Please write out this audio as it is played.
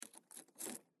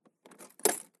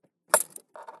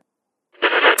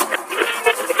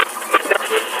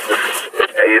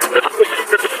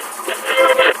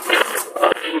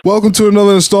Welcome to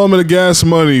another installment of Gas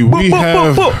Money. We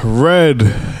have Red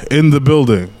in the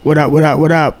building. What up, what up,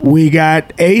 what up? We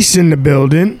got Ace in the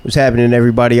building. What's happening,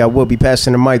 everybody? I will be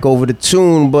passing the mic over to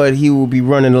Tune, but he will be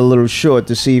running a little short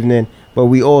this evening. But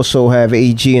we also have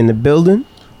AG in the building.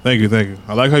 Thank you, thank you.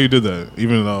 I like how you did that,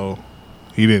 even though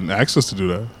he didn't ask us to do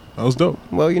that. That was dope.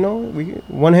 Well, you know,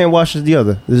 one hand washes the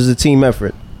other. This is a team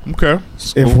effort. Okay.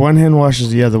 If one hand washes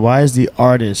the other, why is the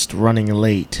artist running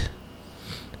late?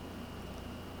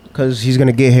 Because he's going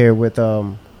to get here with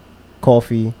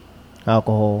coffee,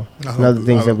 alcohol, and other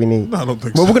things that we need. I don't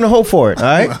think But so. we're going to hope for it, all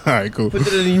right? All right, cool. Put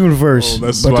it in the universe. Oh,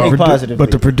 that's but, wild. the Positively.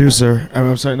 but the producer,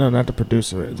 I'm sorry, no, not the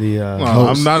producer, the No,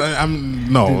 host.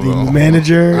 No.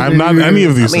 Manager. I'm not any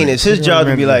of I these mean, things. it's his job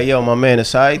to be like, yo, my man, it's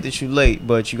sorry that you late,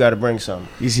 but you got to bring something.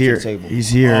 He's here. to the table. He's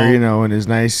here, you know, in his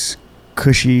nice,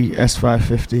 cushy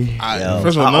S550. Yo,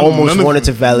 First of all, I none almost of- wanted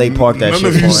to valet park that None shit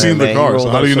of for you him, seen the man. car, He so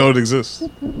rolled how up do you know so- it exists?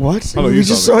 What? Oh, no, We you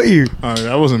just saw saw that. you. All right,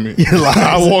 that wasn't me. You lied.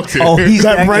 I walked here. Oh, he's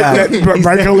That that guy.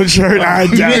 bright colored shirt. I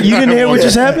You didn't hear what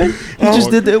just happened? He just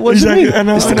did that. It wasn't me. Exactly. I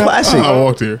know, It's the I know. classic. I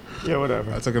walked here. Yeah,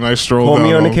 whatever. I took a nice stroll Hold down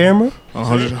me on the camera.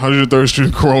 103rd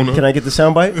Street Corona. Can I get the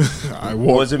soundbite? I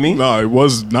walked. Was it me? No, it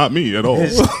was not me at all.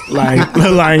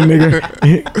 lying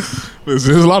nigga. There's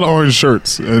a lot of orange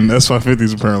shirts and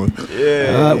S550s apparently.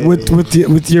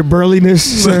 With your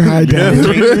burliness, sir, I doubt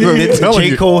it. I'm telling J.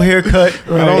 you. Cole haircut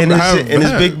don't in have his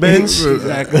that. big Benz.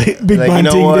 Exactly. Big Like, you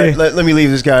know Monting what? Day. Let me leave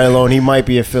this guy alone. He might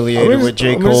be affiliated with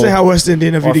J. I'm gonna Cole. say how West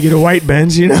Indian of you to get a white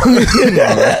Benz, you know?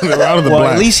 They're out of the Well,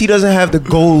 black. at least he doesn't have the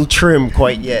gold trim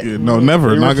quite yet. Yeah, no, never.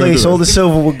 They Not gonna replace do all it. the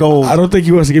silver with gold. I don't think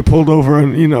he wants to get pulled over,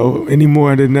 any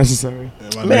more than necessary.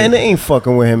 Man, they ain't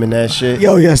fucking with him in that shit.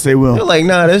 Yo, yes, they They're will. like,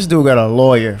 nah, this dude got a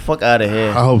lawyer. Fuck out of here.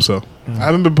 I hope so. I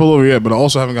haven't been pulled over yet, but I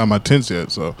also haven't got my tints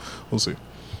yet, so we'll see.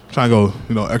 Trying to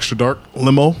go, extra dark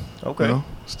limo. Okay.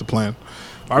 It's the plan.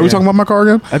 Are we talking about my car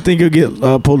again? I think you'll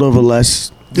get pulled over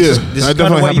less. Yeah, is that kinda definitely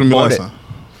why happened you to me bought last it. time.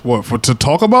 What, to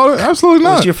talk about it? Absolutely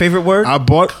not. What's your favorite word? I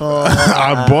bought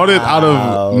it out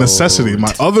of necessity.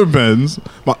 My other Benz,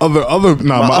 my other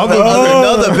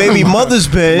another baby mother's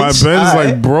Benz. my Benz All right.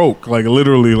 like broke, like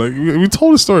literally, like we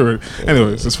told the story already.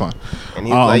 Anyways, it's fine. And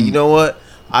he's like, you know what?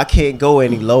 I can't go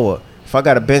any lower. If I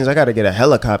got a Benz, I got to get a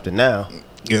helicopter now.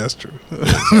 Yeah, that's true.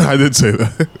 I did say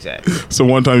that. Exactly. So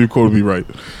one time you quoted me right.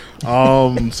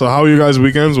 So how are you guys'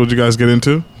 weekends? What'd you guys get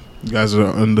into? You guys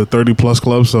are in the 30 plus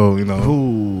club, so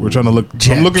we're trying to look.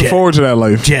 Jab, I'm looking jab. forward to that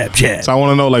life. Jab. So I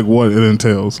want to know like what it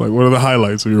entails. Like what are the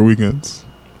highlights of your weekends?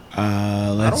 I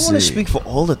don't Let's want to see. speak for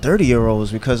all the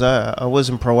 30-year-olds because I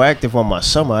wasn't proactive on my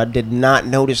summer. I did not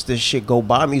notice this shit go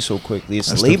by me so quickly. It's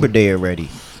That's Labor Day already.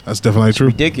 That's definitely true.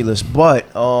 Ridiculous.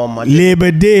 But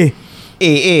Labor Day.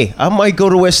 I might go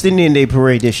to West Indian Day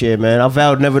Parade this year, man. I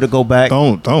vowed never to go back.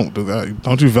 Don't do that.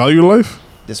 Don't you value life?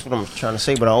 That's what I'm trying to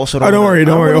say, but I also don't. Oh,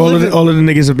 don't worry. All of the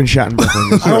niggas have been shot in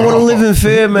Brooklyn. I don't want to live in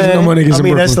fear, man. no more niggas I in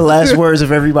mean, that's the Brooklyn. last words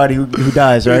of everybody who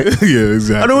dies, right? Yeah,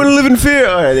 exactly. I don't want to live in fear.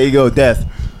 All right, there you go, death.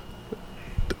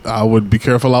 I would be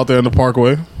careful out there in the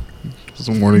parkway. Just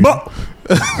warning.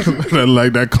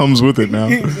 that comes with it now.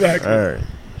 Exactly. All right,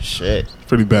 shit.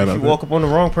 Pretty bad You out there. walk up on the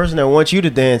wrong person that wants you to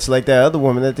dance like that other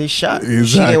woman that they shot. She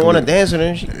Exactly. didn't want to dance with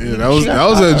her. Yeah, that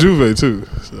was at Juve too.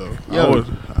 So Yo.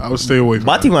 I would stay away from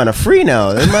that. Batimana are free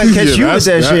now. They might catch Yeah, you with that's-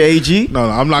 that shit, AG. No,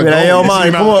 I'm not Be like, going. yo, You man,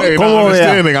 see, come now- on, hey, come now on,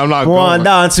 understanding, yeah. I'm not Come going. on,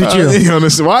 dance with you. You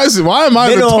understand? Why am I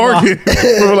Get the over. target?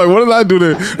 We're like, what did I do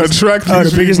to attract Oh,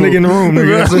 these the biggest people? nigga in the room,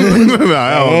 nigga. Nah,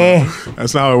 I don't know.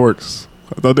 That's not how it works.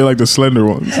 I thought they like the slender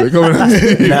ones. They come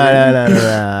in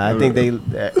Nah. I think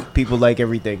people like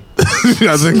everything.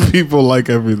 I think people like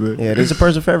everything. Yeah, there's a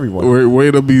person for everyone. Way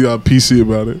to be PC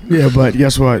about it. Yeah, but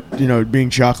guess what? Being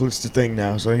chocolate's the thing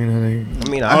now. So I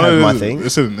mean, I have my thing.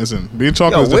 Listen. Being Yo,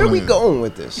 chocolate. where are we going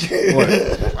with this? What?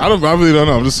 I really don't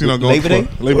know. I'm just going Labor Day?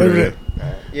 for Labor Day.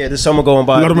 Yeah, the summer going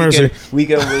by. Lord of mercy.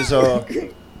 Weekend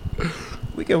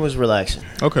was relaxing.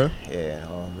 Okay. Yeah,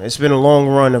 it's been a long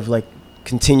run of like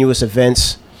continuous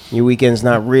events. Your weekend's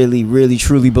not really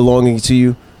truly belonging to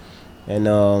you,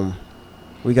 and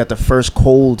we got the first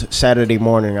cold Saturday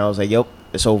morning. I was like, "Yep,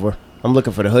 it's over." I'm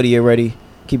looking for the hoodie already.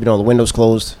 Keeping all the windows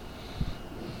closed.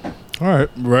 All right.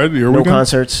 Red, your No weekend?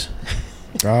 concerts.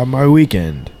 my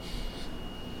weekend.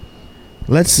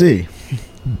 Let's see.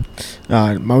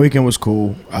 My weekend was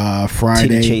cool. Titty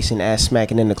Friday. chasing, ass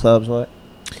smacking in the clubs. What?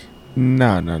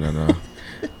 No.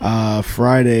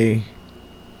 Friday,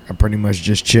 I pretty much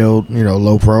just chilled,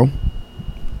 low pro.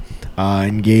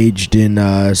 Engaged in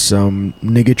some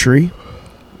niggatry,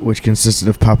 which consisted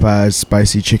of Popeye's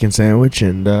spicy chicken sandwich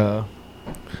and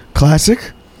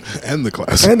classic. And the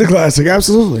classic. And the classic,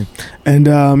 absolutely. And,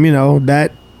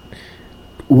 that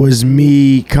was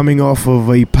me coming off of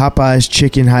a Popeyes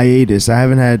chicken hiatus. I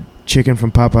haven't had chicken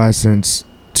from Popeyes since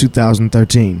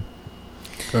 2013.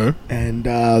 Okay. And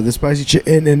the spicy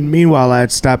chicken. And meanwhile, I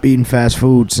had stopped eating fast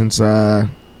food since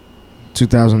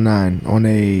 2009 on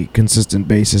a consistent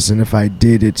basis. And if I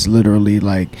did, it's literally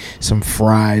like some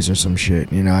fries or some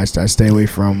shit. You know, I stay away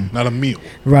from. Not a meal.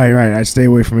 Right. I stay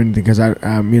away from anything because I've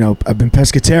been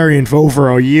pescatarian for over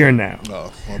a year now.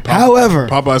 Oh, well, However,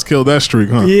 Popeyes killed that streak,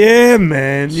 huh? yeah,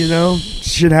 man,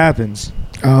 shit happens.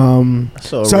 I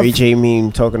saw a Ray J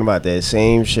meme talking about that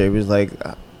same shit. It was like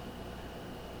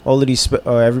all of these,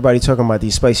 everybody talking about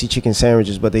these spicy chicken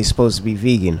sandwiches, but they supposed to be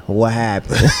vegan. What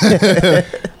happened?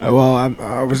 Well,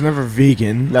 I was never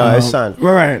vegan. No, it's not.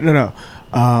 Right, no.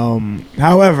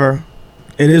 However,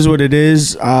 it is what it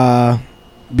is.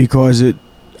 Because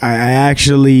I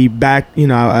actually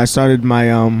I started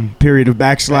my period of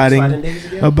backsliding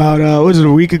about was it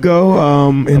a week ago?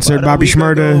 Insert Bobby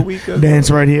Shmurda dance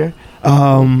right here.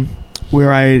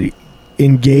 Where I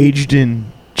engaged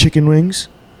in chicken wings.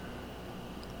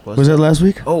 Was that last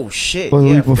week? Oh shit! Or the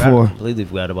week before? I completely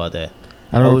forgot about that.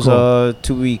 I don't That recall. was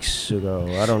 2 weeks ago.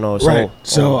 I don't know. Right.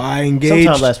 So I engaged.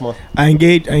 Sometime last month. I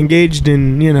engaged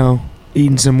in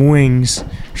eating some wings.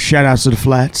 Shout outs to the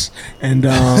flats and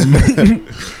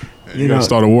You gotta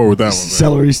start a war with that one, man.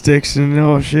 celery sticks and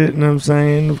all shit. You know what I'm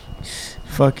saying?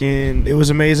 Fucking, it was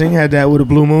amazing. Had that with a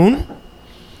blue moon.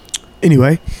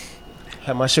 Anyway,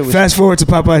 Had my shit was fast forward to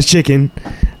Popeye's chicken.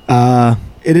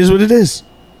 It is what it is.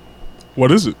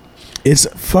 What is it? It's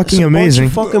fucking a amazing.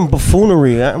 bunch of fucking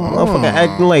buffoonery. Motherfucker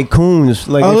acting like coons.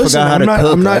 Like they forgot how to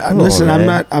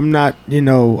cook. I'm not,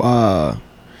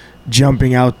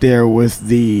 jumping out there with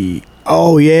the,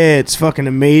 oh yeah, it's fucking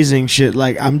amazing shit.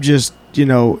 Like, I'm just,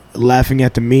 laughing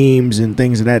at the memes and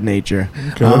things of that nature.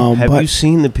 Okay. Have you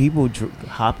seen the people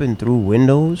hopping through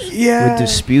windows Yeah. with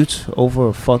disputes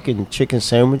over fucking chicken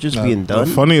sandwiches being done?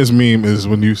 The funniest meme is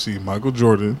when you see Michael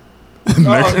Jordan.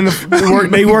 And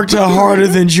they worked harder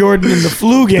than Jordan in the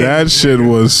flu game. That shit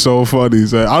was so funny.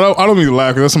 So I don't mean to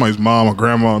laugh because that's somebody's mom or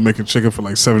grandma making chicken for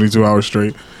like 72 hours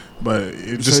straight. But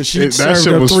it just So she that served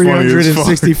shit up was funny as fuck.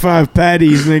 365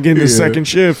 patties, nigga, in the Yeah. second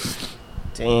shift.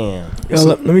 Damn. Yo,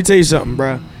 let me tell you something,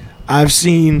 bro. I've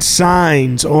seen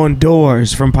signs on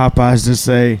doors from Popeyes that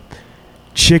say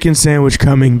chicken sandwich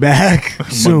coming back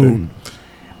soon.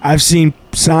 I've seen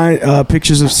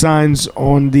pictures of signs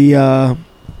on the on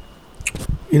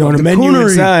the menu coonery.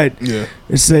 inside. Yeah.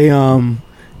 It say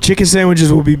chicken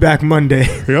sandwiches will be back Monday.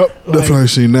 Yep. Definitely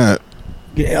seen that.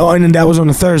 Yeah, and that was on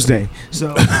a Thursday.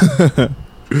 So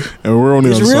And we're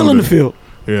only it's on real in the Sunday. field.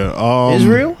 Yeah. It's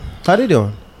real? How they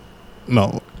doing?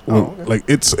 No. okay. Like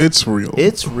it's real.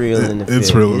 It's real in the field.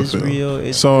 It's real in the It's field. real.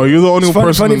 It's So you're the only It's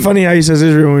person. funny how he says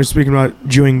Israel when we're speaking about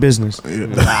Jewing business.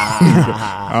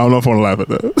 I don't know if I want to laugh at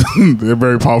that. They're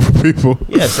very powerful people.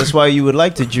 Yes, that's why you would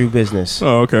like to Jew business.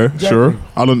 Oh, okay, sure.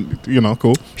 I don't,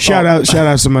 cool. Shout out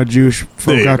to my Jewish There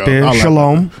folk you out go. there. I'll laugh at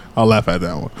Shalom. I'll laugh at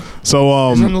that one. So,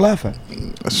 There's nothing to laugh at.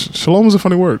 shalom is a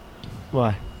funny word.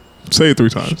 Why? Say it 3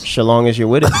 times. Shalom as you're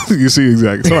with it. You see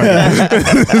exactly.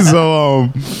 So,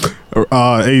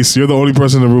 Ace, you're the only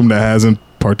person in the room that hasn't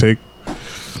partake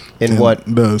In what?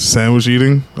 the sandwich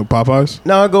eating of Popeyes.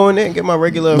 No, I go in there and get my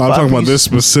regular. No, I'm talking about 5-piece. this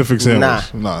specific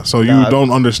sandwich. Nah. So you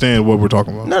don't understand what we're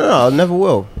talking about. No, I never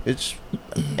will. It's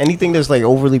anything that's like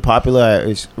overly popular.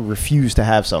 I refuse to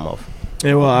have some of.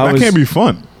 Yeah, well, That can't be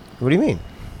fun. What do you mean?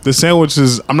 The sandwich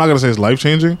is. I'm not gonna say it's life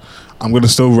changing. I'm gonna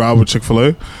still ride with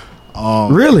Chick-fil-A.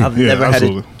 Really? I've Yeah, never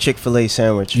absolutely. had a Chick-fil-A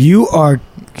sandwich. You are.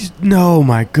 No,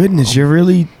 my goodness. You're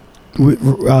really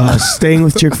staying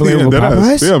with Chick-fil-A over dead ass.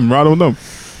 Popeyes? Yeah, I'm riding with them.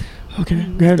 Okay.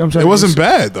 Go ahead. I'm sorry. It wasn't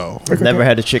bad though. I've never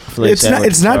had a Chick-fil-A It's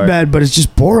sandwich. not sorry. bad, but it's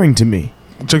just boring to me.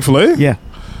 Chick-fil-A? Yeah.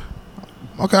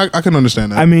 Okay, I can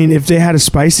understand that. I mean, if they had a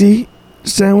spicy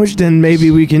sandwich, then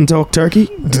maybe we can talk turkey.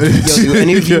 Yo, do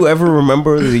any of you ever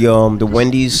remember the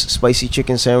Wendy's spicy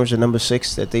chicken sandwich at number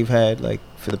 6 that they've had like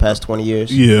for the past 20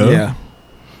 years? Yeah.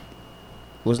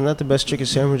 Wasn't that the best chicken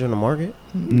sandwich on the market?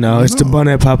 No, it's the bun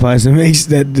at Popeyes that makes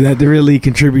that really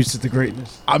contributes to the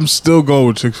greatness. I'm still going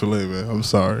with Chick-fil-A, man. I'm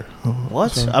sorry.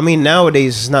 What? I mean,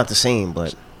 nowadays it's not the same,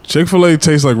 but Chick-fil-A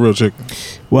tastes like real chicken.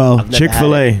 Well, I've never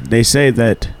Chick-fil-A, they say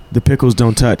that the pickles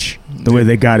don't touch the way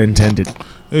they God intended.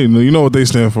 Hey, you know what they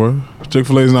stand for.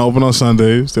 Chick-fil-A is not open on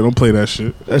Sundays. They don't play that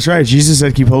shit. That's right. Jesus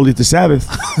said keep holy the Sabbath.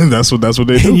 that's what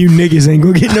they And do. you niggas ain't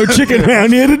gonna get no chicken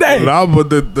around here today. Nah, but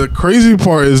the crazy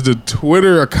part is the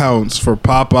Twitter accounts for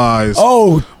Popeyes.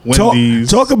 Oh,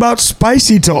 Wendy's. talk about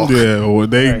spicy talk. Yeah, well,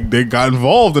 they got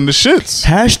involved in the shits.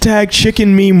 Hashtag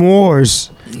chicken meme wars.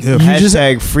 Yeah.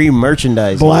 Hashtag free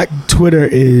merchandise. Black Twitter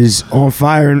is on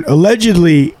fire and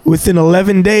allegedly within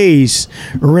 11 days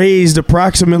raised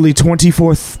approximately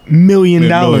 $24 million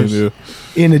Yeah.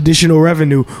 in additional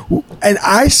revenue. And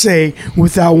I say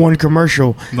without one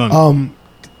commercial. None.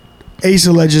 Ace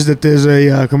alleges that there's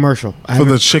a commercial. For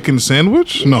the chicken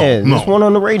sandwich? No, Yeah, no. there's one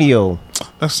on the radio.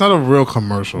 That's not a real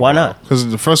commercial. Why not? Because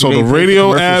first of Do all, they the pay for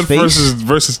radio commercial ad space?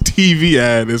 versus TV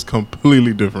ad is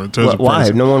completely different. In terms of Why?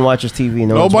 pricing. No one watches TV.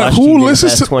 No one's Nobody watched who TV in the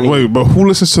listens past to 20 wait, but who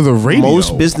listens to the radio?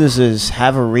 Most businesses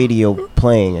have a radio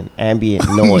playing, an ambient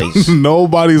noise.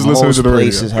 Nobody's listening Most to the radio.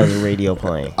 places have a radio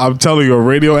playing. I'm telling you, a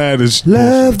radio ad is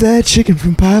Love that chicken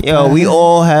from Popeye. Yo, we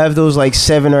all have those like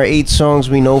 7 or 8 songs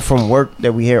we know from work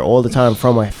that we hear all the time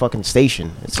from a fucking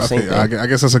station. It's the same Okay, thing. I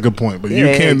guess that's a good point, but you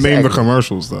Yeah, can't name the exactly.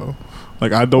 commercials though.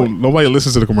 Like I don't. Nobody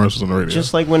listens to the commercials on the radio.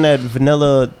 Just like when that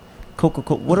vanilla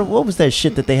Coca-Cola, what was that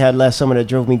shit that they had last summer that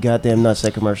drove me goddamn nuts?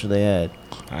 That commercial they had.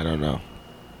 I don't know.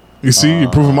 You see, you're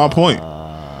proving my point.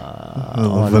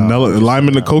 Vanilla lime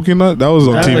in the coconut. That was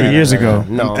on That was TV. like years ago.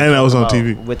 No, And that was on about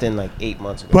TV. within like 8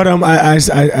 months ago. But I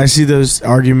see this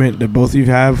argument that both of you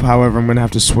have. However, I'm gonna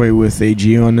have to sway with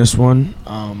AG on this one.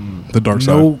 The dark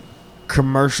side. No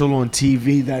commercial on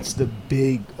TV. That's the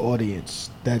big audience.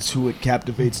 That's who it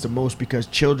captivates the most because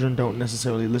children don't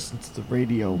necessarily listen to the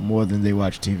radio more than they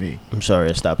watch TV. I'm sorry,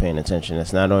 I stopped paying attention.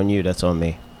 That's not on you. That's on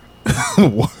me.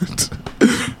 What?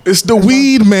 It's the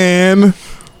weed man.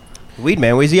 Weed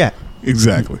man, where's he at?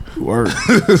 Exactly. Word.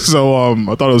 So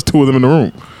I thought it was 2 of them in the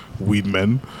room. Weed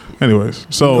men. Anyways,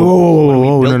 so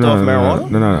Whoa, built no, off no, marijuana?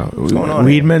 no. What's going on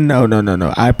Weedman,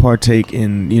 no. I partake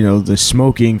in the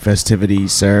smoking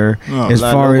festivities, sir. Oh. As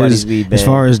Not far nobody's as weed as ban.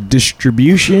 far as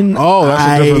distribution, Oh,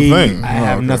 that's a different thing. I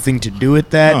have okay. nothing to do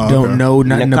with that. Oh, Don't okay. know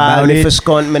nothing Nakal about ni it.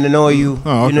 Fiscont Menano you.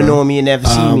 Oh, You don't okay. know me, you never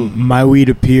see me. My weed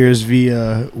appears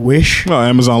via Wish. no,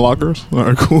 Amazon lockers. All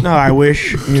right, cool. No, I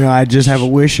wish. I just have a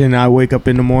wish, and I wake up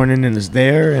in the morning and it's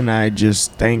there, and I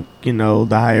just thank the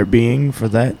higher being for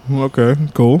that. Okay,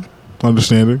 cool.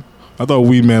 Understanding. I thought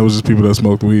weed man was just people that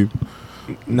smoked weed.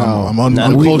 No, I'm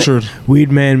Not uncultured. weed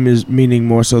man is meaning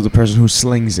more so the person who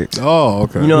slings it. Oh,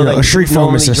 okay. You know, a like street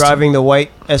normally pharmacist. driving the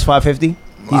white S550.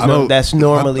 That's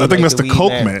normally. I think like that's the weed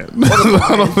coke man.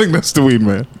 I don't think that's the weed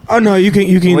man. Oh no, you can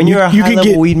When you're a you high can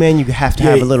level get weed man, you have to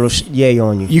Yeah, have a little yay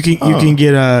on you. you can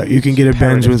get a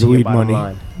Benz Imperative with to your weed bottom money.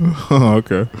 line. Oh,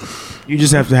 okay. You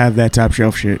just have to have that top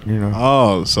shelf shit.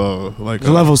 Oh, so like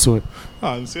There's levels to it.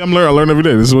 See, I learn every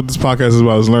day. This is what this podcast is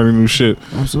about. Is learning new shit.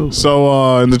 Absolutely.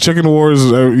 So in the chicken wars,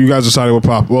 you guys are siding with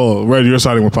Popeye. Well, Red, you're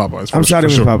siding with Popeyes. I'm siding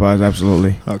with sure. Popeyes.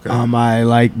 Absolutely. Okay. I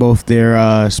like both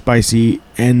their spicy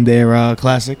and their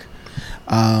classic.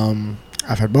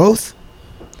 I've had both.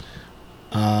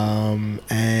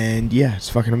 And yeah, it's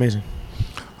fucking amazing.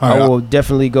 All I right, will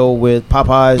definitely go with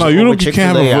Popeyes. No, you over don't. You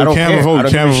can't have Chick-fil-A. a I vote. don't Can't have a care. vote. I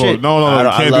don't Can't have give a vote. shit. No, you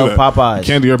I can't love do that. Popeyes.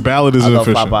 Can't do your ballot isn't I love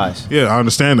official. Popeyes. Yeah, I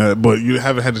understand that, but you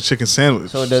haven't had the chicken sandwich.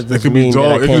 So that it doesn't could be mean that I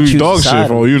dog. It can't could be choose dog to shit side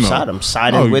for all you know. I'm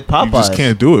siding No, with You just Popeyes.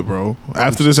 can't do it, bro.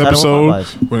 After this siding with episode,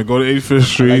 Popeyes. we're gonna go to 85th I like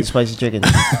Street, spicy chicken.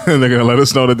 and they're gonna let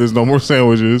us know that there's no more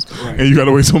sandwiches, and you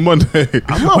gotta wait till Monday,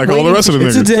 I'm not like all the waiting rest of the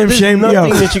It's a niggas. damn There's shame. nothing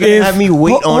Yo, that you're gonna have me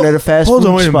wait on at a fast hold food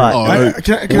on, wait a minute.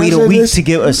 spot. Oh, Can Wait I a say week this? to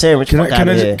get a sandwich. Can Fuck I, out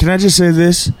of here. can I just say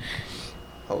this?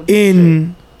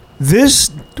 In this,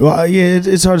 well, yeah,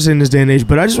 it's hard to say in this day and age,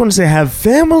 but I just want to say, have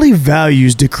family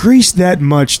values decreased that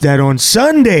much that on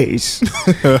Sundays,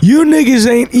 you niggas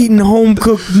ain't eating home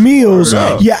cooked meals.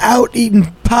 No. You're out eating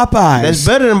Popeyes. That's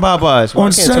better than Popeyes. Well,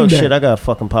 On I can't Sunday. talk shit. I got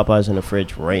fucking Popeyes in the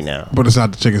fridge right now. But it's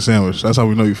not the chicken sandwich. That's how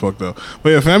we know you fucked up. But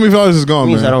yeah, Family Values is gone,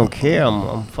 Means man. I don't care.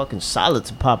 I'm fucking solid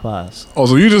to Popeyes. Oh,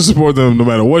 so you just support them no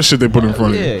matter what shit they put in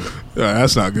front of Yeah. you. Yeah,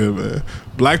 that's not good, man.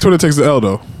 Black Twitter takes the L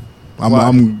though. Why?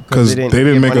 I'm because 'Cause they they didn't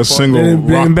didn't make get a money for it? single They didn't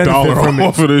rock benefit dollar from it.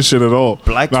 off of this shit at all.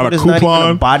 Black not a Twitter's not even a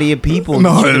coupon. body of people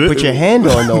No, you can it- put your hand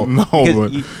on though. No, Because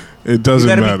but you, it you doesn't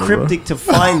gotta matter. be bro. cryptic to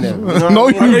find them. You know No,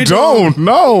 what I mean? you don't.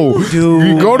 No, Dude.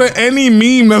 you go to any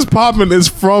meme that's popping. It's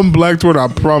from Black Twitter. I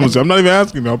promise you. I'm not even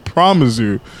asking you. I promise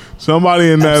you. Somebody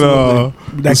in that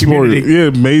Absolutely. That sport, community. yeah,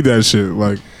 made that shit.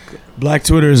 Like Black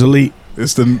Twitter is elite.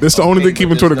 it's the only Okay, thing keeping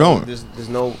but Twitter there's no- going. There's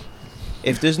no.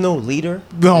 If there's no leader,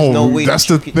 No, there's no way that's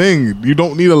that the you can- thing. You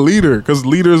don't need a leader because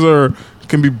leaders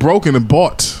can be broken and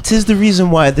bought. Tis the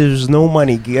reason why there's no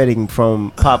money getting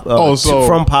from from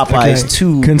Popeyes Okay.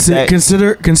 to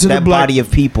Consider that Black body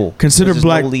of people. consider There's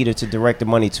Black- no leader to direct the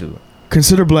money to.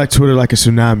 consider Black Twitter like a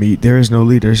tsunami. There is no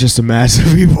leader. It's just a mass of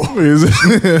people. Is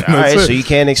it? That's All right, it. so you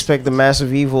can't expect the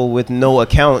massive evil with no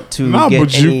account to Nah, get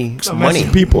but you- any It's a mass money.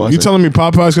 of people. I You said. telling me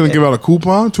Popeye's gonna give out a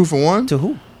coupon 2 for 1? To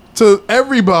who? to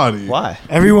everybody. Why?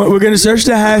 Everyone, we're gonna search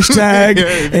the hashtag,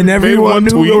 Yeah, and everyone knew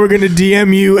tweet. we were gonna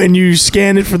DM you, and you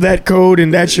scan it for that code,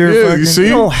 and that's your. Yeah, fucking, you see? You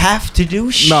don't have to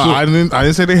do shit. No, I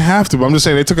didn't say they have to, but I'm just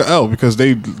saying they took an L because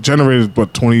they generated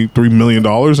 $23 million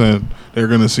and they're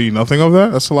gonna see nothing of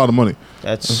that. That's a lot of money.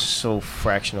 That's so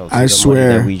fractional to I the swear.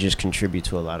 money that we just contribute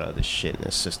to a lot of other shit in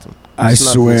this system. I It's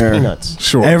nothing, it's swear. peanuts.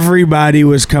 Sure. Everybody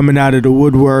was coming out of the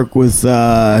woodwork with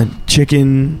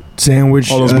chicken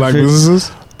sandwich. All those black shit.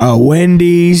 businesses.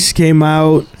 Wendy's came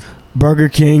out. Burger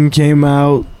King came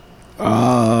out.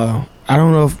 I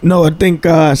don't know if I think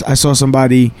I saw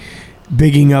somebody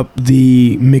bigging up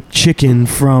the McChicken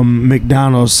from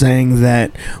McDonald's, saying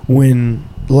that when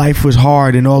life was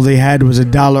hard and all they had was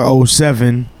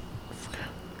 $1.07,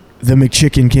 the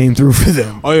McChicken came through for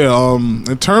them. Oh yeah.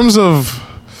 In terms of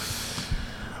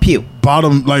Pew.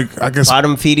 bottom, like I guess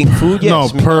Bottom feeding food,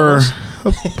 yes. no per.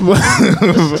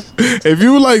 If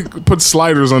you like put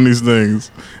sliders on these things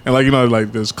and like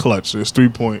like there's clutch, there's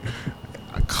 3-point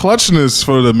clutchness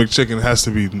for the McChicken has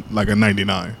to be like a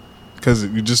 99 because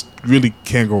you just really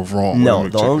can't go wrong. No,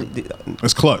 with the a only McChicken.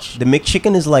 It's clutch. the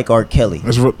McChicken is like R. Kelly.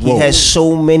 It's He whoa. has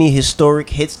so many historic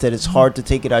hits that it's hard to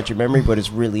take it out your memory, but it's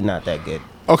really not that good.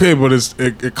 Okay, but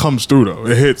it comes through though.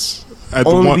 It hits at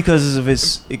Only the one. because of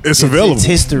it's available. It's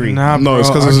history. Nah, No, it's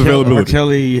bro, 'cause it's R. Kelly- availability.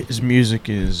 R. Kelly's music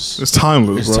is It's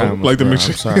timeless, it's bro. timeless, like the bro. I'm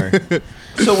McChicken. sorry.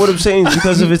 So what I'm saying is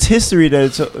because of its history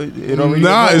that it already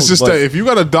Nah, evolved, it's just but that if you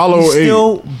got a he's $1.08,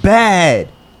 still bad.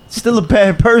 Still a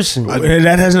bad person.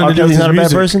 That has R. nothing to do with Kelly's his not a bad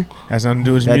music. person. Has nothing to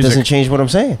do with his That music. doesn't change what I'm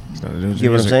saying. It's nothing to do with his Get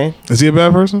what I'm music. saying? is he a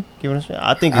bad person? Get what I'm saying?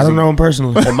 I think I don't know him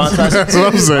personally. That's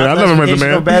what I'm saying. I never met the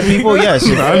man. Of bad people, yes.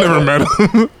 I never met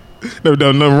him. Never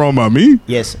done nothing wrong by me.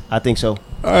 Yes, I think so. All right,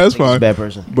 that's I think he's a fine. bad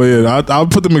person. But yeah, I'll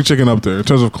put the McChicken up there in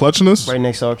terms of clutchness. Right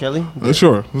next to R. Kelly.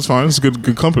 Sure, that's fine. It's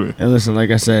good company. And listen,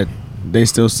 like I said, they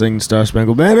still sing Star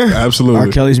Spangled Banner. Absolutely. R.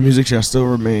 Kelly's music shall still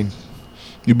remain.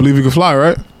 You believe you can fly,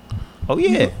 right? Oh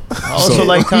yeah. I also So-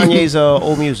 like Kanye's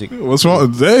old music. What's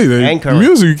wrong? Hey, And current.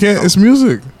 music. You can't. It's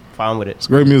music. Fine with it. It's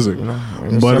great music. You know,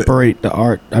 But- separate the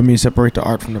art. I mean, separate the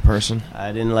art from the person.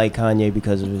 I didn't like Kanye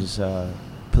because of his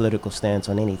political stance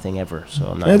on anything ever. So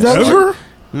I'm not. Is Gonna that start, Ever?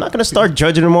 I'm not gonna start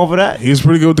judging him over that. He's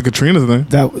pretty good with the Katrina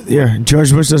thing.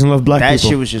 George Bush doesn't love black That people.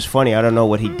 shit was just funny. I don't know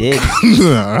what he did.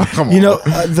 Come on. You know,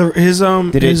 his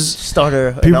Did it his start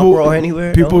an people uproar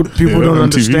anywhere? people No? people Yeah, don't on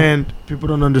TV. understand. People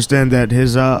don't understand that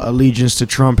his allegiance to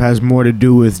Trump has more to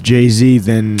do with Jay-Z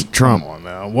than Trump. Come on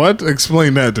now. What?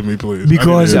 Explain that to me, please.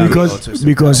 Because I need to hear because- this.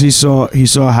 because he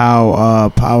saw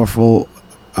how powerful.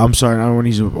 I'm sorry, I don't want to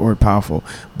use the word powerful,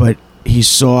 but he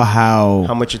saw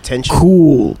How much attention?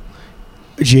 cool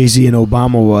Jay-Z and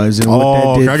Obama was, and Oh, what okay, I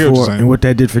that get what did you're for saying. and what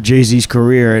that did for Jay-Z's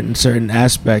career in certain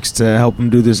aspects to help him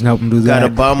do this and help him do Got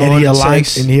that. Obama and on he the aligned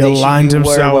text. and he Make sure aligned you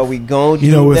aware himself, What we going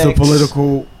you know, with next. a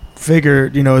political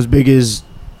figure, you know, as big as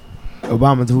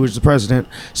Obama, who was the president.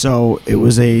 So it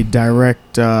was a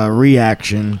direct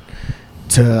reaction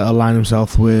to align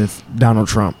himself with Donald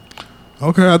Trump.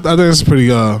 Okay, I think it's a pretty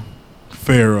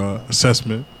fair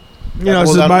assessment. You know,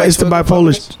 Hold on, it's the wait,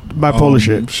 bipolar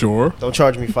shit. Sure. Don't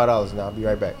charge me $5 now. I'll be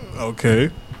right back. Okay.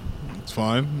 It's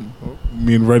fine.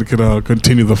 Me and Red could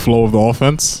continue the flow of the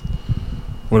offense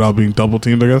without being double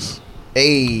teamed, I guess.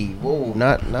 Hey, whoa,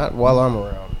 not while I'm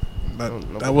around.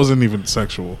 That wasn't even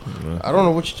sexual. I don't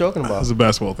know what you're talking That about. was a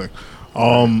basketball thing.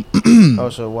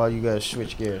 Also, while you guys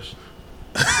switch gears.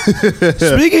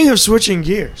 Speaking of switching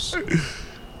gears,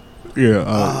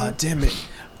 Yeah. damn it.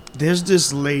 There's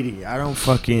this lady. I don't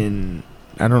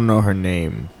know her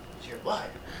name.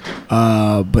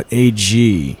 But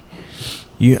AG.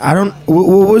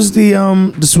 What was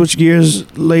the switch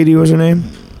gears lady? What's her name?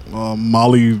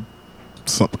 Molly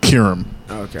Kiram.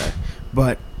 Okay.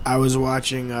 But I was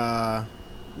watching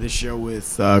this show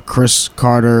with Chris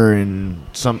Carter and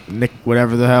some Nick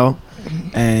whatever the hell,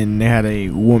 and they had a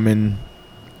woman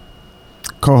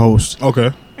co-host.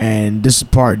 Okay. And this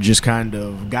part just kind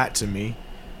of got to me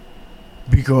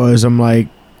because I'm like,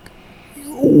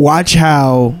 watch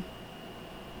how.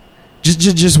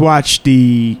 Just watch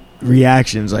the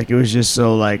reactions. Like it was just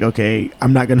so like, okay,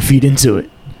 I'm not gonna feed into it.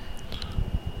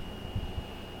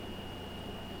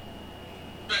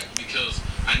 Because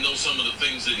I know some of the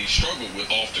things that he struggled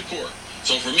with off the court.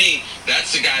 So for me,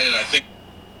 that's the guy that I think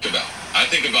about. I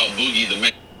think about Boogie the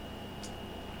man.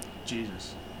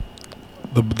 Jesus.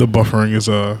 The buffering is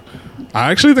I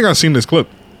actually think I've seen this clip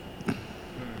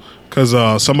because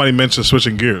somebody mentioned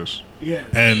switching gears Yeah.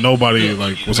 and nobody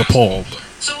like was appalled.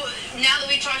 So now that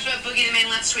we've talked about Boogie the Man,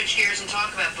 let's switch gears and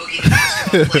talk about Boogie the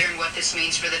basketball player and what this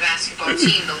means for the basketball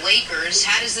team. The Lakers,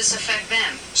 how does this affect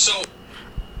them? So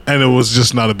and it was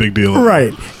just not a big deal.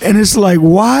 Right. And it's like,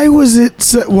 why was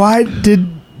it? Why did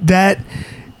that?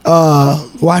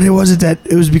 Why was it that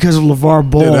it was because of LeVar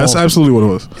Ball? Yeah, that's absolutely what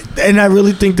it was. And I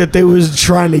really think that they was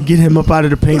trying to get him up out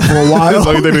of the paint for a while.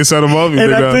 So you think they set him up?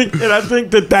 and I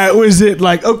think that was it.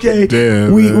 Like, okay,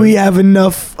 Damn, we have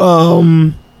enough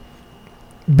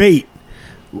bait.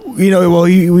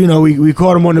 We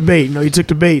caught him on the bait. He took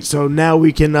the bait. So now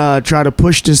we can try to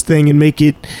push this thing and make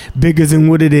it bigger than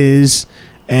what it is.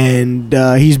 And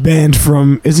he's banned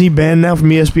from. Is he banned now from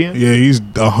ESPN? Yeah, he's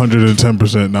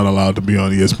 110% not allowed to be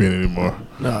on ESPN anymore.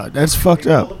 No, that's fucked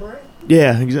up.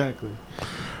 Yeah, exactly.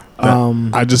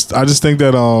 I just think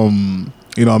that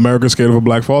America's scared of a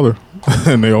black father,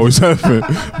 and they always have been.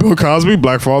 Bill Cosby,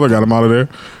 black father, got him out of there.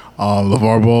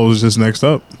 LeVar Ball was just next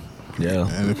up. Yeah.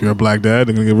 And if you're a black dad,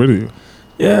 they're gonna get rid of you.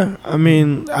 Yeah, I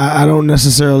mean, I don't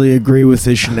necessarily agree with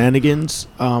his shenanigans,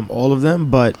 all of them,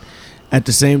 but at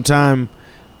the same time,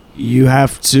 you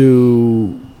have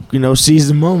to, seize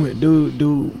the moment.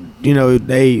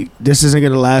 This isn't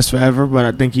gonna last forever, but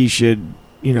I think he should,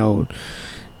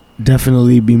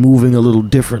 definitely be moving a little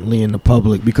differently in the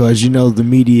public because the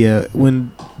media,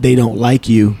 when they don't like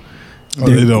you,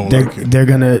 they're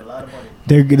gonna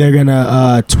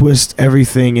twist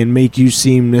everything and make you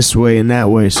seem this way and that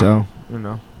way. So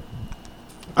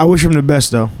I wish him the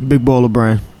best though. Big baller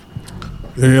brand.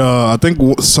 I think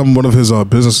one of his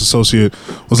business associate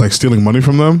was like stealing money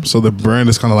from them, so the brand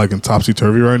is kind of like in topsy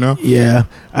turvy right now. Yeah,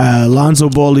 Lonzo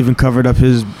Ball even covered up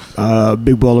his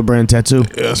Big Baller Brand tattoo.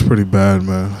 Yeah, that's pretty bad,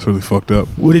 man. It's really fucked up.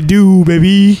 What it do,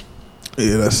 baby?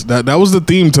 Yeah, that was the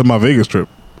theme to my Vegas trip.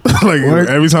 Like What?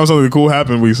 every time something cool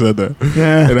happened, we said that.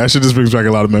 Yeah. And that shit just brings back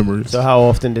a lot of memories. So how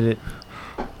often did it?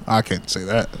 I can't say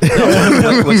that.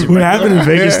 What happened in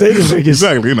Vegas? Stayed in Vegas.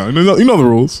 Exactly. You know the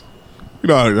rules. You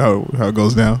know how it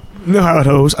goes down. You know how it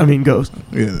goes.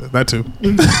 Yeah, that too.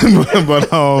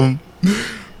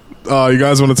 but you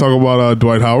guys want to talk about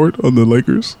Dwight Howard on the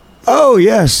Lakers? Oh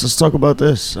yes, let's talk about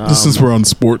this. Just since we're on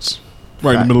sports,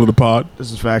 right in the middle of the pod.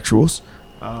 This is factuals.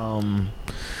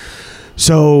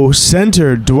 So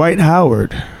center Dwight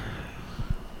Howard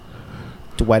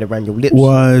Dwight around your lips.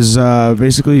 was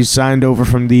basically signed over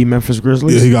from the Memphis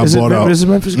Grizzlies. Yeah, he got bought out. Is it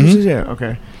Memphis Grizzlies? Yeah,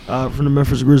 okay. From the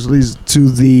Memphis Grizzlies to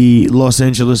the Los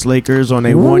Angeles Lakers on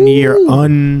a 1 year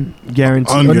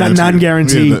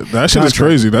non-guaranteed. Yeah, that shit is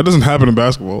crazy. That doesn't happen in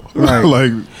basketball. Right.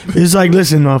 Like, it's like,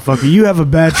 listen, motherfucker, you have a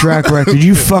bad track record.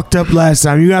 You fucked up last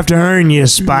time. You have to earn your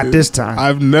spot this time.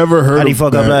 I've never heard How'd he of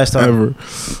fuck that up last time? ever.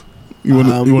 You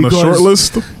want a short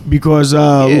list? Because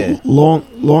Yeah.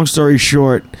 long story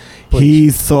short, he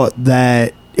thought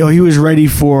that he was ready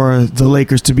for the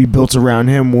Lakers to be built around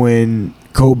him when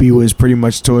Kobe was pretty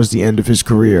much towards the end of his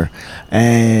career,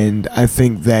 and I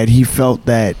think that he felt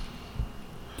that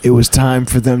it was time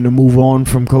for them to move on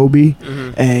from Kobe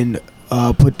and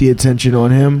put the attention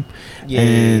on him.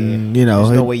 And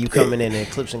there's no way you coming in and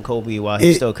eclipsing Kobe while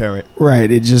he's still current.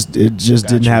 Right. It just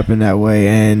didn't happen that way,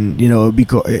 and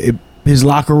because his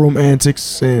locker room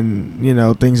antics and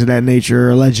things of that nature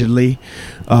allegedly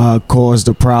caused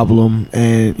a problem,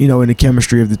 and in the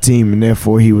chemistry of the team, and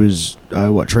therefore he was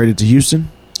traded to Houston.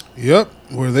 Yep,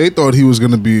 where they thought he was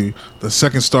going to be the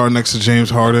second star next to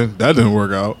James Harden. That didn't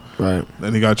work out. Right.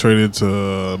 Then he got traded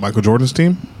to Michael Jordan's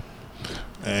team,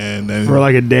 and then For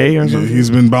like a day or something. he's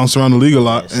been bounced around the league a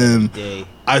lot. And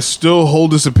I still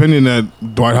hold this opinion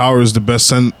that Dwight Howard is the best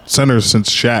center since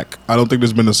Shaq. I don't think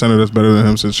there's been a center that's better than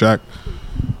him since Shaq.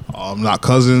 Not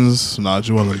Cousins, not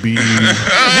Joel Embiid,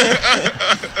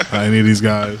 not any of these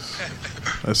guys.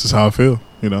 That's just how I feel,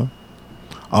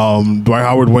 Dwight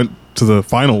Howard went to the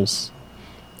finals.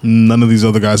 None of these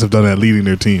other guys have done that leading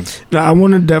their team. Now, I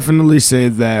want to definitely say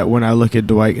that when I look at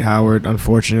Dwight Howard,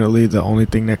 unfortunately, the only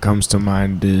thing that comes to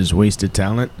mind is wasted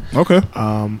talent. Okay.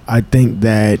 I think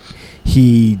that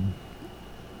he,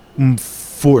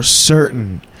 for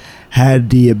certain, had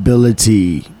the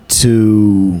ability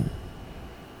to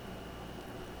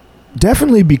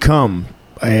definitely become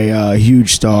a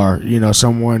huge star.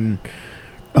 Someone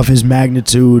of his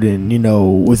magnitude and,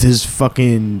 with his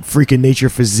fucking freaking nature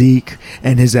physique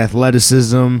and his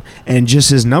athleticism and just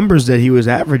his numbers that he was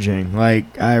averaging.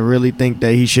 Like, I really think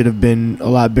that he should have been a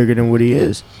lot bigger than what he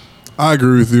is. I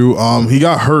agree with you. He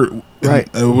got hurt. Right.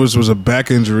 It was a back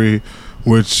injury,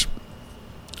 which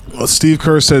Steve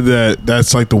Kerr said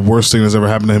that's like the worst thing that's ever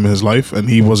happened to him in his life, and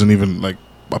he wasn't even like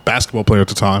a basketball player at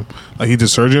the time. Like, he did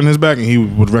surgery on his back, and he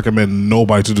would recommend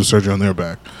nobody to do surgery on their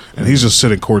back. And he's just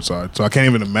sitting courtside. So I can't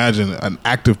even imagine an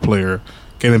active player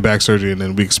getting back surgery, and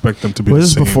then we expect them to be. Was the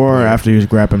this same before or player. after he was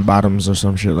grabbing bottoms or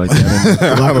some shit like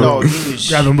that? No, he was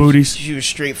Grabbing booties. He was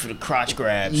straight for the crotch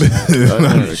grabs. He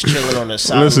was chilling on the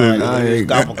Listen, sideline. He was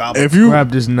gobble gobble. If you,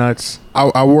 Grabbed his nuts.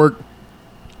 I work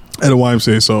at a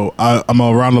YMCA, so I'm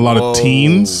around a lot of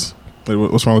teens. Wait,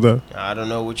 what's wrong with that? I don't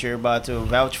know what you're about to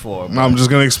vouch for. but I'm just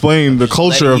gonna explain the just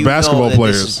culture letting of you know basketball that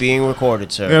players. This is being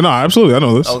recorded, sir. Yeah, no, absolutely, I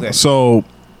know this. Okay. So, You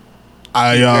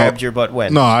grabbed your butt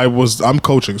when? No, I'm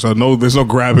coaching, so no, there's no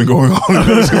grabbing going on.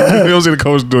 You don't see the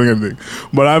coach doing anything.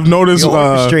 But I've noticed. You're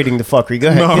orchestrating the fuckery. Go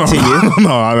ahead, continue.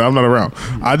 No, I'm not around.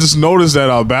 I just noticed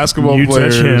that basketball You touch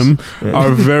players him.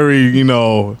 are very,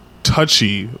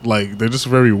 touchy. Like, they're just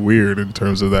very weird in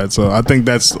terms of that. So I think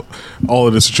that's all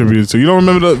it is attributed to. You don't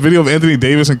remember the video of Anthony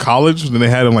Davis in college? Then they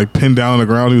had him like pinned down on the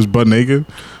ground. He was butt naked.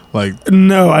 Like,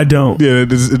 No, I don't. yeah, it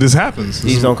just happens.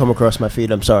 These don't come across my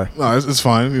feed. I'm sorry. No, it's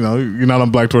fine. You're not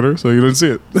on Black Twitter, so you didn't see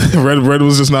it. Red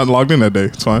was just not logged in that day.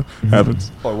 It's fine.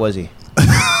 Happens. Or was he?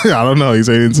 I don't know. He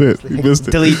said he didn't see it. He missed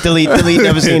it. Delete.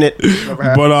 Never seen it.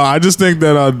 But I just think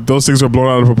that those things are blown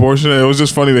out of proportion. It was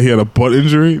just funny that he had a butt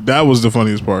injury. That was the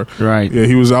funniest part. Right. Yeah,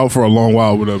 he was out for a long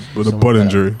while with a butt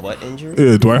injury. Butt injury?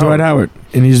 Yeah, Dwight Dwight Howard. Howard.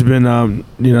 And he's been,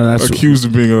 that's Accused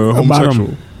of being a about homosexual.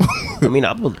 him. I mean,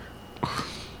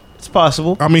 it's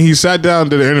possible. I mean, he sat down,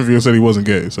 did an interview, and said he wasn't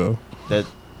gay. So That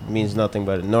means nothing,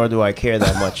 but nor do I care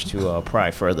that much to pry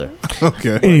further.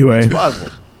 okay. Anyway, It's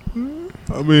possible.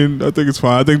 I mean, I think it's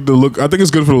fine. I think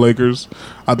it's good for the Lakers.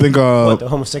 I think What, the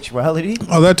homosexuality?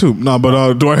 Oh, that too. No,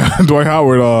 but Dwight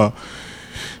Howard,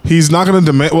 he's not going to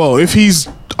demand. Well, if he's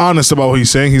honest about what he's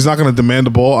saying, he's not going to demand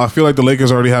the ball. I feel like the Lakers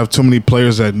already have too many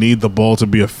players that need the ball to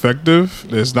be effective.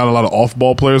 There's not a lot of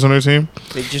off-ball players on their team.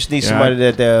 They just need somebody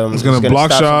that It's going to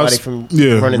block stop shots, somebody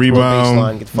from running through a baseline.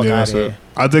 rebound. Get the fuck out that's of here. it.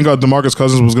 I think DeMarcus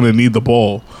Cousins was going to need the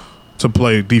ball to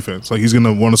play defense. Like, he's going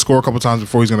to want to score a couple times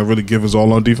before he's going to really give his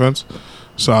all on defense.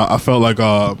 So I felt like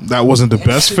that wasn't the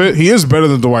best fit. He is better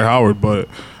than Dwight Howard, but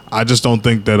I just don't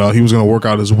think that he was going to work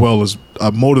out as well as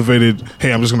motivated.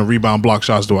 Hey, I'm just going to rebound, block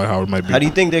shots. Dwight Howard might be. How do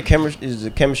you think the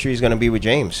chemistry is going to be with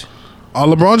James?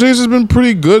 LeBron James has been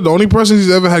pretty good. The only person he's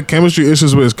ever had chemistry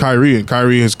issues with is Kyrie, and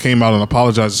Kyrie has came out and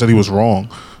apologized and said he was wrong.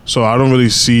 So I don't really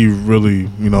see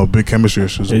big chemistry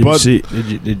issues.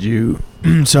 did you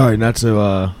sorry, not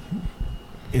to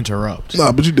interrupt.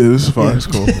 Nah, but you did. It's fine. Yeah, it's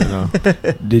cool.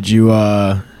 Did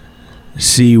you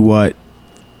see what's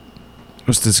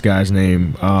this guy's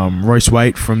name? Royce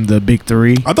White from the Big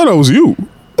Three. I thought that was you.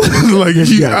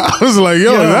 I was like,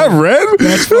 yo, is that Red?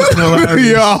 That's fucking hilarious.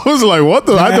 Yeah, I was like, what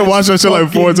the? I had to watch that shit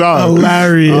like 4 times.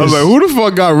 Hilarious. I was like, who the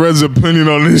fuck got Red's opinion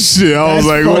on this shit? I was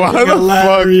like, why the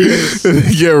hilarious. fuck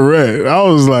get Red? I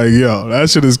was like, yo, that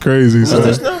shit is crazy. So.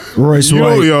 Royce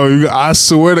White. I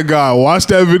swear to God, watch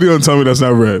that video and tell me that's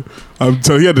not Red. I'm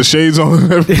telling you, he had the shades on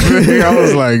and everything. I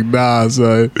was like, nah,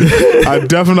 son. I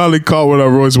definitely caught what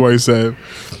Royce White said.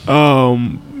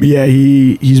 Yeah,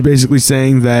 he's basically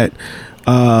saying that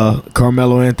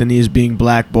Carmelo Anthony is being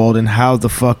blackballed, and how the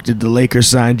fuck did the Lakers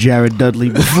sign Jared Dudley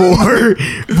before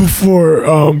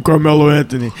Carmelo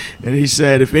Anthony? And he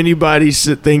said, if anybody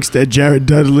thinks that Jared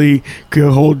Dudley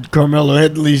could hold Carmelo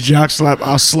Anthony's jock slap,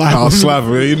 I'll slap him. I'll slap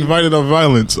him. He invited up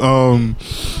violence.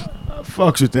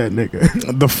 Fucks with that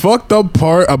nigga. The fucked up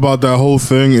part about that whole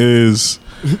thing is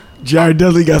Jared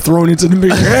Dudley got thrown into the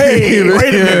mix. Hey,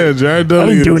 wait a minute. Jared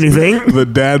Dudley I didn't do is anything. the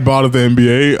dad bod of the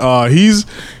NBA. He's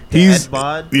Dad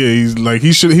bod? Yeah, he's like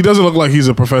he doesn't look like he's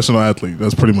a professional athlete.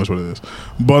 That's pretty much what it is.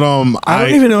 But I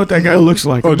don't even know what that guy looks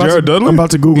like. Oh, Jared Dudley. I'm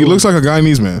about to Google. He looks like a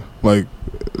Guyanese man, like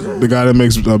the guy that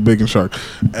makes Bacon Shark,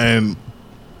 and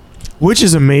which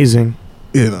is amazing.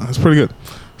 yeah, no, it's pretty good.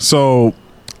 So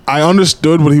I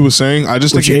understood what he was saying. I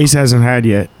just Which think Ace hasn't had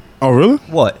yet. Oh, really?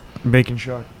 What? Bacon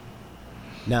Shark.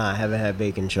 Nah, I haven't had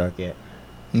bacon shark yet.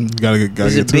 Gotta Is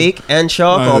get it to bake and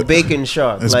shark or bacon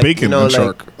shark? It's like, bacon and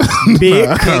shark. Big.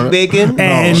 Big bacon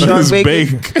And shark it's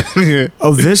bacon. bake. Yeah.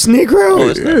 Oh, this Negro? Oh,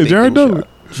 it's not Yeah, bacon Jared shark. Dudley.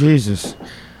 Jesus.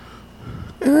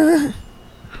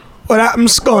 What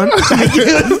happened, Scone?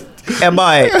 Hey,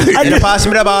 boy, you pass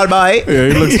me the ball, boy. Yeah,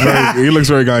 he looks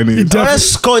very Guyanese. How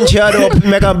does scunch you up,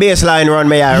 make a baseline run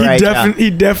me out right now? He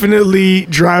definitely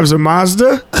drives a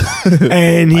Mazda,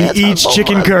 and he eats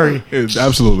chicken curry. Yeah,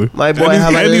 absolutely. My boy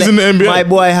and he's in the NBA. My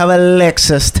boy have a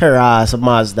Lexus Terrace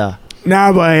Mazda.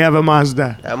 Nah, boy, I have a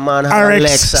Mazda. That man have a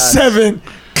Lexus. RX-7,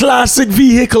 classic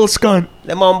vehicle, Scone.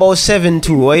 The man about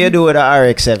 7'2". What you do with a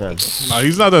RX-7? Nah,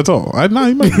 he's not that tall.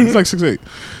 He's like 6'8".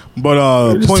 But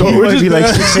We're just like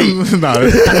 6'8".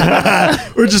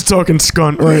 Nah. We're just talking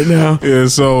Scone right now. Yeah.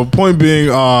 So point being,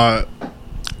 I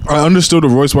understood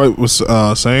what Royce White was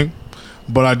saying,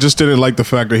 but I just didn't like the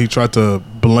fact that he tried to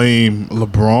blame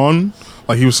LeBron.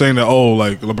 Like he was saying that, oh,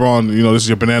 like LeBron, this is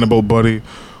your banana boat buddy.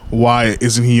 Why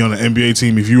isn't he on the NBA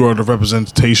team if you are the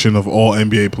representation of all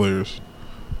NBA players?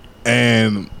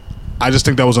 And I just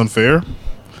think that was unfair.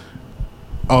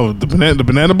 Oh, the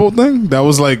banana boat thing? That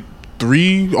was like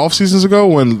 3 off seasons ago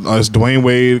when it's Dwayne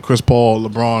Wade, Chris Paul,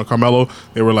 LeBron, Carmelo.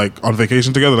 They were like on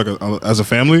vacation together, like as a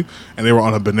family, and they were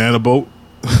on a banana boat.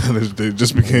 They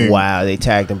just became They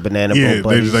tagged them banana boat buddies.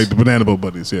 Yeah, they just like the banana boat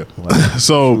buddies. Yeah. Wow.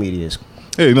 So Media is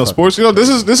hey, sports.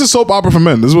 This is soap opera for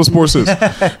men. This is what sports is.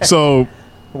 So.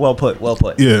 well put.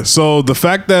 Yeah, so the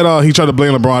fact that he tried to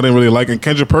blame LeBron I didn't really like, and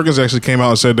Kendrick Perkins actually came out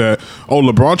and said that,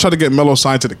 LeBron tried to get Melo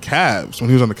signed to the Cavs when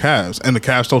he was on the Cavs, and the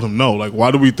Cavs told him no. Like,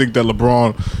 why do we think that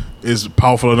LeBron is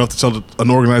powerful enough to tell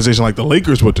an organization like the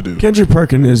Lakers what to do? Kendrick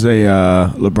Perkins is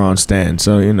a LeBron stan,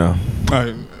 so All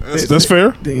right, that's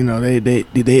fair.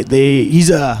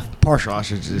 He's partial. I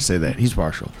should just say that he's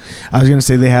partial. I was gonna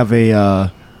say they have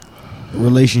a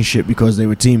relationship because they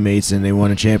were teammates and they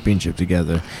won a championship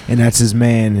together, and that's his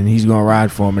man, and he's gonna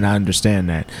ride for him, and I understand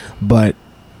that. But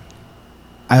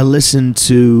I listen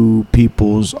to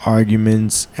people's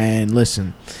arguments, and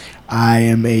listen, I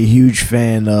am a huge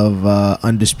fan of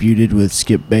Undisputed with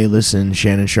Skip Bayless and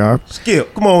Shannon Sharp.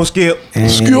 Skip, come on, Skip.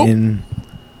 And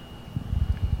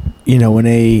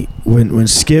when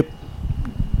Skip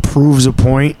proves a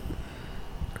point,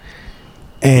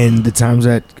 and the times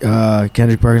that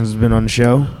Kendrick Perkins has been on the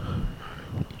show,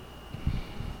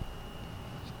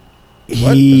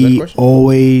 he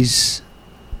always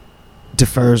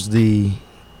defers the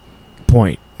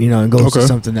point, and goes to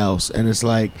something else. And it's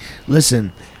like,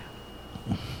 listen,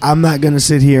 I'm not going to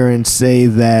sit here and say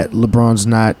that LeBron's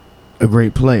not a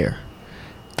great player.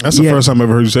 That's the first time I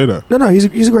ever heard you say that. No, he's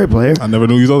a great player. I never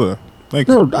knew you thought that. Thank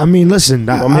you. No, I mean, listen,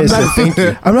 I'm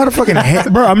not a fucking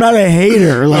bro. I'm not a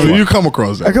hater. Like, you come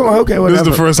across that. Okay, whatever. This is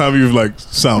the first time you've like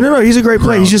sounded. No, he's a great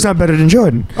player. He's just not better than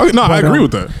Jordan. Okay, no, I agree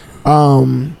with that.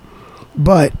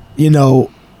 But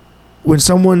when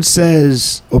someone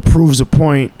says or proves a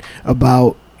point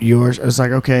about yours, it's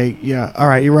like, okay, yeah, all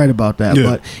right, you're right about that.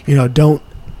 Yeah. But don't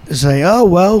say, oh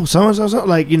well, so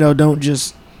like, don't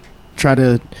just try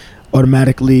to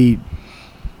automatically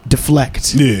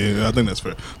deflect. Yeah, I think that's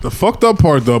fair. The fucked up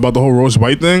part though about the whole Royce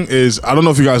White thing is, I don't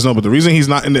know if you guys know, but the reason he's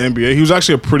not in the NBA, he was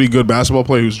actually a pretty good basketball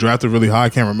player. He was drafted really high. I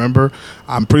can't remember.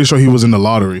 I'm pretty sure he was in the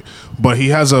lottery, but he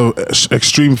has a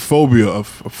extreme phobia of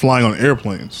flying on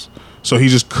airplanes. So he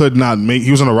just could not make.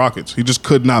 He was on the Rockets. He just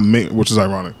could not make, which is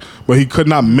ironic. But he could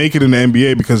not make it in the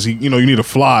NBA because you need to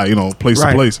fly, place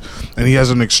to place, and he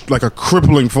has a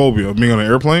crippling phobia of being on an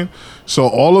airplane. So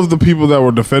all of the people that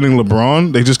were defending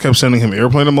LeBron, they just kept sending him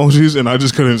airplane emojis, and I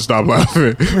just couldn't stop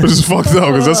laughing, which is fucked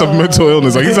up because that's a mental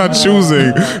illness. Like, he's not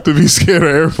choosing to be scared of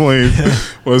airplanes.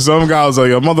 But some guy was like,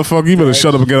 motherfucker, you better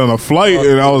shut up and get on a flight.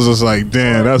 And I was just like,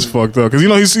 damn, that's fucked up.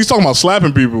 Because, he's talking about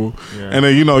slapping people. Yeah. And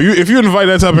then, if you invite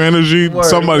that type of energy,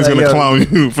 somebody's going to clown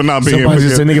you for not being able to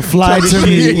get. Somebody's just fly to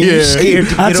me. Yeah.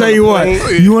 I'll tell you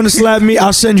what, you want to slap me?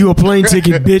 I'll send you a plane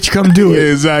ticket, bitch. Come do it.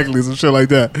 Yeah, exactly. Some shit like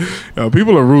that.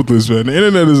 People are ruthless, man. The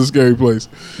internet is a scary place.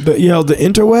 The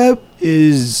interweb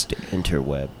is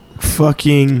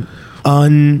fucking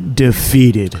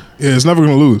undefeated. Yeah, it's never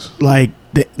gonna lose. Like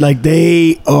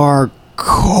they are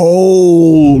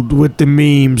cold with the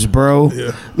memes, bro.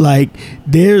 Yeah. Like,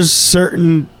 there's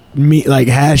certain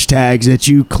hashtags that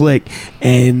you click,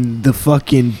 and the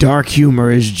fucking dark humor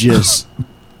is just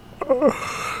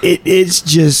it's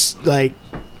just like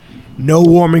no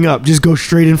warming up, just go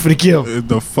straight in for the kill.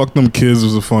 The fuck them kids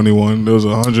was a funny one. There was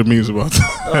 100 memes about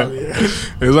that. Oh, yeah.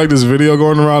 There's like this video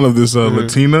going around of this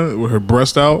Latina with her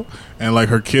breast out, and like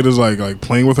her kid is like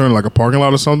playing with her in like a parking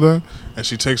lot or something, and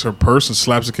she takes her purse and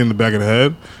slaps the kid in the back of the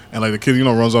head, and like the kid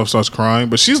runs off, starts crying,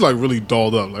 but she's like really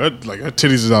dolled up, like her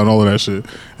titties is out and all of that shit,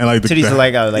 and like the titties are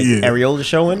like areola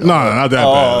showing. No, not that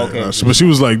bad. Okay. But she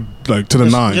was like to the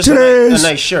nine. Just a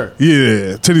nice shirt.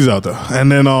 Yeah, titties out there,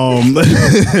 and then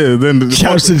then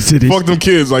shouts to the titties. Fuck them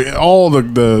kids, like all the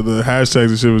hashtags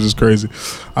and shit was just crazy.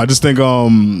 I just think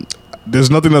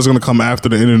there's nothing that's gonna come after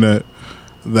the internet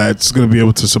that's gonna be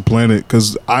able to supplant it.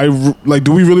 Because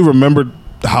do we really remember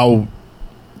how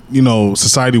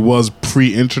society was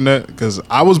pre-internet? Because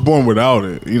I was born without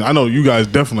it. I know you guys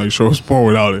definitely sure was born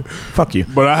without it. Fuck you.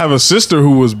 But I have a sister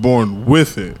who was born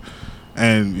with it,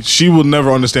 and she will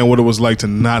never understand what it was like to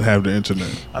not have the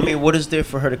internet. I mean, what is there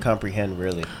for her to comprehend,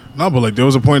 really? No, but there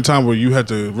was a point in time where you had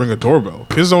to ring a doorbell.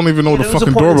 Kids don't even know what the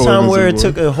fucking doorbell is. There was a point in time where it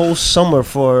took a whole summer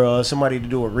for somebody to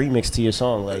do a remix to your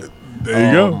song. Like, there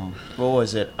you go. What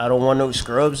was it? I Don't Want No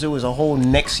Scrubs. It was a whole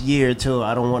next year till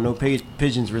I Don't Want No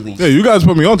Pigeons released. Yeah, you guys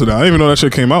put me onto that. I didn't even know that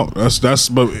shit came out. That's.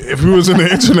 But if we was in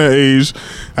the internet age,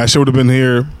 that shit would have been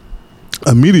here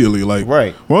immediately. Like,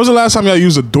 Right. when was the last time y'all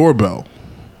used a doorbell?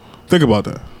 Think about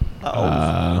that.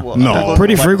 No.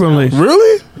 Pretty frequently.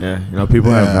 Really? Yeah, you know,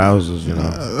 people have houses, you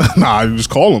know. Nah, you just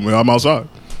call them. I'm outside.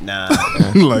 Nah.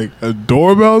 Like a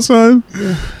doorbell, son.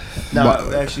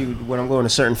 No, actually, when I'm going to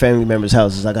certain family members'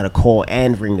 houses, I gotta call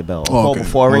and ring the bell. Call Okay.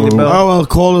 before I ring the bell. Oh, well,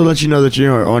 call to let you know that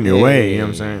you're on your Yeah, way, you yeah, know what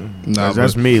I'm saying? Nah, 'Cause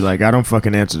that's but- me. Like, I don't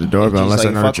fucking answer the doorbell unless Just I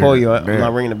like, know if I that you're call you, I'm there.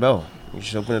 not ringing the bell. You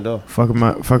just open the door.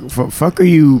 Fuck are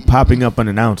you popping up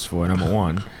unannounced for, number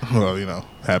one? Well, you know,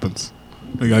 happens.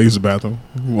 You gotta use the bathroom.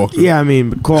 Walk through. Yeah, I mean,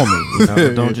 but call me. You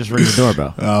know? Don't just ring the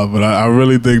doorbell. But I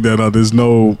really think that there's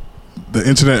no. The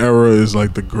internet era is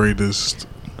like the greatest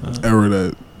era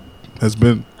that has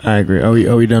been. I agree.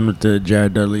 Are we done with the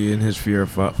Jared Dudley and his fear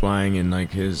of flying and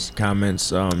like his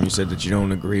comments? You said that you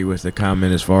don't agree with the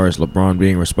comment as far as LeBron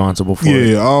being responsible for it.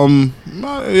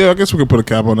 Yeah, I guess we could put a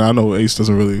cap on that. I know Ace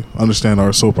doesn't really understand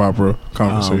our soap opera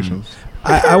conversations.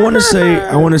 I want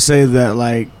to say that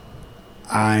like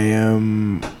I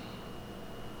am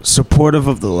supportive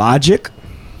of the logic,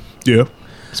 Yeah,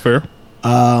 it's fair.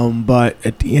 but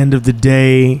at the end of the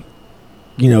day,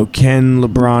 you know, can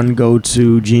LeBron go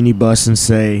to Jeannie Buss and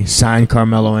say sign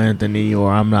Carmelo Anthony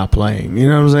or I'm not playing? You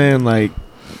know what I'm saying? Like,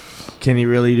 can he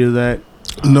really do that?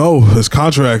 No, his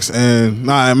contracts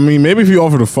and I mean maybe if you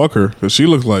offer to fuck her because she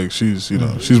looks like she's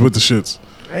she's with the shits.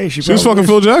 Hey, She was fucking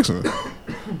Phil Jackson.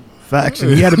 Facts.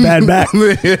 And he had a bad back.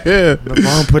 Yeah.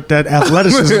 LeBron put that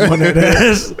athleticism on that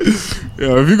ass.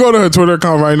 Yeah, if you go to her Twitter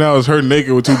account right now, it's her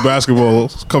naked with two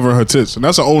basketballs covering her tits, and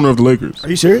that's the owner of the Lakers. Are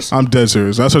you serious? I'm dead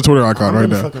serious. That's her Twitter account right I'm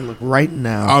gonna now. fucking look right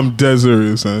now. I'm dead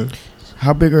serious, man.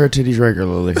 How big are her titties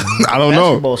regularly? I don't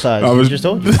know. Basketball size. I I was just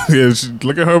told you. Yeah,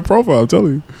 look at her profile. I'm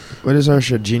telling you. What is her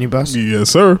shit? Jeannie Buss? Yes,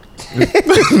 sir.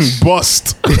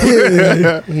 Bust.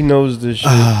 He knows this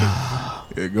shit.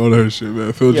 Yeah, go to her shit,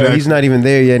 man. Phil Yo, Jackson. he's not even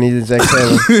there yet, and he's Zach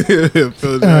Taylor.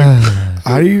 Phil Jackson.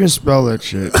 How do you even spell that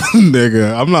shit?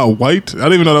 Nigga, I'm not white. I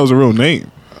didn't even know that was a real name.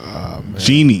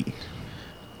 Genie.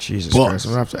 Jesus Buss. Christ.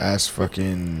 I'm going to have to ask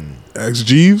fucking... X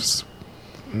Jeeves.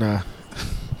 Nah.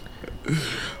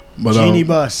 But Jeannie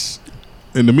Buss.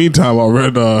 in the meantime, I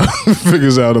read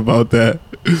figures out about that.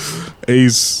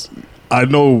 Ace, I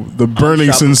know the burning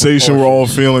shopping for sensation we're all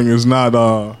Porsches. feeling is not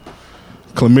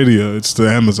chlamydia. It's the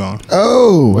Amazon.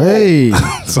 Oh, hey.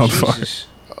 It's on fire. Jesus.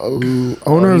 Owner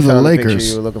Oh, of you the found picture Lakers.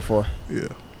 you were looking for. Yeah.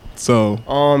 So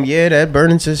Yeah, that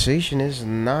burning sensation is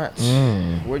not.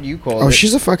 What do you call it? Oh,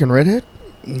 she's a fucking redhead?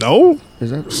 no, Is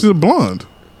that... she's a blonde.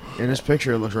 In this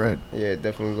picture, it looks red. Yeah, it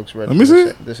definitely looks red. Let me from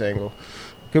see. this angle.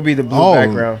 Could be the blue Oh.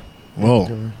 background. Whoa.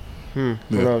 Who Yeah.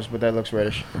 knows? But that looks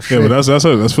reddish. Yeah, but that's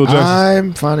her. That's Phil Jackson.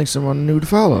 I'm finding someone new to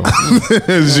follow.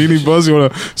 Jeannie Buzz, you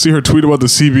want to see her tweet about the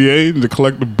CBA and the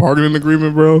collective bargaining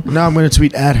agreement, bro? Now I'm going to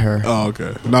tweet at her. Oh,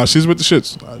 okay. Nah, she's with the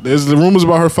shits. There's the rumors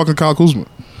about her fucking Kyle Kuzma.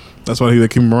 That's why they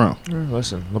keep him around.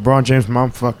 Listen, LeBron James'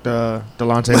 mom fucked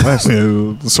Delonte West.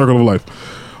 Yeah, the circle of life.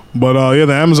 But yeah,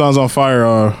 the Amazon's on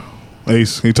fire.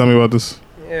 Ace, can you tell me about this?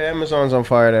 Yeah, Amazon's on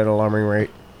fire at an alarming rate.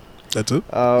 That's it.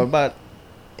 About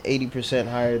 80%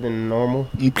 higher than normal.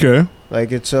 Okay.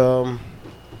 Like it's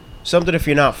something if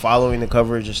you're not following the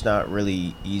coverage, it's not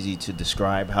really easy to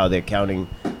describe how they're counting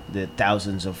the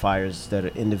thousands of fires that are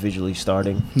individually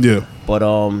starting. Yeah. But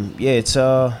yeah, it's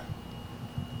a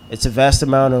vast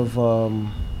amount of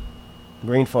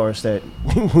rainforest that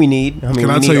we need. I mean, Can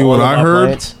we I need tell you all what of I our heard?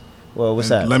 plants. Well, what's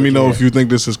that? Let me know if you think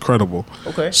this is credible.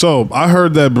 Okay. So I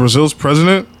heard that Brazil's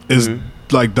president is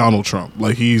like Donald Trump.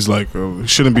 Like he's like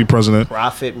shouldn't be president,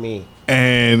 Profit me.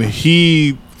 and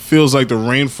he feels like the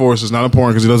rainforest is not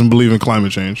important because he doesn't believe in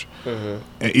climate change.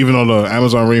 And even though the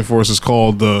Amazon rainforest is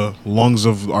called the lungs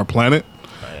of our planet,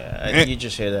 You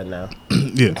just hear that now.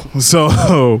 yeah.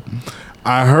 So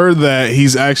I heard that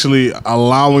he's actually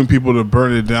allowing people to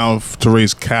burn it down to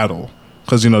raise cattle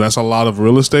because that's a lot of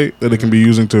real estate that it can be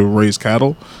using to raise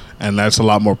cattle, and that's a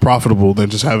lot more profitable than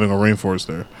just having a rainforest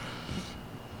there.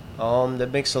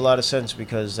 That makes a lot of sense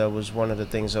because that was one of the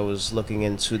things I was looking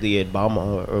into the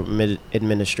Obama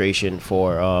administration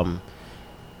for.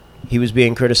 He was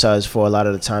being criticized for a lot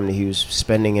of the time that he was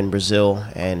spending in Brazil,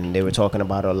 and they were talking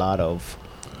about a lot of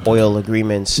oil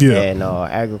agreements and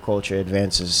agriculture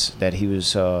advances that he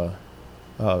was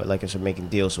like I said, making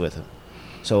deals with him.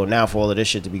 So now for all of this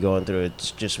shit to be going through,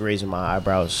 it's just raising my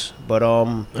eyebrows. But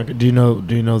Okay, do you know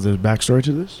the backstory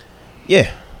to this?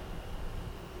 yeah.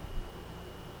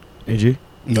 AG?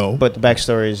 No, But the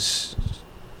backstory is,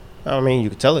 I mean, you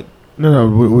could tell it. No.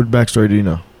 What backstory do you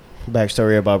know?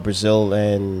 Backstory about Brazil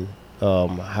and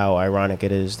how ironic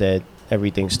it is that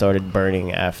everything started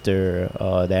burning after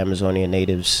the Amazonian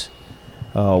natives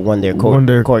won their Won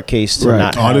their- court case to right.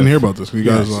 not. Oh, I didn't have- hear about this. You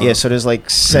guys, Yeah, so there's like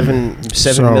 7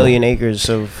 So- million acres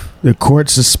of. The court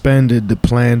suspended the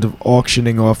plan of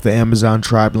auctioning off the Amazon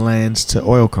tribe lands to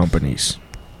oil companies.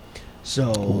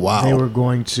 So Wow. they were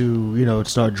going to,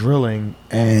 start drilling,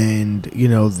 and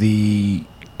the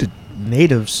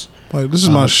natives. like, this is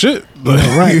my shit.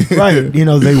 Right.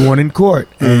 They won in court,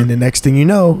 and the next thing you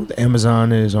know, the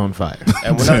Amazon is on fire.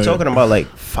 And we're not talking about like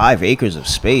 5 acres of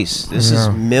space. This is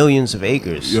Yeah. millions of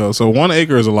acres. Yo, so 1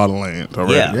 acre is a lot of land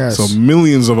already. Yeah. Yes. So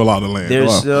millions of a lot of land.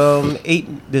 There's Wow.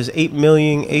 8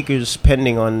 million acres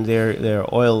pending on their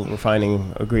oil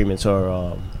refining agreements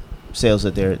or sales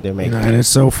that they're making. And it's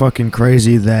so fucking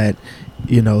crazy that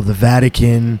the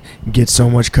Vatican gets so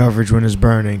much coverage when it's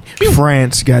burning.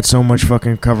 France got so much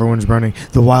fucking cover when it's burning.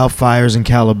 The wildfires in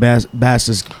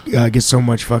Calabasas get so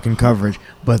much fucking coverage.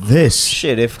 But this,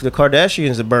 Shit, if the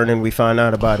Kardashians are burning, we find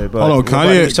out about it. But Hold on,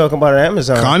 nobody Kanye- was talking about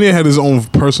Amazon. Kanye had his own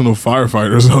personal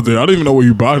firefighters out there. I don't even know where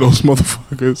you buy those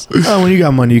motherfuckers. when you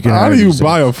got money, you can. How hire do you yourself.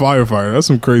 buy a firefighter? That's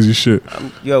some crazy shit.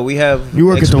 Yo, we have You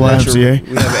work at the YMCA.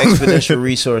 We have exponential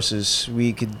resources.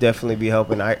 We could definitely be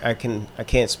helping. I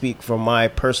can't speak from my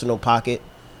personal pocket,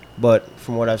 but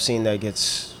from what I've seen,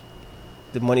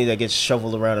 the money that gets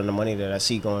shoveled around and the money that I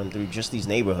see going through just these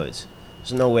neighborhoods.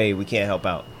 There's no way we can't help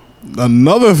out.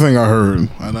 Another thing I heard,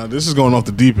 and this is going off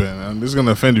the deep end, and this is going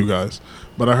to offend you guys,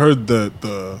 but I heard that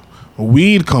the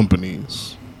weed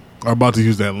companies are about to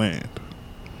use that land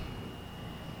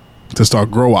to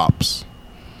start grow ops.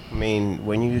 I mean,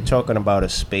 when you're talking about a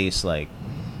space like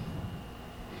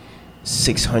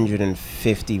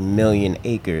 650 million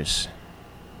acres,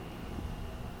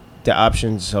 the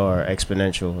options are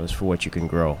exponential as for what you can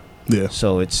grow. Yeah.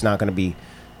 So it's not going to be.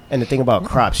 And the thing about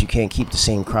crops, you can't keep the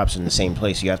same crops in the same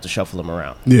place. You have to shuffle them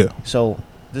around. Yeah. So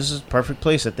this is a perfect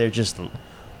place that they're just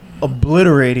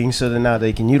obliterating so that now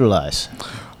they can utilize.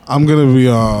 I'm going to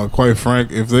be quite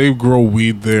frank. If they grow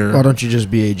weed there Why don't you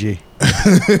just be AG?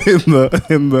 in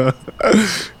the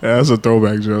yeah, that's a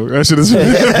throwback joke. That shit is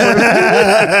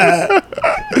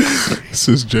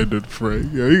cisgendered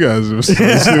Frank. Yo, you guys are so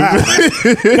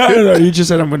stupid. no. You just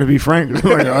said I'm going to be frank.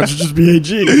 I should just be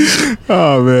AG.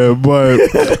 Oh man, but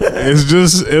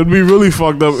it'd be really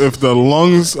fucked up if the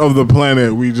lungs of the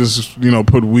planet we just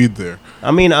put weed there. I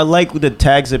mean, I like the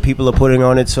tags that people are putting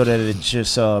on it so that it's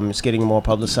just it's getting more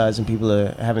publicized and people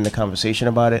are having the conversation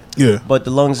about it. Yeah. But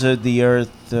the lungs of the earth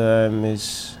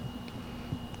is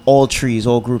all trees,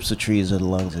 all groups of trees are the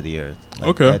lungs of the earth. Like,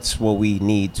 Okay. That's what we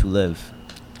need to live.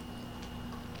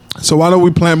 So why don't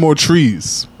we plant more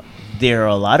trees? There are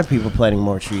a lot of people planting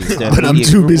more trees. But I'm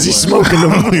too busy smoking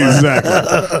them.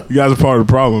 Exactly. You guys are part of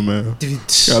the problem, man.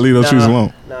 Gotta leave those trees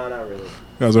alone. No, not really. You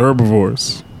guys are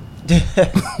herbivores.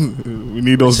 We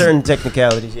need those. Certain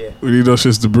technicalities, yeah. We need those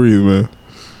shits to breathe, man.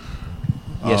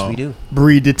 Yes, we do.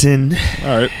 Breathe it in.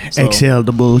 All right. So, Exhale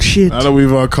the bullshit. now that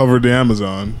we've covered the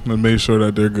Amazon and made sure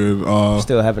that they're good.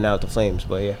 Still haven't out the flames,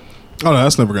 but yeah. Oh, no,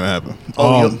 that's never gonna happen.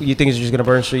 Oh, you think it's just gonna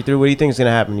burn straight through? What do you think is gonna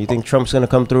happen? You think Trump's gonna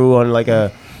come through on like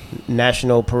a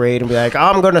national parade and be like,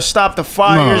 "I'm gonna stop the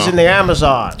fires Nah. in the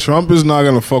Amazon"? Trump is not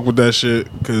gonna fuck with that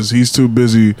shit because he's too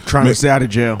busy Trying to stay out of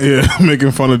jail. Yeah,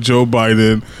 making fun of Joe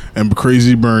Biden and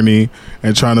crazy Bernie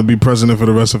and trying to be president for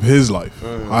the rest of his life.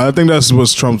 I think that's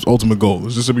what's Trump's ultimate goal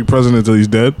is just to be president until he's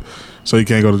dead, so he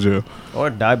can't go to jail. Or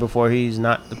die before he's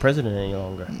not the president any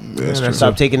longer. That's true.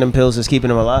 Stop taking them pills that's keeping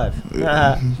him alive.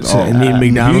 And eat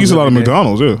McDonald's He eats a lot of every day.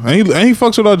 McDonald's, yeah, and he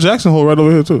fucks with Jackson Hole right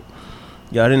over here too.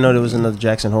 Yeah, I didn't know there was another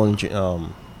Jackson Hole in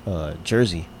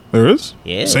Jersey. There is,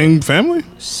 Yeah. same family.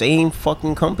 Same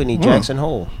fucking company, Huh. Jackson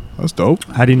Hole. That's dope.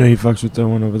 How do you know he fucks with that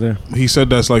one over there? He said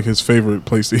that's like his favorite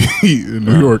place to eat in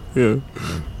New York. Yeah,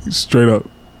 He's straight up.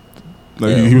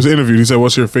 Like Yeah. he was interviewed. He said,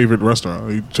 "What's your favorite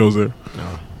restaurant?" He chose there.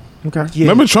 Okay. Yeah.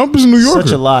 Remember, Trump is a New Yorker.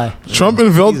 Such a lie. Trump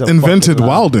He's a invented fucking lie.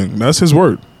 wilding. That's his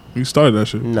word. He started that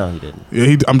shit. No, he didn't.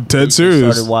 Yeah, I'm dead He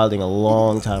serious. started wilding a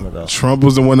long time ago. Trump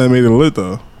was the one that made it lit,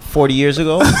 though. 40 years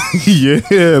ago, Yeah,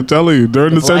 I'm telling you.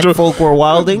 During the black Central, folk were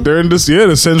wilding. during this,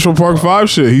 the Central Park 5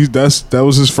 shit. That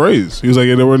was his phrase. He was like,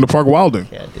 "Yeah, they were in the park wilding."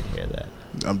 Yeah, I did hear that.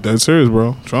 I'm dead serious,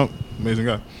 bro. Trump, amazing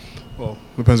guy. Well,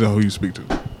 depends on who you speak to.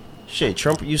 Shit,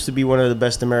 Trump used to be one of the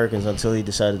best Americans until he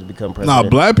decided to become president. Nah,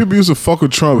 black people used to fuck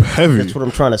with Trump heavy. That's what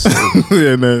I'm trying to say.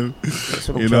 Yeah, man. That's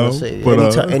what I'm You trying know, to say.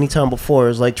 but, Anytime before,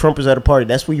 it's like Trump is at a party.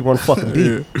 That's where you want to fucking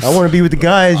be. I want to be with the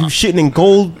guys who shitting in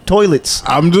gold toilets.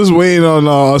 I'm just waiting on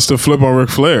us to flip on Ric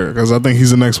Flair because I think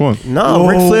he's the next one. No,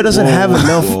 Ric Flair doesn't have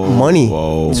enough money.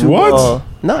 To, What?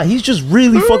 Nah, he's just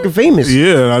really fucking famous.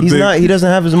 Yeah, I He's think not. He doesn't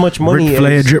have as much money. Ric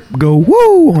Flair as, drip go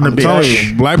woo on the I'm telling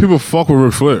bitch. you, black people fuck with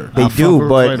Ric Flair. They do,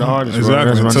 but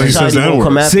Exactly. Until he says society the won't N-word.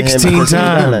 come after him 16 because he's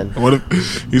times. villain. What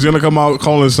if he's gonna come out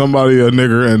calling somebody a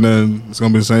nigger, and then it's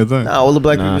gonna be the same thing? Nah, all the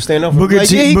black people stand up. For Booker like,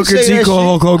 yeah, T, he can Booker say T that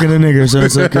called shit. Hulk Hogan a nigger, so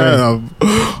it's okay.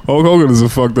 Hulk Hogan is a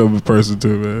fucked up person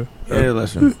too, man. Yeah, I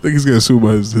listen. think he's getting sued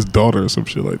by his daughter or some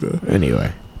shit like that.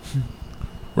 Anyway,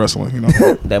 Wrestling, you know.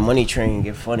 That money train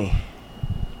get funny.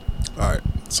 All right,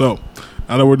 so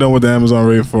I know we're done with the Amazon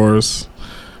rainforest.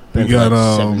 We Been got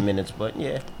like 7 minutes, but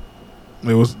yeah.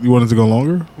 It was, you wanted to go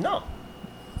longer? No.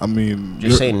 I mean,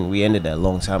 Just saying we ended that a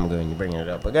long time ago and you're bringing it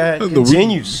up. But go ahead, The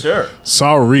continue, sir.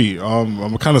 Sorry,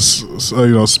 I'm kind of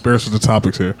sparse with the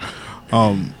topics here.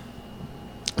 I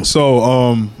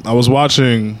was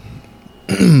watching.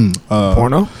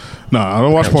 porno. No, I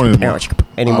don't watch porn anymore.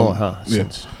 Anymore, huh? Yeah.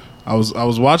 Since I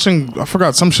was watching. I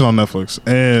forgot some shit on Netflix,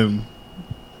 and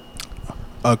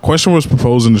a question was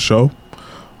proposed in the show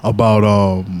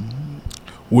about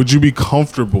would you be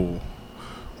comfortable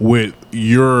with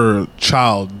your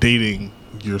child dating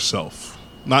yourself?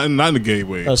 Not in a gay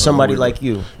way. somebody Or like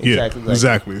you. Exactly. Yeah,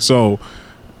 exactly. So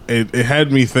it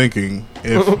had me thinking,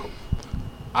 if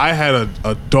I had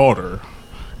a daughter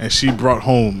and she brought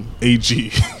home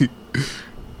AG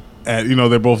at,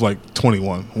 they're both like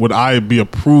 21, would I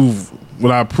approve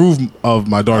of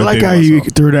my daughter I like dating how you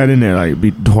myself? threw that in there, like be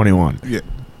 21. Yeah,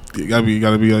 you gotta be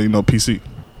PC.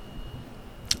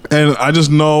 And I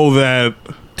just know that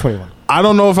 21. I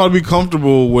don't know if I'd be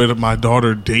comfortable with my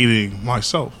daughter dating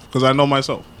myself, because I know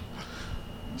myself.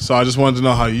 So I just wanted to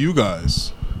know how you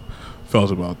guys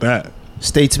felt about that.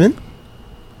 Statesman.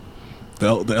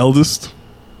 The eldest.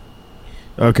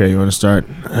 Okay, you want to start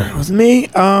with me?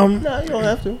 No, you don't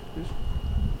have to.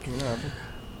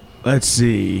 Let's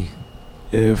see.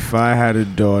 If I had a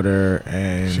daughter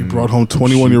and She brought home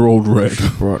 21-year-old Red. she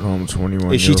brought home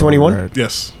 21. Is she 21?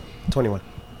 Yes. 21.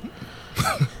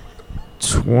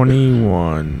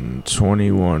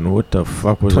 21. What the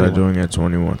fuck was 21. I doing at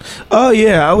 21? Oh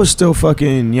yeah, I was still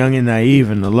fucking young and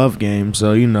naive in the love game.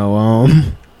 So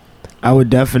I would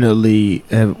definitely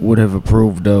would have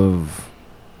approved of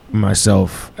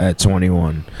myself at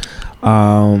 21.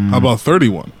 How about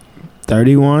 31?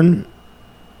 31?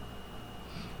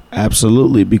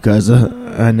 Absolutely, because a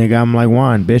nigga, I'm like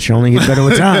wine, bitch. You only get better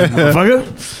with time,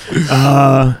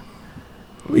 motherfucker.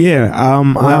 Yeah. I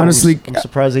honestly, I'm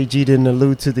surprised AG didn't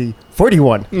allude to the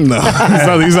 41. No,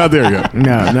 he's not there yet.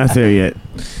 no, not there yet.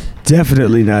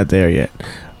 Definitely not there yet.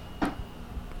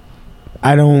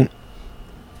 I don't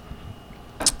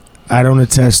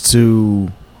attest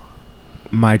to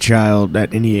my child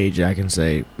at any age. I can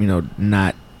say,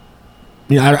 not.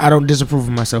 I don't disapprove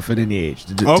of myself at any age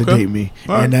to date me,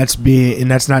 All right. and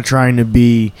that's not trying to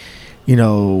be,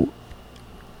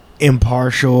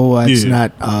 impartial. That's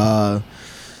not. I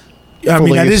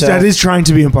mean, that is trying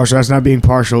to be impartial. That's not being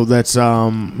partial. That's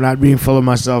not being full of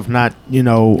myself. Not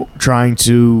trying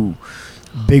to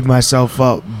big myself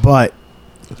up. But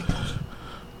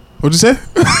What'd you say?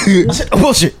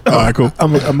 Bullshit. All right, cool.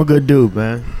 I'm a good dude,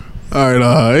 man. All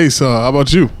right, Ace, how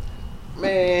about you?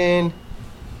 Man.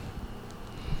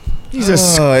 He's a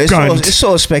It's scunt.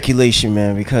 all speculation,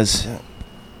 man, because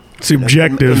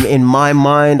Subjective. in my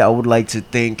mind, I would like to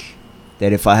think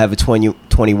that if I have a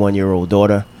 21-year-old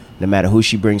daughter, no matter who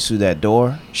she brings through that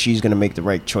door, she's going to make the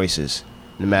right choices.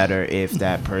 No matter if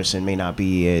that person may not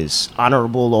be as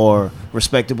honorable or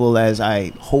respectable as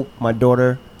I hope my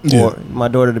daughter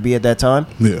to be at that time.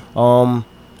 Yeah.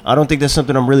 I don't think that's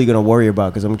something I'm really going to worry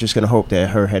about, because I'm just going to hope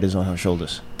that her head is on her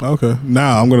shoulders. Okay.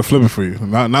 Now I'm gonna flip it for you.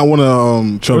 Not one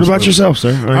of What about yourself,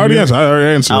 sir? I already answered.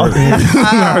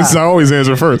 I always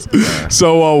answer first.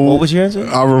 So What was your answer?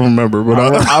 I will remember, but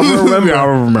I will remember. Yeah, I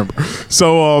will remember.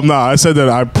 So I said that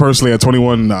I personally at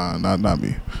 21, not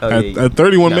me. At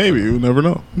 31, maybe you never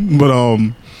know. But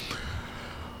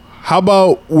how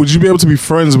about, would you be able to be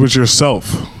friends with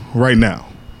yourself right now?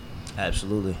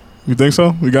 Absolutely. You think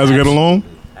so? You guys will get along?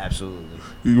 Absolutely.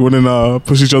 You wouldn't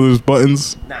push each other's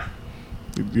buttons? Nah.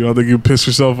 You don't think you'd piss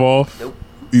yourself off? Nope.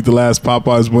 Eat the last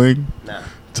Popeye's wing? Nah.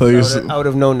 Tell I yourself. would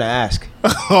have known to ask.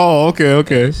 Oh,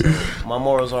 okay. So my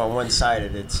morals are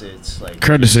one-sided. It's like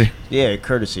Courtesy. Yeah,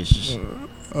 courtesy. It's just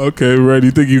Okay, Red,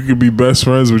 you think you could be best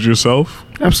friends with yourself?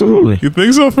 Absolutely. You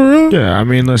think so, for real? Yeah, I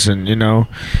mean, listen,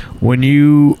 when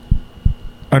you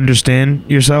understand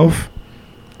yourself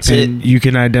and you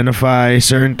can identify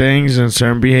certain things and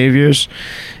certain behaviors,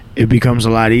 it becomes a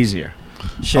lot easier.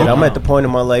 shit. I'm at the point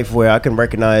in my life where I can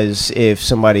recognize if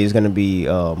somebody is going to be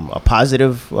a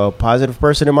positive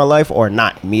person in my life or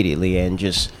not immediately, and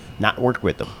just not work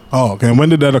with them. Oh, okay. And when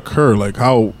did that occur? Like,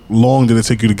 how long did it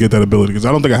take you to get that ability? Because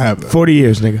I don't think I have that. 40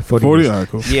 years, nigga. 40 40? years. All right,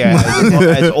 cool. Yeah,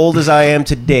 as old as I am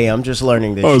today, I'm just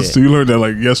learning this Oh, shit. so you learned that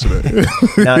like yesterday.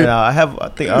 No, I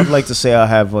think I'd like to say I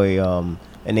have a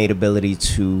innate ability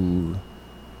to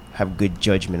have good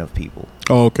judgment of people.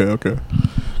 Oh, okay.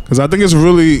 Because I think it's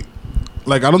really,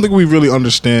 like, I don't think we really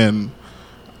understand,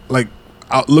 like,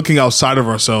 looking outside of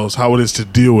ourselves, how it is to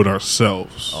deal with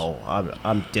ourselves. Oh,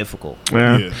 I'm difficult.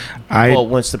 Yeah. Well,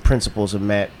 once the principles are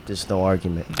met, there's no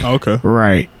argument. Oh, okay.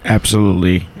 Right.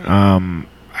 Absolutely. I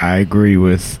agree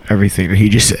with everything that he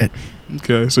just said.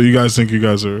 Okay. So you guys think you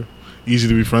guys are easy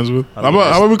to be friends with? I mean,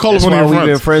 how about we call up one of your We've been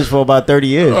friends? friends for about 30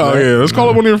 years. Oh, right? yeah. Let's call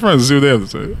up one of your friends and see what they have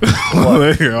to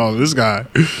say. Oh, this guy.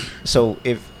 So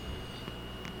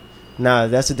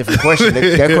that's a different question.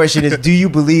 That question is, do you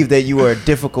believe that you are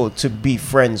difficult to be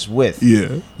friends with?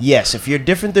 Yeah. Yes. If you're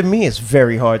different than me, it's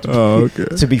very hard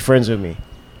to be friends with me.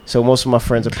 So most of my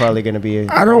friends are probably going to be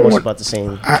about the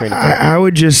same train of thought. I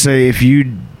would just say if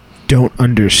you don't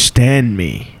understand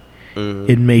me,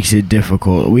 it makes it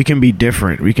difficult. We can be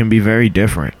different. We can be very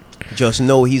different. Just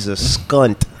know he's a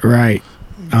skunt. Right.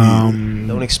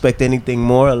 Don't expect anything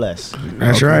more or less.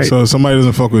 That's right. So if somebody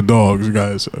doesn't fuck with dogs, you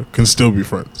guys can still be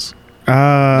friends.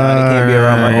 Nah, they can't be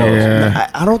around my dogs. Yeah.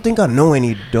 I don't think I know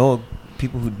any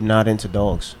people who not into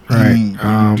dogs.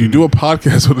 Right. You do a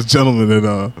podcast with a gentleman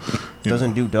that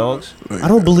Doesn't do dogs. I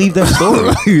don't believe that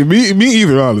story. me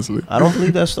either, honestly. I don't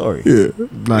believe that story. Yeah.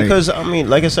 Like, Because I mean,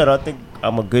 like I said, I think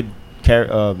I'm a good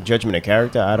judgment of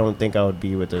character. I don't think I would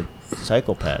be with a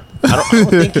psychopath. I don't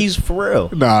think he's for real.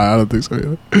 Nah, I don't think so.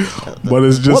 Yeah. But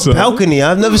it's just What balcony?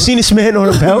 I've never seen this man on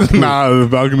a balcony. Nah, the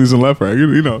balcony's in left, right?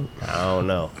 You know. I don't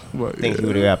know. But, I think he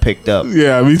would have got picked up.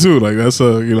 Yeah, me too. Like that's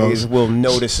Niggas will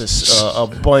notice a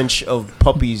bunch of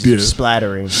puppies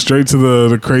splattering. straight to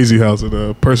the crazy house of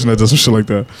the person that does some shit like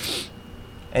that.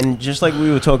 And just like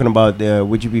we were talking about,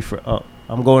 would you be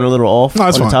I'm going a little off No,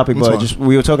 on the fine. topic, That's but fine. just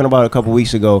we were talking about a couple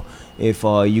weeks ago if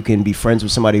you can be friends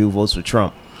with somebody who votes for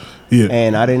Trump. Yeah.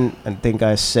 And I think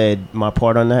I said my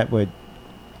part on that, but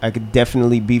I could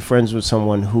definitely be friends with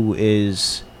someone who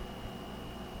is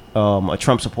a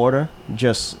Trump supporter,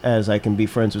 just as I can be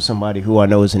friends with somebody who I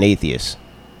know is an atheist,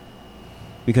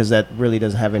 because that really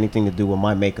doesn't have anything to do with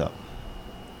my makeup.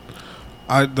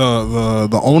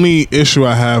 The only issue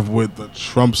I have with the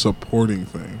Trump supporting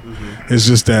thing is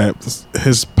just that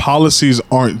his policies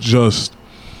aren't just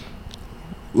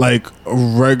like a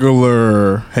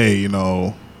regular, hey,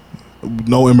 no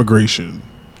immigration.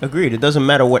 Agreed. It doesn't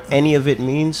matter what any of it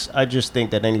means. I just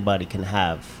think that anybody can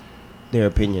have their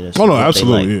opinion. As to Oh no, what they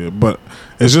absolutely, like. yeah. But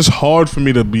it's just hard for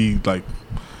me to be like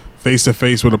face to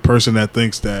face with a person that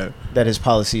thinks that His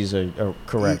policies are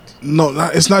correct. no,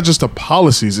 it's not just the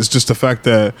policies. It's just the fact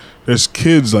that there's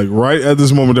kids like right at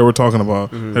this moment that we're talking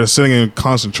about that are sitting in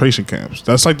concentration camps.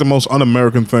 That's like the most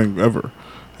un-American thing ever,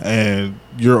 and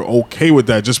you're okay with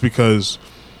that just because.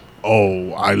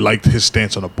 Oh, I liked his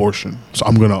stance on abortion, so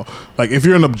I'm gonna like. If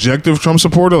you're an objective Trump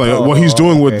supporter, like what he's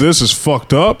doing with this is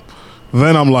fucked up,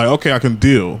 then I'm like, okay, I can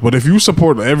deal. But if you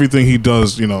support everything he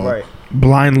does, Right.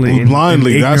 blindly, and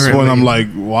that's when I'm ignorantly. like,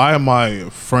 why am I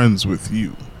friends with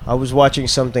you? I was watching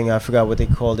something. I forgot what they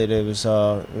called it. It was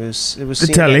The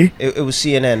CNN. telly. It was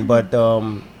CNN, but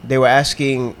they were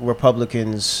asking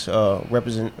Republicans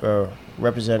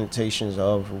representations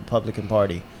of Republican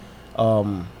Party,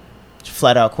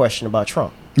 flat out question about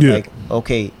Trump. Yeah. Like,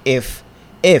 okay, if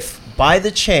by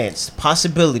the chance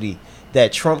possibility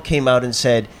that Trump came out and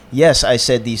said, yes, I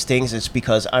said these things, it's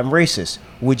because I'm racist,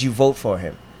 would you vote for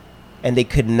him? And they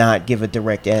could not give a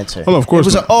direct answer. Oh, of course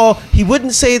It was not. he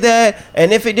wouldn't say that,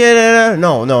 and if he did,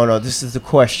 no, this is the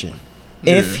question.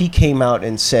 If he came out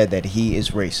and said that he is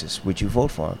racist, would you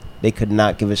vote for him? They could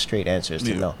not give a straight answer as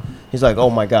to no. He's like, oh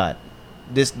my God,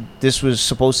 this was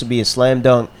supposed to be a slam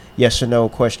dunk yes or no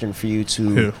question for you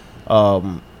to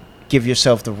give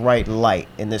yourself the right light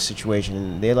in this situation.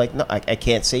 And they're like, no, I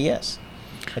can't say yes.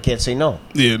 I can't say no.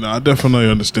 Yeah, no, I definitely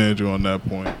understand you on that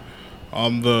point.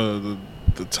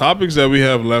 The topics that we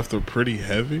have left are pretty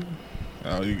heavy.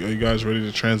 Are you guys ready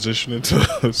to transition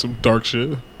into some dark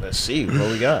shit? Let's see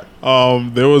what we got.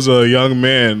 There was a young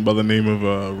man by the name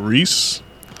of Reese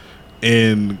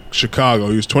in Chicago.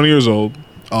 He was 20 years old.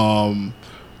 I'm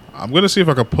gonna see if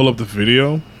I can pull up the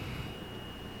video.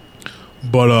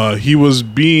 But he was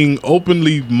being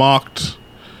openly mocked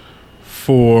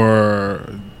for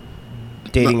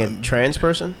Dating a trans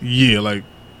person?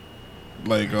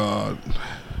 like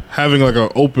having like an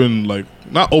open, like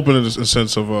not open in the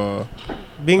sense of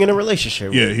Being in a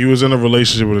relationship. yeah, he was in a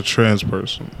relationship with a trans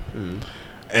person,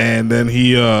 and then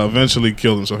he eventually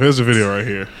killed himself. Here's the video right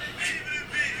here.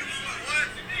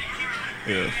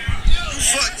 Yeah. You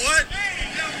fuck what?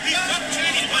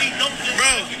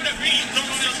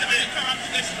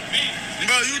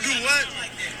 Bro, you do what?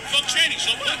 Fuck tranny,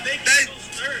 so what?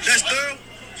 That's thorough?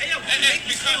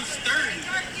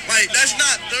 Like, that's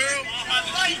not thorough.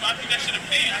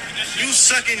 You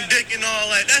sucking dick and all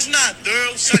that. That's not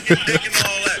thorough, sucking dick and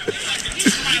all that.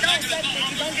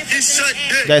 He suck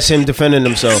dick. That's him defending You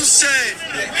himself. said,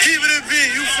 keep it in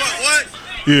being. You fuck what?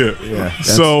 Yeah.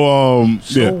 So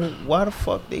Why the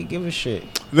fuck they give a shit?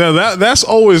 that's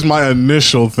always my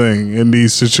initial thing in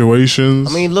these situations.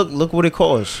 I mean, look what it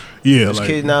caused. Yeah, This like,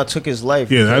 kid now took his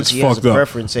life. yeah, because that's he has fucked a up.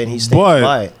 preference and he's staying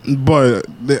by it. But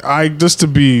I just to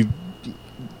be,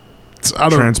 I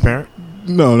don't Transparent.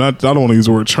 no, not I don't want to use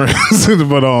the word trans,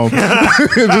 but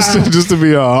just to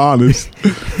be honest,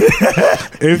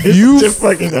 if you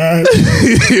fucking ass.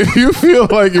 if you feel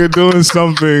like you're doing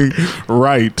something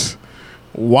right,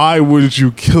 why would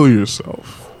you kill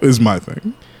yourself? Is my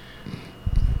thing.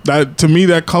 That to me,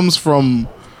 that comes from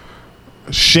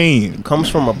shame. Comes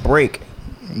from a break.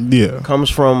 Yeah, Comes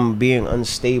from being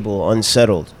unstable,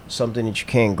 unsettled, something that you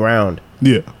can't ground.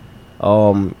 yeah,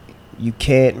 You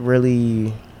can't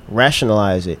really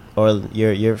rationalize it, or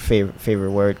your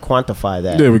favorite word, quantify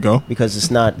that. there we go. Because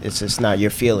it's not not your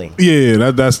feeling.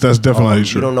 Yeah, that's definitely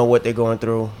true. You don't know what they're going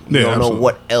through. You Yeah, don't know absolutely.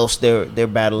 what else they're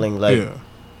battling. Like Yeah.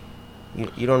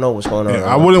 you don't know what's going on. Yeah,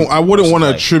 I wouldn't want to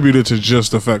attribute it to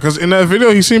just the fact, because in that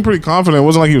video he seemed pretty confident. It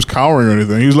wasn't like he was cowering or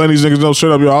anything. He was letting these niggas know,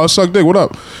 straight up, yo, I'll suck dick. What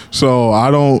up? So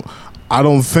I don't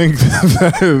think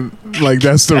that like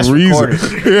that's the reason.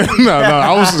 Yeah, no,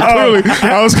 I was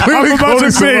clearly I'm about quoting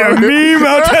to say a somebody. meme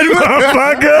out that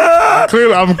motherfucker.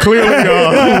 Clearly, I'm clearly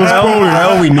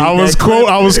I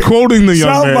was quoting the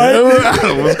young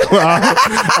man.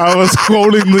 I was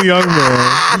quoting the young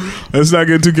man. Let's not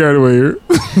get too carried away here.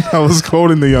 I was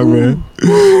quoting the young man,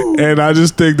 and I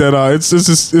just think that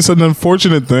it's an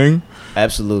unfortunate thing.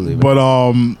 Absolutely. But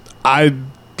I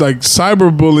like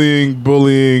cyberbullying,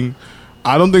 bullying.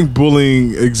 I don't think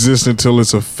bullying exists until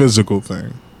it's a physical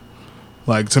thing.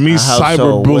 Like to me, How so?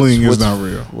 cyberbullying What's is not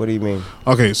real. What do you mean?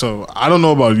 Okay, so I don't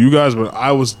know about you guys, but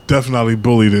I was definitely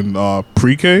bullied in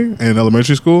pre-K and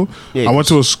elementary school. Yeah, I went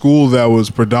to a school that was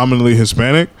predominantly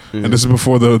Hispanic, and this is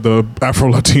before the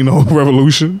Afro-Latino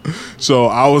revolution. So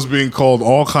I was being called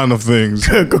all kind of things.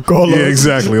 Coca-Cola. Yeah,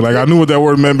 exactly. Like I knew what that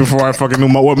word meant before I fucking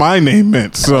knew what my name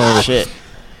meant. So Shit.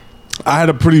 I had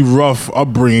a pretty rough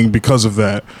upbringing because of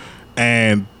that,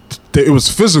 and it was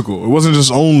physical. It wasn't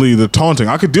just only the taunting.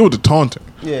 I could deal with the taunting.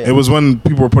 Yeah. It was when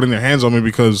people were putting their hands on me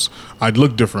because I'd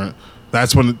look different.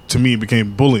 That's when, to me, it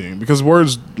became bullying. Because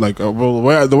words, like, the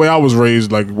way I was raised,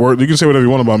 like, you can say whatever you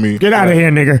want about me. Get out of here,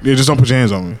 nigga. Yeah, just don't put your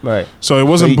hands on me. Right. So it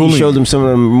wasn't You bullying. showed them some of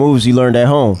the moves you learned at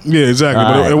home. Yeah, exactly.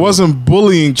 But Alright. it wasn't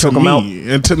bullying to Choke 'em out? me.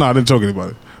 No, I didn't choke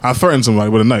anybody. I threatened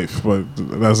somebody with a knife, but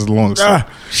that's the long story.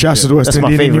 Shouts to the West That's my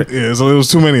Indian. favorite. Yeah, so there was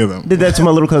too many of them. Did that to my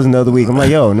little cousin the other week. I'm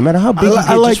like, yo, no matter how big you get,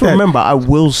 I like just that. remember, I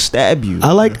will stab you.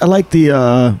 I like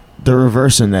the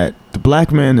reverse in that. The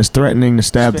black man is threatening to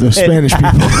stab the Spanish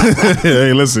people.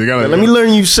 Hey, listen, you gotta Let me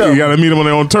learn you something. You gotta meet them on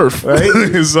their own turf,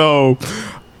 Right? So,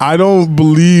 I don't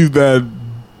believe that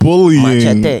bullying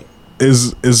Machete.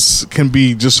 is can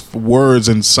be just words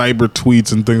and cyber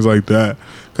tweets and things like that,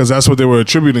 because that's what they were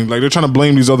attributing. Like they're trying to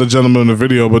blame these other gentlemen in the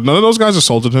video, but none of those guys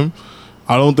assaulted him.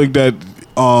 I don't think that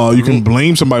you can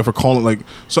blame somebody for calling. Like,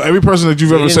 so every person that you've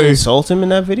They ever didn't say, insult him in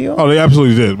that video? oh, they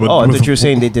absolutely did. But Oh, I thought you were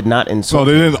saying they did not insult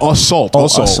no, they didn't assault. Oh,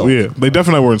 assault. assault. Yeah, they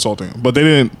definitely were insulting him, but they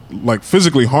didn't like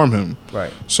physically harm him.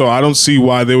 Right. So I don't see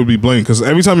why they would be blamed, because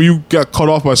every time you got cut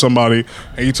off by somebody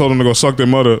and you told them to go suck their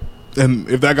mother, and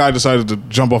if that guy decided to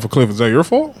jump off a cliff, is that your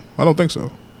fault? I don't think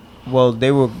so. Well,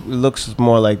 it looks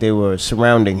more like they were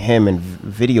surrounding him and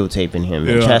videotaping him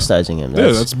and Yeah. chastising him.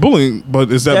 Yeah, that's bullying.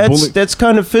 But is that bullying? That's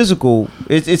kind of physical.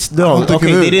 It's no, don't think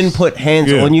okay, it they is. didn't put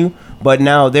hands Yeah. on you, but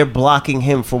now they're blocking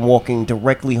him from walking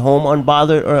directly home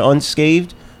unbothered or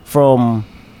unscathed from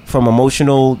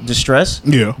emotional distress.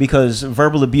 Yeah. Because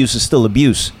verbal abuse is still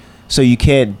abuse. So you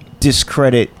can't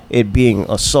discredit it being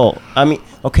assault. I mean,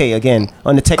 okay, again,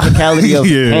 on the technicality of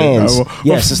hands,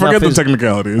 yes, it's forget not the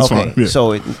technicality. It's okay, fine. Yeah.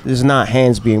 so it's not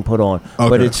hands being put on,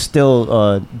 but Okay. it's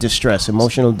still distress,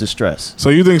 emotional distress. So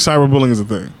you think cyberbullying is a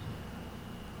thing?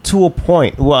 To a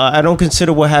point. Well, I don't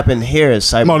consider what happened here as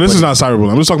cyberbullying. No, this is not cyberbullying.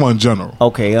 I'm just talking about in general.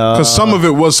 Okay. Because some of it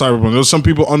was cyberbullying. There was some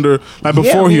people under, like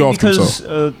before he offed himself.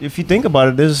 because if you think about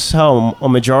it, this is how a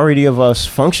majority of us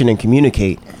function and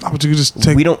communicate. How would you just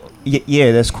take? We don't.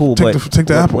 Yeah, that's cool. Take But take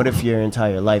the apple. What if your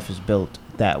entire life is built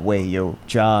that way? Your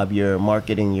job, your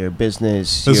marketing, your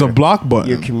business. There's a your, block button.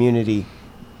 Your community.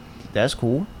 That's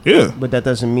cool. Yeah. But that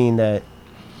doesn't mean that.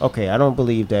 Okay, I don't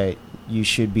believe that you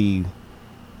should be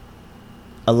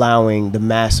allowing the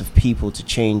mass of people to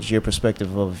change your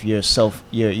perspective of yourself,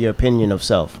 your opinion of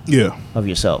self. Yeah. Of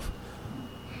yourself.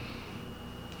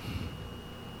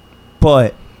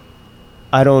 But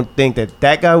I don't think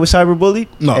that guy was cyberbullied.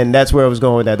 No. And that's where I was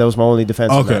going with that. That was my only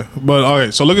defense. Okay. But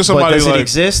okay, so look at somebody but does like it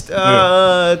exist?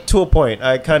 To a point.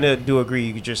 I kind of do agree.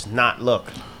 You could just not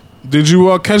look. Did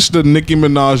you catch the Nicki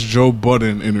Minaj Joe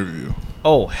Budden interview?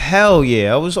 Oh, hell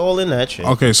yeah. I was all in that shit.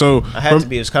 Okay, so I had to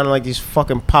be. It's kind of like these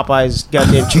fucking Popeyes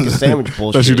goddamn chicken sandwich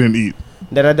bullshit. that you didn't eat.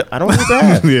 That I don't eat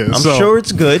that. Yeah, I'm so- sure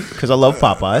it's good because I love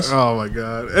Popeyes. Oh my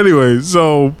god. Anyway,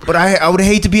 so But I would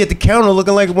hate to be at the counter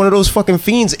looking like one of those fucking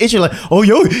fiends itching like, oh,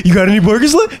 yo, you got any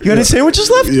burgers left? You got any sandwiches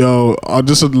left? yo,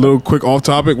 just a little quick off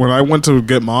topic. When I went to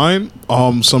get mine,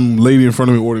 some lady in front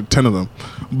of me ordered 10 of them,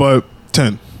 but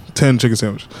 10 chicken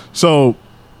sandwiches. So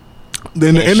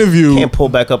in the interview, Can't pull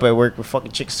back up at work with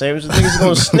fucking chicken sandwiches. Niggas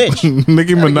gonna snitch.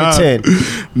 Nicki Gotta get 10.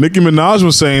 Minaj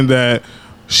was saying that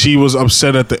she was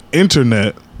upset at the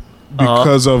internet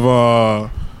because of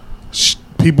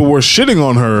people were shitting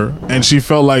on her, and she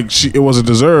felt like it wasn't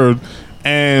deserved.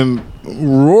 And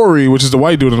Rory, which is the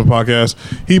white dude on the podcast,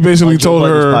 he basically On Joe told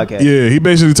her, Budden's podcast. yeah, he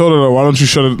basically told her, why don't you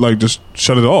just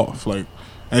shut it off, like.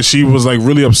 And she was like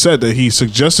really upset that he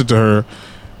suggested to her,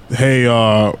 hey,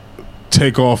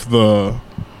 take off the,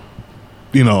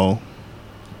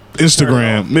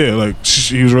 Instagram. Yeah, like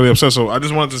he was really upset. So I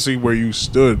just wanted to see where you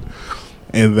stood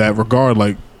in that regard.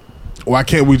 Like, why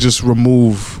can't we just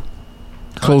close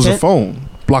the Content? phone,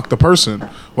 block the person?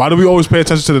 Why do we always pay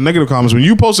attention to the negative comments? When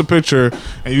you post a picture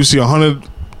and you see 100,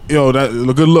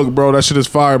 that good look, bro, that shit is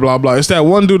fire, blah blah. It's that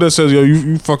one dude that says, yo,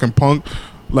 you fucking punk.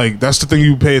 Like, that's the thing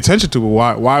you pay attention to.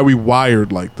 Why are we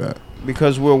wired like that?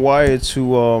 Because we're wired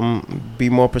to be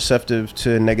more perceptive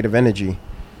to negative energy.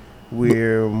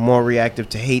 We're more reactive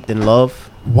to hate than love.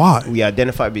 Why? We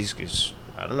identify because,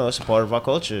 I don't know, it's a part of our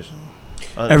culture.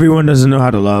 Everyone doesn't know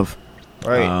how to love.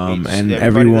 Right. and Everybody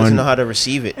everyone doesn't know how to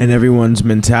receive it. And everyone's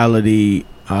mentality,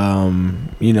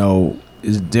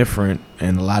 is different,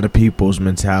 and a lot of people's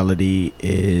mentality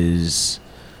is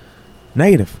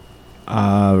negative.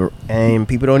 And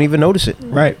people don't even notice it.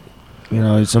 Right.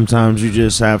 Sometimes you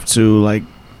just have to, like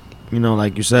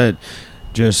you said,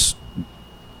 just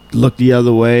look the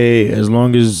other way. As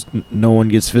long as no one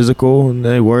gets physical,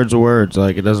 words are words.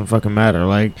 Like, it doesn't fucking matter.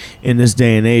 Like, in this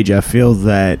day and age, I feel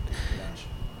that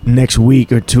next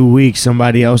week or 2 weeks,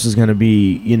 somebody else is going to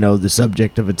be, the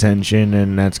subject of attention,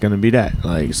 and that's going to be that.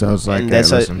 Like, so it's like, And hey,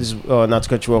 that's listen. not to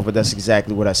cut you off, but that's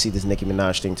exactly what I see this Nicki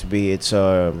Minaj thing to be. It's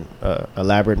a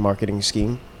elaborate marketing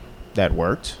scheme that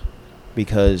worked.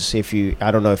 Because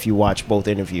I don't know if you watched both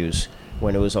interviews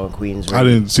when it was on Queen's Radio. I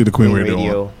didn't see the Queen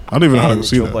Radio one. I don't even know how to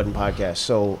see Joe that. Budden podcast.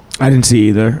 So, I didn't see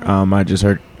either. I just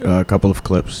heard a couple of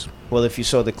clips. well, if you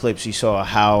saw the clips, you saw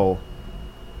how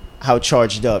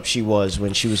charged up she was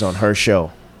when she was on her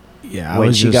show. Yeah,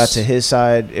 When she got to his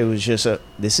side, it was just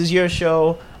this is your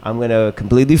show. I'm going to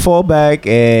completely fall back,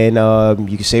 and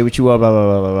you can say what you want, blah, blah,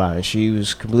 blah, blah, blah. And she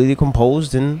was completely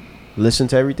composed and listened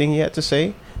to everything he had to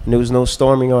say. And there was no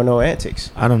storming or no antics.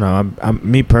 I don't know.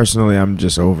 Me personally, I'm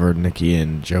just over Nicki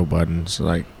and Joe Budden. So,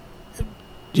 like,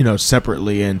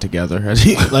 separately and together.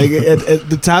 Like,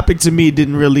 the topic to me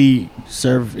didn't really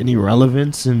serve any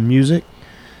relevance in music.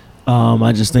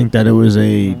 I just think that it was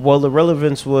Well, the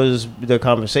relevance was the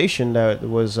conversation that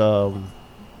was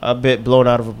a bit blown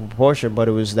out of proportion, but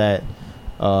it was that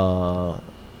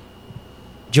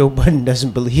Joe Budden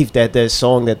doesn't believe that the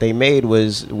song that they made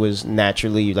was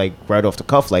naturally, like, right off the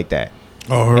cuff like that.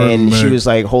 Oh, her And she man. was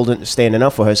like standing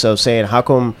up for herself, saying, how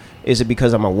come is it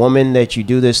because I'm a woman that you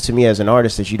do this to me as an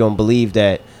artist, that you don't believe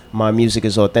that my music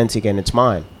is authentic and it's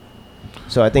mine?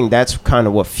 So I think that's kind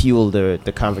of what fueled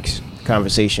the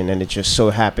conversation, and it just so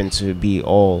happened to be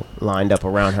all lined up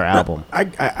around her album.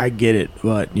 I get it,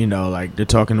 but like, they're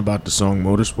talking about the song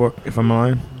Motorsport, if I'm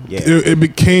lying. Yeah. It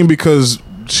became because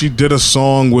she did a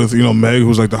song with Meg,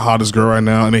 who's like the hottest girl right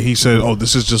now, and then he said, "Oh,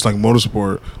 this is just like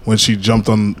Motorsport." When she jumped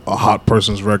on a hot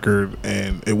person's record,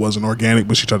 and it wasn't organic,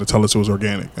 but she tried to tell us it was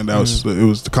organic, and that was it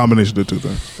was the combination of the two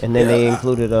things. And then they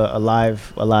included a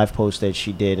live post that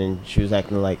she did, and she was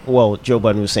acting like, well, Joe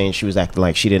Budden was saying she was acting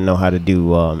like she didn't know how to do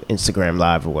Instagram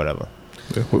Live or whatever.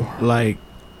 Yeah, well, Like,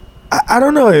 I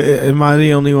don't know. Am I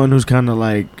the only one who's kind of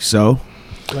like, so?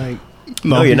 Like,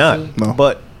 No, you're not. No.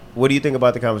 But what do you think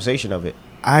about the conversation of it?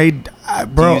 bro,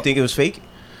 Do you think it was fake?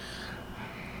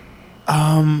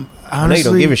 honestly, I know you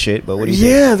don't give a shit, but what do you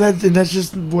think? yeah, that's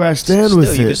just where I stand Still,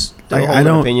 with you it. can still Like, hold I an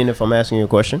don't. opinion if I'm asking you a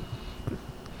question.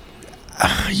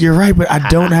 You're right, but I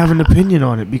don't have an opinion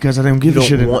on it because I don't give You a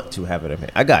shit. don't want to have an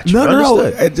opinion. I got you. No.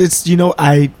 Understood. It's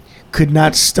I could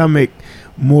not stomach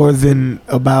more than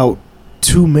about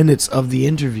 2 minutes of the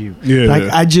interview. Yeah, like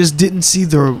yeah. I just didn't see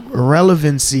the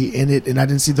relevancy in it, and I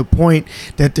didn't see the point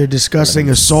that they're discussing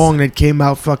a song that came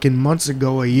out fucking months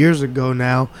ago or years ago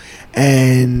now,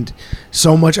 and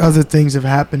so much other things have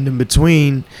happened in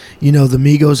between. You know, the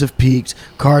Migos have peaked.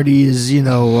 Cardi is, you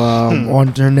know, on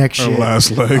her next Her shit.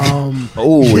 last leg.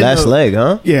 Oh, you last know, leg,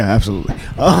 huh? Yeah, absolutely.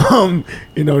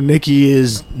 You know, Nicki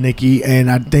is Nicki, and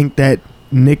I think that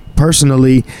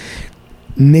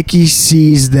Nicki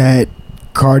sees that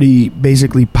Cardi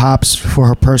basically pops for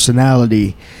her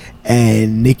personality,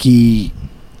 and Nicki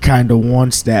kind of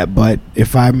wants that. But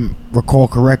if I recall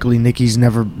correctly, Nicki's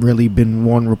never really been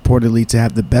one reportedly to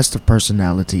have the best of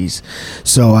personalities.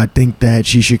 So I think that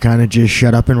she should kind of just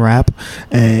shut up and rap,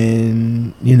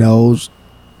 and, you know,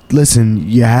 listen,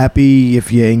 you're happy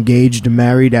if you're engaged and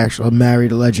married, actually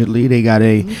married allegedly. They got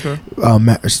a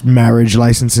marriage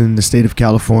license in the state of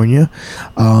California.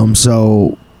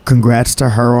 So congrats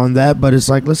to her on that. But it's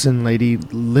like, listen, lady,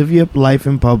 live your life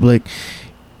in public,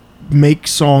 make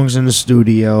songs in the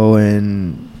studio,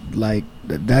 and like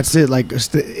that's it. Like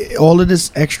all of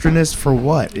this extraness for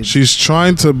what? She's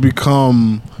trying to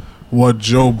become what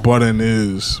Joe Budden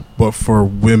is, but for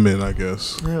women, I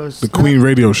guess. The Queen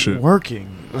Radio shit.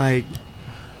 Working. Like,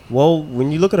 well,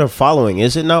 when you look at her following,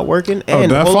 is it not working? Oh,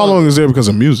 that hold following on. is there because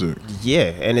of music. Yeah,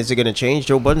 and is it going to change?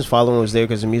 Joe Budden's following was there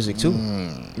because of music too.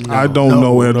 I don't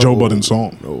know a Joe Budden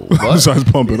song. Besides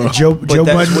Pump It Up. Joe But that's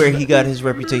Budden. where he got his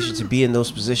reputation to be in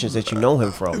those positions that you know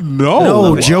him from.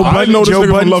 No, Joe I Budden. know this Joe nigga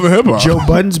from Budden. Love and Hip Hop. Joe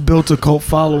Budden's built a cult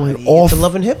following off The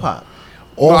Love and Hip Hop.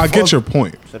 No, I off get of- your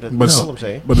point, So that's but all I'm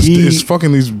saying. but He- it's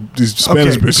fucking these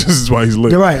Spanish Okay. bitches is why he's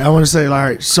lit. You're right. I want to say, all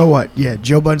right, so what? Yeah,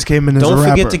 Joe Budden's came in as a Don't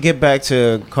rapper. forget to get back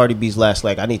to Cardi B's last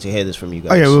leg. I need to hear this from you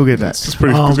guys. Oh yeah, we'll get that. It's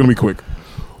pretty. It's gonna be quick.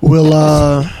 We'll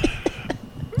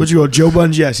what you go? Joe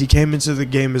Budden, yes, he came into the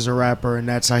game as a rapper, and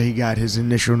that's how he got his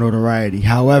initial notoriety.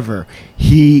 However,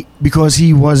 because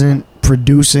he wasn't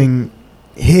producing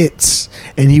hits,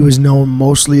 and he was known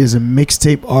mostly as a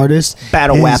mixtape artist,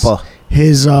 Battle rapper.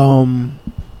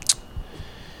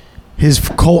 His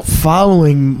cult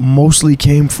following mostly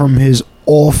came from his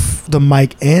off the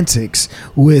mic antics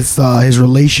with his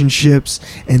relationships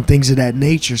and things of that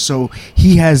nature. So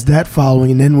he has that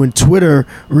following, and then when Twitter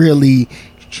really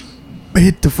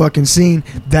hit the fucking scene,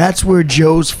 that's where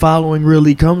Joe's following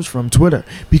really comes from, Twitter,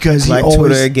 because he Like always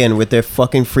Twitter again with their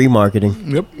fucking free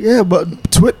marketing. Yep, yeah,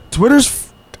 but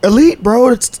Twitter's elite, bro.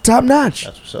 It's top notch.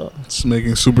 That's what's up. it's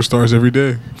making superstars every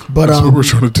day. But That's what we're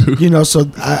trying to do. you know,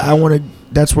 so I want to.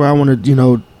 That's where I want to, you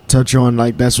know, touch on.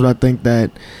 Like, that's what I think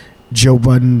that Joe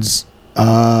Budden's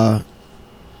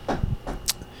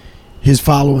his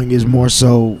following is more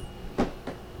so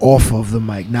off of the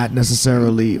mic, not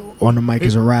necessarily on the mic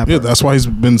as a rapper. Yeah, that's why he's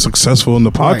been successful in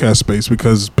the podcast Right. space,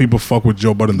 because people fuck with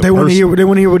Joe Budden. They want to hear. They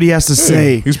want to hear what he has to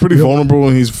say. He's pretty vulnerable,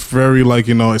 and he's very, like,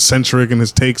 you know, eccentric in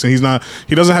his takes, and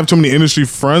he doesn't have too many industry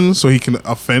friends, so he can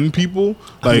offend people.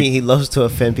 Like, I mean, he loves to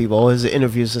offend people. All his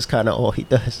interviews is kind of all he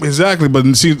does. exactly, but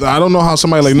see, I don't know how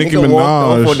somebody like Nicki Nigga walked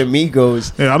off on the Minaj.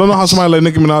 Migos. Yeah, I don't know how somebody like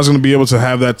Nicki Minaj is going to be able to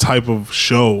have that type of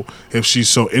show if she's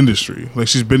so industry. Like,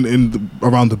 she's been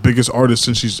around the biggest artists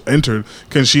since she's entered.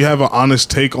 Can she have an honest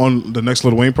take on the next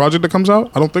Lil Wayne project that comes out?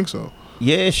 I don't think so.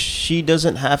 Yeah, she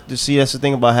doesn't have to. See, that's the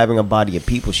thing about having a body of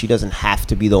people. She doesn't have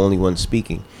to be the only one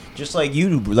speaking. Just like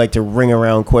you like to ring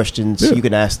around questions, Yeah. you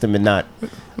can ask them and not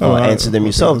I- answer them okay,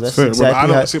 yourself. That's fair. exactly But I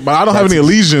how, don't, but I don't have any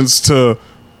allegiance to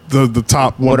the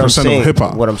top 1% of hip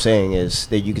hop. What I'm saying is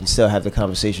that you can still have the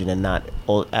conversation and not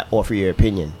offer your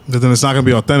opinion. But then it's not going to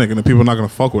be authentic, and then people are not going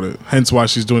to fuck with it. Hence why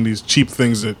she's doing these cheap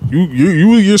things that you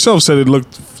yourself said it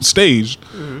looked staged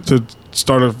to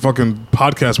start a fucking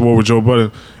podcast war with Joe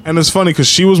Budden. And it's funny because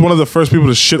she was one of the first people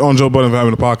to shit on Joe Budden for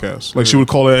having a podcast. Like, she would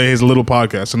call it his little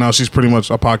podcast, and now she's pretty much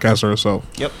a podcaster herself.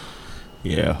 Yep.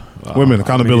 Yeah, Women,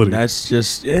 accountability. that's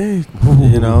just you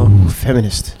know.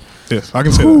 Feminist. Yes, I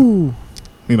can say that.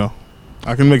 You know,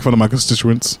 I can make fun of my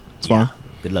constituents. It's fine.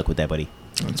 Good luck with that, buddy.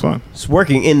 It's fine. It's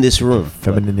working in this room.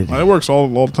 Femininity. It works all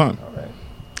the time.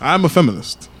 I'm a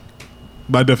feminist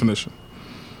by definition.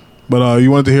 But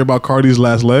you wanted to hear about Cardi's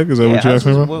last leg? Is that what you asked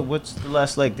me about? What's the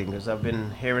last leg thing? Because I've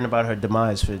been hearing about her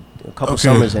demise for a couple Okay.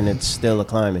 summers, and it's still a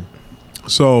climbing.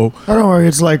 So Oh, don't worry.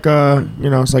 It's like you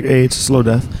know, it's like AIDS, slow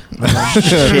death.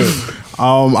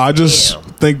 I just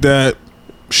think that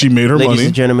she made her Ladies money.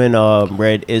 and gentlemen,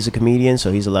 Red is a comedian,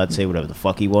 so he's allowed to say whatever the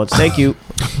fuck he wants. Thank you.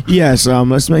 Yes,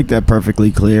 let's make that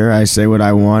perfectly clear. I say what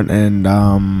I want,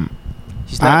 and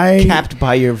He's not I- capped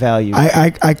by your value.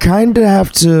 I kind of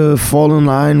have to fall in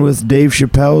line with Dave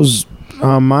Chappelle's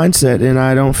mindset, and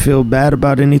I don't feel bad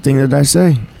about anything that I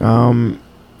say.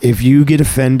 if you get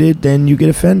offended, then you get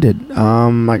offended.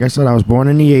 Like I said, I was born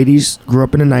in the 80s, grew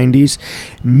up in the 90s.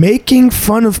 Making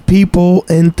fun of people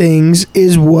and things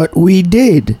is what we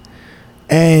did.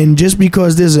 And just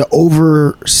because there's an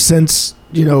over sense,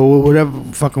 whatever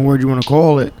fucking word you want to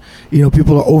call it,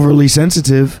 people are overly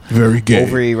sensitive. Very gay.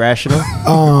 Over irrational.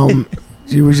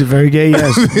 It was very gay,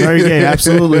 yes. Very gay,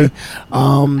 absolutely.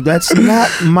 That's not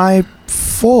my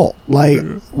fault. Like,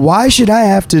 why should I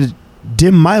have to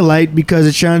dim my light because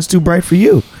it shines too bright for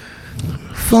you?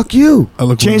 Fuck you.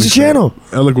 Change the channel.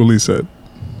 Eloquently said.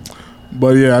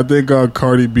 But yeah, I think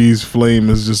Cardi B's flame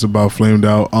is just about flamed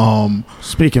out.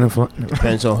 Speaking of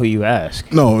Depends on who you ask.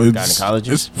 No, it's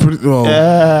Gynecologist? It's pretty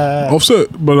offset,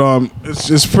 but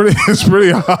it's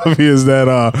pretty obvious that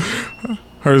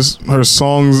her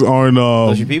songs aren't.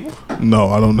 Those your people? No,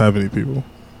 I don't have any people.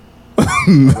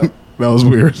 That was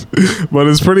weird, but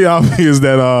it's pretty obvious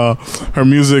that her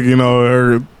music,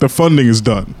 the funding is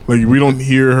done. Like, we don't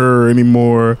hear her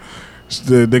anymore.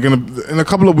 They're gonna, in a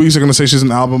couple of weeks, they're gonna say she's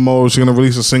in album mode. She's gonna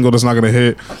release a single that's not gonna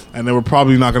hit, and then we're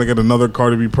probably not gonna get another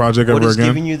Cardi B project ever again. What is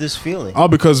giving you this feeling? Oh,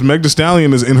 because Meg Thee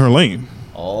Stallion is in her lane.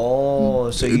 Oh,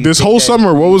 so you this whole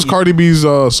summer, what was Cardi B's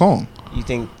song? You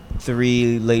think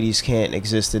 3 ladies can't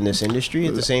exist in this industry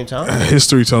at the same time?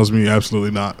 History tells me absolutely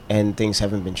not. And things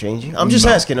haven't been changing? I'm just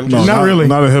asking. Not really.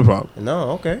 Not in hip hop. No,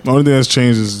 okay. The only thing that's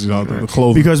changed is the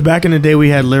clothing. Because back in the day, we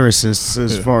had lyricists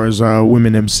as far as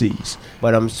women MCs.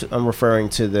 But I'm referring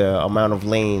to the amount of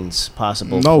lanes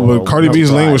possible. No, but Cardi B's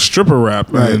lane was stripper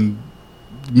rap, Right. and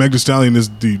Meg Thee Stallion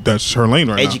that's her lane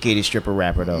right educated stripper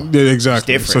rapper though. now. Yeah,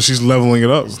 exactly. It's different. So she's leveling it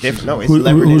up. It's different. No, it's Who-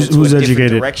 leveling who's- it into who's a educated?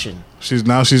 different direction.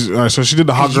 So she did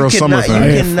the Hot You Girl Summer cannot-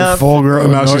 thing. you cannot- Fall girl.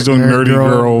 Now she's doing Nerdy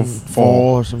Girl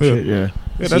Fall. or some Yeah. shit. Yeah.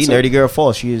 Yeah, See, that's Nerdy it. Girl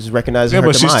Fall. She is recognizing Yeah, her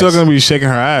but she's demise. still gonna be shaking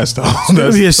her ass though. There's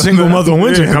gonna be a single mother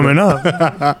winter coming up.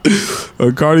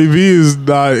 Cardi B is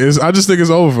not. I just think it's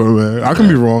over, man. I can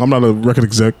be wrong. I'm not a record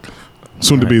exec.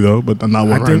 Soon to be though, but I'm not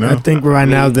one right now. I think right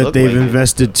now that look they've like it.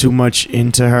 invested too much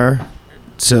into her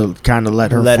to kind of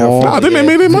let her Let her fall. fall. I think they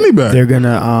made their money back. They're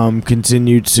gonna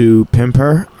continue to pimp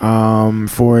her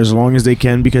for as long as they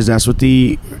can because that's what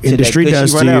the industry Till that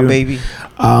does cushy to run you. out, baby.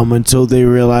 Until they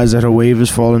realize that her wave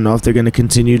is falling off, they're gonna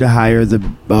continue to hire the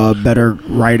better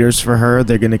writers for her.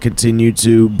 They're gonna continue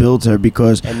to build her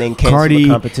because And then cancel Cardi the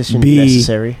competition B,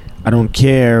 necessary. I don't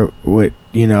care what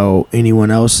anyone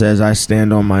else says. I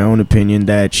stand on my own opinion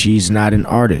that she's not an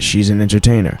artist. She's an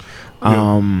entertainer.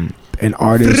 An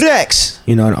artist. Rex.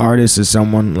 An artist is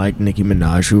someone like Nicki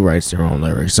Minaj who writes their own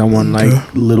lyrics. Someone like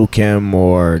Lil' Kim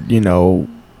or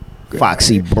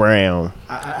Foxy Brown.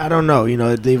 I don't know.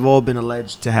 They've all been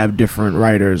alleged to have different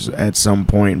writers at some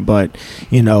point, but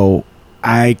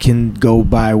I can go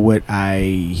by what I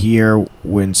hear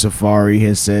when Safari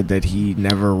has said that he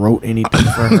never wrote anything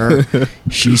for her.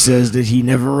 She says that he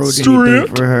never wrote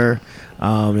anything for her.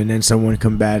 And then someone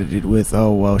combated it with,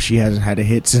 oh, well, she hasn't had a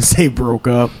hit since they broke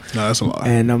up. No, that's a lie.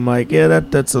 And I'm like, yeah,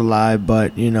 that's a lie.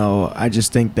 But, I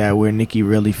just think that where Nicki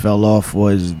really fell off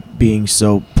was being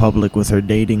so public with her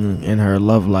dating and her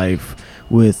love life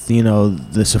with,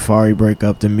 the Safari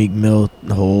breakup, the Meek Mill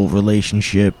whole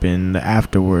relationship and the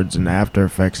afterwards and the after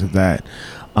effects of that.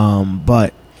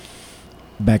 But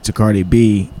back to Cardi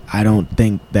B, I don't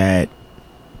think that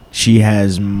she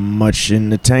has much in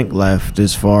the tank left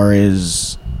as far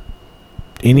as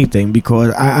anything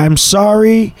because I'm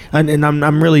sorry and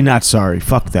I'm really not sorry.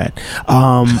 Fuck that.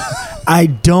 I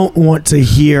don't want to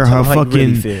hear her how you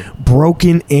really fucking feel.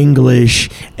 broken English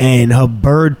and her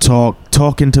bird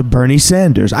talking to Bernie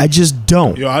Sanders. I just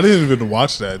don't. Yo, I didn't even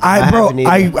watch that. I haven't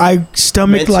either. I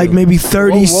stomached Meant to. like maybe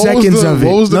 30 What was seconds the- of it.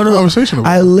 what was the conversation about?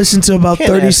 I listened to about Can't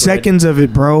 30 ask for it. seconds of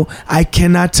it, bro. I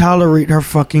cannot tolerate her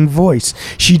fucking voice.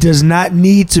 She does not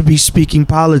need to be speaking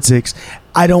politics.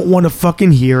 I don't want to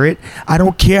fucking hear it. I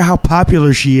don't care how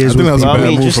popular she is. I think with that was a people.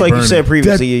 bad move Just for like you Bernie. said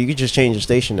previously, you could just change the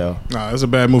station though. Nah, that's a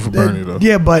bad move for Bernie though.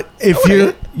 Yeah, but if No, it you're...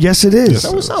 ain't. Yes, it is.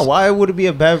 No, it's not. Why would it be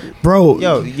a bad? Bro,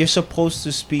 Yo, you're supposed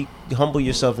to speak, humble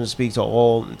yourself, and speak to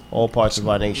all parts of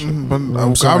our nation.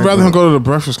 But sorry, I'd rather bro. him go to the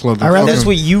Breakfast Club. than I'd rather- That's fucking-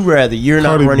 what you rather. You're not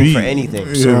Cardi running B. for anything.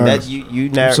 Yeah. So that's you.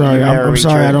 I'm sorry, I'm narrate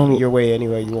sorry, I don't- your way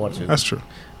anywhere you want to. That's true.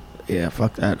 yeah,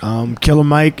 fuck that. Killer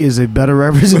Mike is a better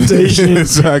representation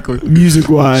Exactly.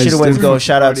 music-wise. Should have went to than go.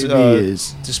 Shout out to Cardi B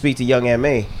is. to speak to Young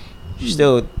M.A. She's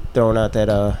still throwing out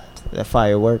that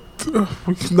firework.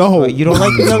 No, Wait, you don't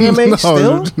like the Young M.A. no,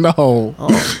 still? No, Oh,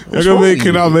 what's Young wrong M.A. with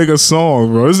cannot you? make a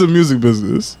song, bro. This is a music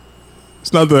business.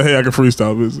 It's not the hey I can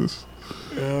freestyle business.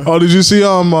 Oh, did you see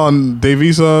on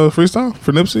Davies freestyle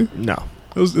for Nipsey? No.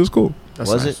 It was cool.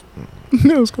 Was it?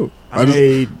 Yeah, it was cool.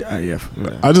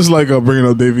 I just like bringing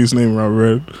up Dave East's name around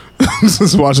Red.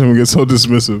 Just watching him get so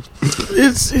dismissive.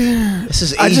 It's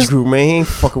his age group, man. He ain't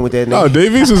fucking with that nigga. No,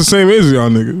 Dave East is the same age as y'all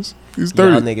niggas. He's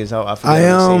 30. Y'all niggas, I forget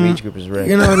the same age group as Red.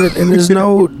 You know, and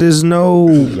there's no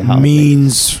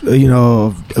means,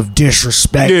 of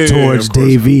disrespect towards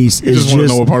Dave East. You just want to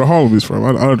know what part of Harlem he's from. I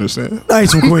understand.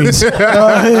 He's from Queens.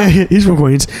 He's from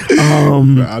Queens.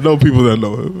 I know people that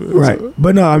know him. Right.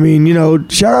 But no, I mean,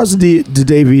 shout outs to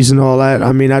Dave East and all that.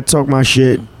 I mean, I talk my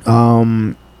shit.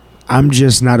 I'm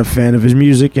just not a fan of his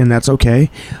music, and that's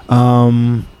okay.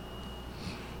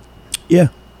 Yeah.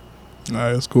 All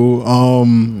right, that's cool.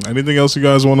 Anything else you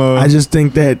guys want to... I just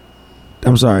think that...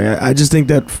 I'm sorry. I just think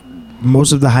that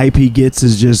most of the hype he gets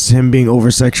is just him being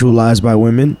over-sexualized by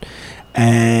women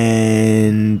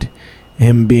and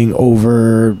him being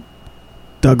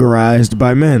over-thuggerized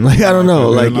by men. Like, I don't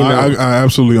know. I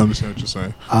absolutely understand what you're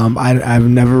saying. I've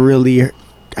never really...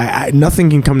 nothing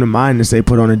can come to mind to say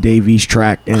put on a Dave East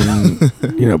track and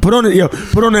put on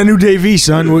that new Dave East,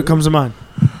 son. What comes to mind?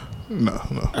 No.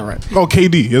 All right. Oh,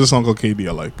 KD. He has a song called KD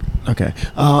I like. Okay.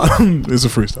 It's a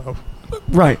freestyle.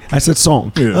 Right. I said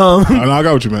song. Yeah. I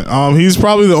got what you meant. He's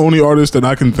probably the only artist that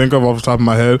I can think of off the top of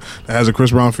my head that has a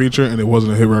Chris Brown feature and it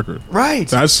wasn't a hit record. Right.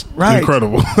 That's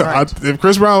incredible. Right. If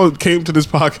Chris Brown came to this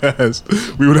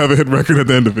podcast, we would have a hit record at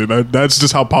the end of it. That's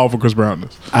just how powerful Chris Brown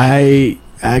is. I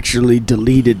actually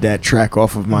deleted that track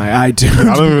off of my iTunes.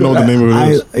 I don't even know what the name of it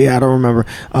is. I don't remember.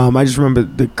 I just remember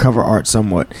the cover art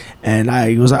somewhat, and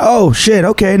I was like, "Oh shit,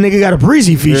 okay, nigga got a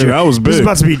Breezy feature. Yeah, that was big. This is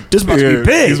about to be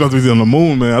big. He's about to be on the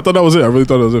moon, man. I thought that was it. I really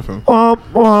thought that was it for him.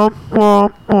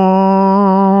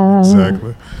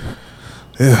 Exactly.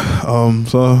 Yeah.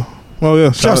 So. Well,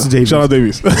 yeah. Shout out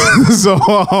Davies. So,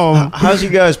 how's you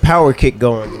guys' power kick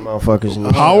going,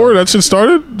 motherfuckers? Power? That shit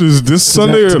started this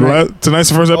Sunday or tonight's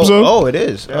the first episode? Oh, it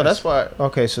is. Oh, that's why.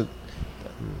 Okay, so.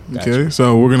 Gotcha. Okay,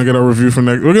 so we're gonna get our review for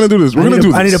next. We're gonna do this.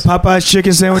 I need a Popeyes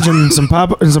chicken sandwich and some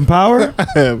power.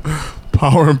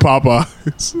 Power and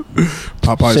Popeyes.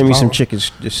 Send me some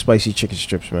spicy chicken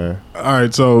strips, man. All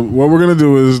right, so what we're gonna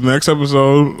do is next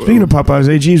episode. Speaking of Popeyes,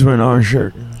 AG's wearing an orange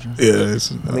shirt. Yeah,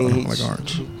 it's like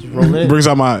orange. It brings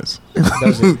out my eyes.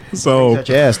 Does it? So brings out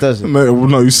your ass, does it?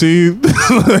 No, you see,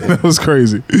 that was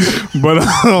crazy. But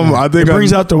I think it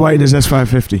brings out the whiteness. That's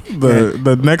 550.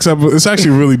 The next episode, it's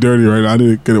actually really dirty right now. I need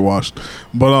to get it washed.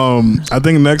 But I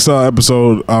think next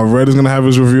episode, Red is gonna have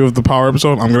his review of the Power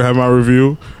episode. I'm gonna have my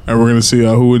review, and we're gonna see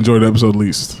who enjoyed the episode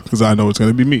least. Because I know it's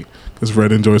gonna be me. Because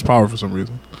Red enjoys Power for some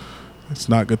reason. It's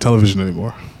not good television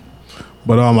anymore.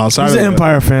 But outside he's of an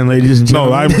Empire fan, ladies and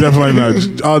gentlemen. No, I'm definitely not.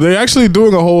 They're actually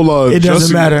doing a whole it doesn't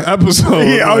Justice matter episode.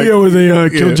 Where they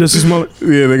killed Justice Smollett.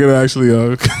 Yeah, they're gonna actually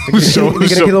kill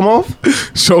him off.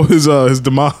 Show his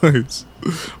demise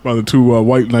by the two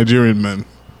white Nigerian men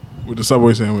with the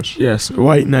Subway sandwich. Yes,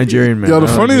 white Nigerian men. Yeah, the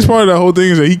funniest part of that whole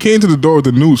thing is that he came to the door with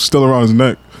the noose still around his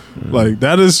neck. Like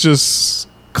that is just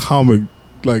comic.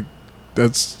 Like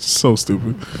that's so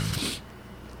stupid.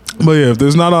 But yeah, if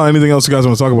there's not anything else you guys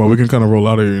want to talk about, we can kind of roll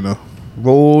out of here,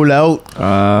 Roll out.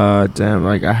 Damn,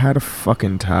 like I had a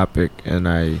fucking topic and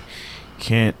I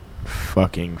can't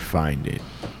fucking find it.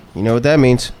 You know what that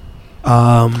means?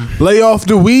 Lay off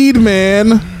the weed,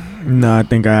 man. No, I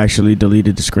think I actually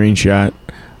deleted the screenshot.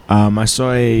 I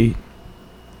saw a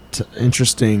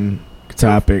interesting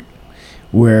topic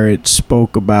where it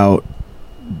spoke about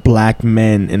black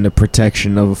men and the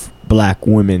protection of black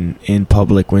women in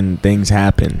public when things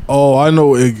happen. Oh, I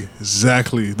know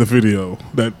exactly the video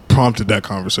that prompted that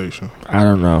conversation. I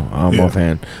don't know. I'm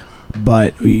offhand.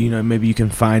 But, maybe you can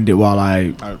find it while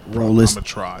I roll this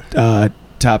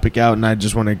topic out. And I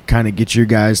just want to kind of get your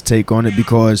guys' take on it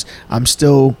because I'm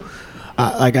still...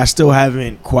 I still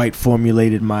haven't quite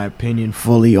formulated my opinion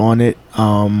fully on it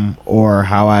or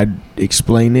how I'd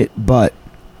explain it. But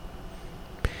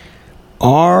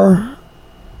are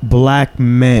black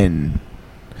men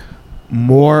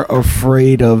more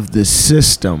afraid of the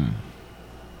system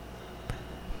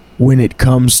when it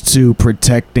comes to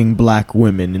protecting black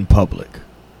women in public?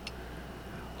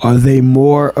 Are they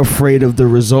more afraid of the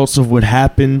results of what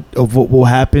will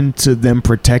happen to them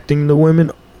protecting the women?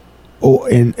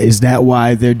 And is that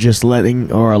why they're just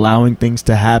letting or allowing things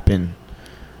to happen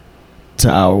to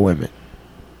our women?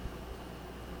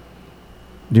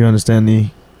 Do you understand You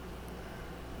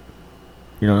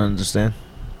don't understand?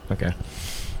 Okay.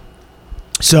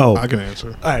 So I can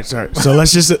answer. All right, sorry. So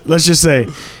let's just say,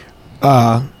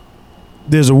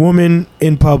 there's a woman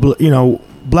in public.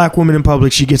 black woman in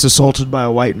public, she gets assaulted by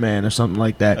a white man or something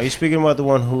like that. Are you speaking about the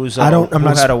one who's I'm who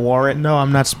not had a warrant? No,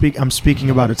 I'm not I'm speaking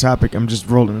about a topic. I'm just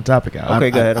rolling the topic out.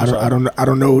 Okay, go ahead. I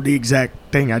don't know the exact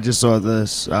thing. I just saw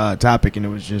this topic and it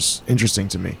was just interesting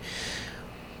to me.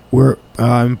 We're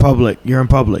in public. You're in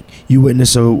public. You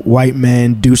witness a white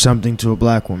man do something to a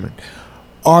black woman.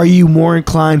 Are you more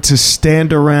inclined to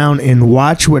stand around and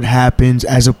watch what happens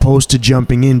as opposed to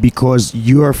jumping in because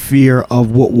your fear of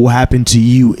what will happen to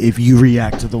you if you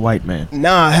react to the white man?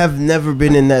 Nah, I have never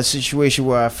been in that situation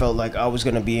where I felt like I was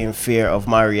going to be in fear of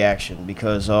my reaction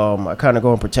because I kind of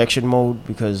go in protection mode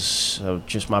because of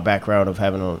just my background of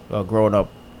having growing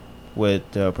up with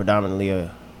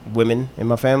predominantly women in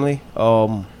my family.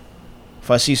 If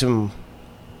I see some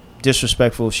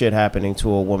disrespectful shit happening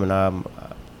to a woman, I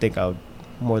think I would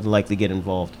more than likely get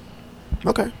involved.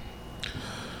 Okay.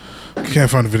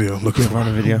 Can't find a video. Looking for a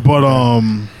video. But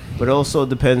it also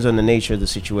depends on the nature of the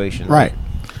situation. Right.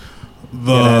 You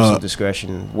gotta have some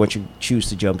discretion what you choose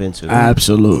to jump into.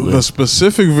 Absolutely. The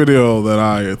specific video that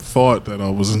I thought that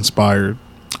was inspired,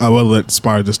 that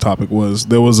inspired this topic was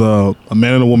there was a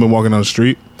man and a woman walking down the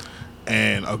street,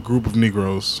 and a group of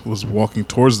Negroes was walking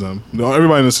towards them.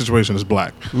 Everybody in the situation is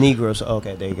black. Negroes.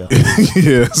 Okay, there you go.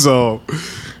 Yeah. So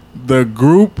the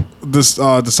group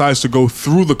decides to go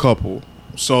through the couple.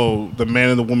 So the man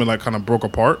and the woman like kind of broke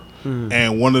apart,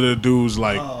 and one of the dudes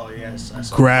like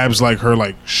grabs like her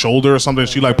like shoulder or something.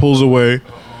 She like pulls away.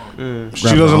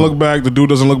 She doesn't look back. The dude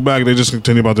doesn't look back. They just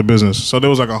continue about their business. So there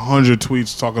was like 100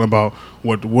 tweets talking about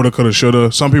what woulda, coulda,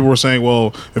 shoulda. Some people were saying,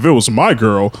 well, if it was my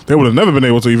girl, they would have never been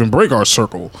able to even break our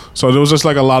circle. So there was just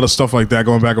like a lot of stuff like that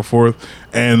going back and forth.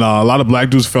 And a lot of black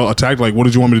dudes felt attacked. Like, what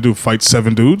did you want me to do? Fight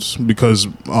 7 dudes because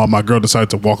my girl decided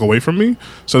to walk away from me?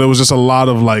 So there was just a lot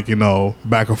of like,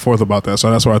 back and forth about that. So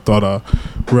that's why I thought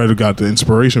Red got the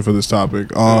inspiration for this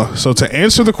topic. So to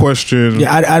answer the question.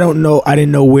 Yeah, I don't know. I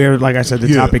didn't know where, like I said,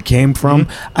 the topic came from.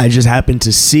 I just happened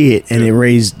to see it and it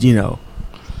raised,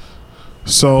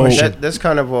 So that's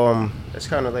kind of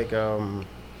like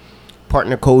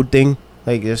partner code thing.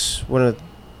 Like this one of the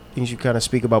things you kind of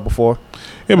speak about before.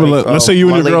 Yeah, but like, let's say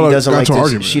you and your girl got like to an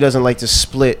argument. She doesn't like to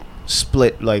split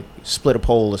a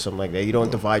pole or something like that. You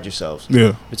don't divide yourselves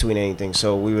between anything.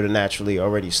 So we would have naturally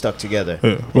already stuck together.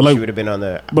 Yeah. But like, she would have been on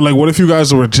the. But like, what if you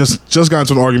guys were just got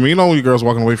into an argument? When your girl's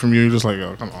walking away from you, you're just like,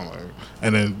 oh, come on, like.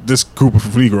 And then this group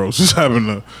of Negroes just having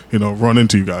to, run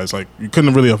into you guys. Like, you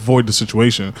couldn't really avoid the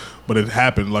situation, but it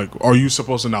happened. Like, are you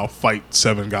supposed to now fight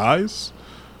 7 guys?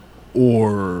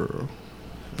 Or,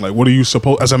 like, what are you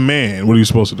supposed, as a man, what are you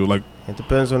supposed to do? Like, it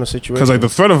depends on the situation. Because, like, the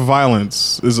threat of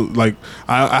violence is, like,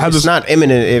 I had this. It's not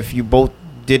imminent if you both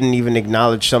didn't even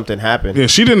acknowledge something happened. Yeah,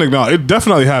 she didn't acknowledge. It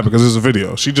definitely happened because there's a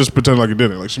video. She just pretended like it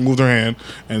didn't. Like, she moved her hand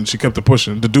and she kept it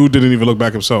pushing. The dude didn't even look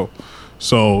back himself.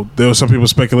 So there was some people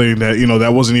speculating that,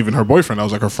 that wasn't even her boyfriend. That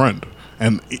was like her friend.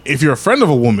 And if you're a friend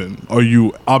of a woman, are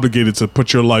you obligated to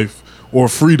put your life or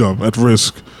freedom at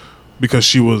risk because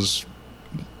she was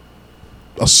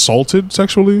assaulted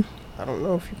sexually? I don't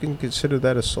know if you can consider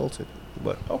that assaulted,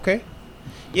 but okay.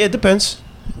 Yeah, it depends.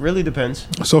 Really depends.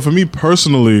 So for me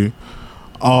personally,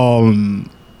 I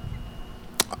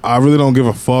really don't give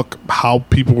a fuck how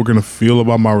people were going to feel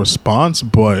about my response,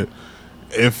 but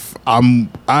if I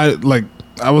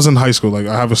was in high school. Like,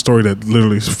 I have a story that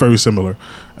literally is very similar.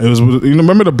 It was,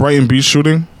 remember the Brighton Beach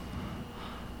shooting?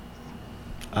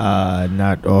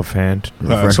 Not offhand.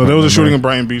 So there was a shooting in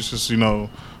Brighton Beach, just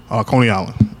Coney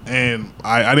Island, and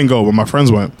I didn't go, but my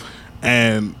friends went.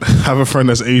 And I have a friend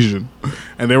that's Asian,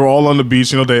 and they were all on the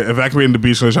beach. They evacuated the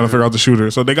beach, so they're trying to figure out the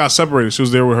shooter. So they got separated. She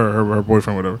was there with her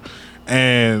boyfriend, whatever.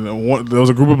 And there was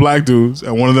a group of black dudes,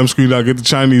 and one of them screamed out, "Get the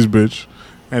Chinese bitch!"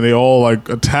 And they all like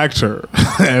attacked her,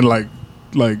 and like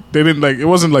they didn't it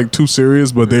wasn't like too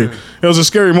serious, but it was a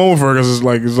scary moment for her because it's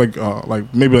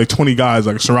like maybe like 20 guys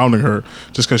like surrounding her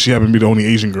just because she happened to be the only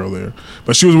Asian girl there.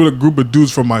 But she was with a group of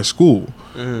dudes from my school,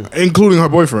 including her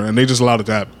boyfriend, and they just allowed it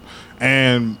to happen.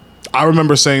 And I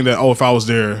remember saying that, if I was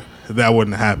there, that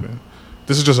wouldn't happen.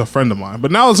 This is just a friend of mine.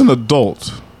 But now as an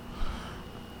adult,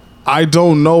 I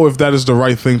don't know if that is the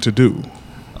right thing to do.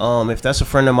 If that's a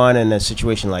friend of mine and a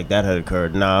situation like that had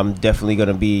occurred, I'm definitely going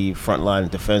to be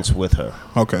frontline defense with her.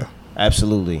 Okay.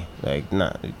 Absolutely.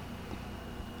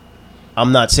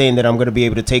 I'm not saying that I'm going to be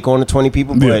able to take on the 20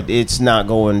 people, but it's not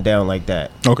going down like that.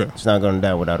 Okay. It's not going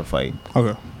down without a fight.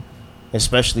 Okay.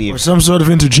 especially Or if some sort of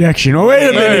interjection. Oh, wait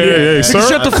a minute. Hey, sir.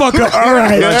 Shut the fuck up. All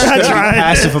right. That's right.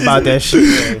 passive about that shit.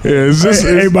 Yeah, it's just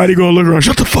Everybody gonna look around.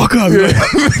 Shut the fuck up.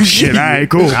 Shit, all right,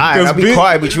 cool. All right, I'll be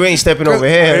quiet, but you ain't stepping over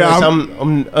here. Yeah, unless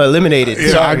I'm eliminated. Yeah,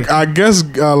 Sorry. I guess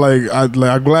I'm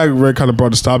glad Red kind of brought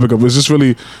this topic up. It's just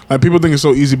really like people think it's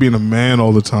so easy being a man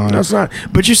all the time. That's not.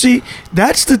 But you see,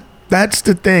 that's the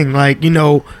thing. Like, you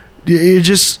know, you're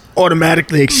just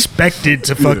automatically expected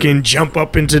to fucking jump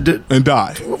up into the And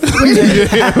die.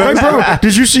 Like, bro,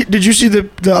 did you see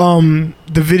the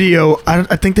video?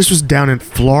 I think this was down in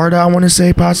Florida, I want to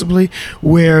say, possibly,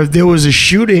 where there was a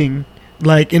shooting,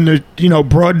 like in the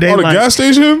broad Oh, daylight. the gas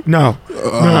station? No.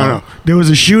 There was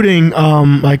a shooting,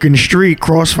 like in the street,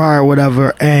 crossfire or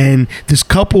whatever, and this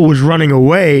couple was running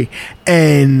away,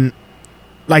 and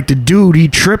like the dude, he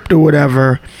tripped or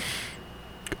whatever,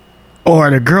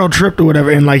 or the girl tripped or whatever,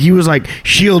 and like he was like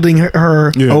shielding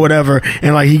her Yeah. or whatever,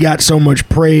 and like he got so much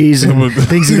praise and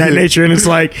things of that nature, and it's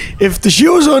like if the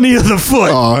shoe was on the other foot.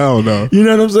 Oh, hell no. You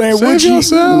know what I'm saying? Save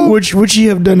yourself. Would she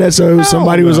have done that? So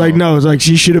somebody was no. like, no, it's like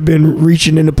she should have been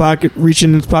reaching in his pocket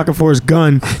for his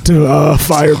gun to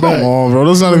fire Come back. on, bro.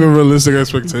 That's not even realistic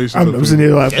expectations. I'm sitting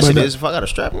here like, Yes, it is. If I got a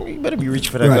strap, you better be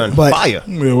reaching for that Right, gun. but- Fire.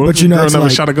 Yeah, what But if you the know, girl it's never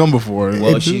like- shot a gun before?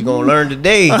 Well, she's gonna learn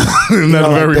today. in that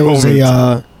very there was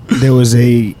moment. there was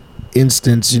a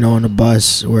instance, on a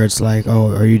bus where it's like,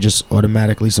 oh, are you just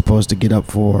automatically supposed to get up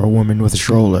for a woman with a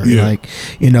stroller? Yeah. Like,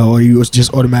 are you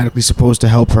just automatically supposed to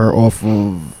help her off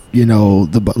of,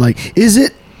 like, is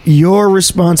it your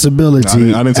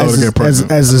responsibility I didn't tell her to get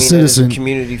pregnant. as a citizen? as a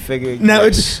community figure. Now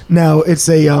yes. it's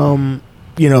a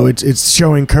it's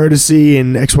showing courtesy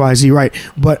and XYZ, right?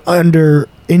 But under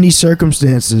any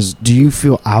circumstances, do you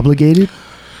feel obligated?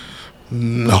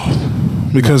 No,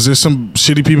 because there's some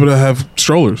shitty people that have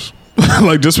strollers.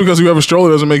 Like, just because you have a stroller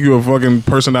doesn't make you a fucking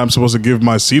person that I'm supposed to give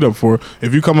my seat up for.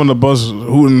 If you come on the bus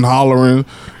hooting, hollering,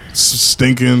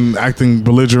 stinking, acting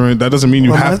belligerent, that doesn't mean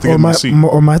you have to get my seat.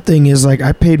 Or my thing is, like,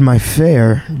 I paid my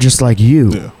fare just like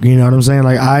you. Yeah. You know what I'm saying?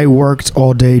 Like, I worked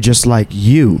all day just like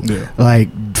you. Yeah. Like,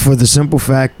 for the simple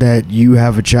fact that you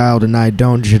have a child and I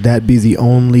don't, should that be the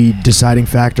only deciding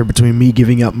factor between me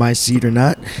giving up my seat or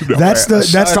not? That's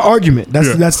the argument.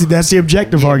 That's the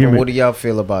objective But argument. what do y'all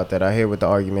feel about that? I hear what the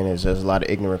argument is. There's a lot of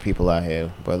ignorant people out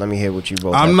here, but let me hear what you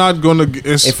both. I'm have. not gonna.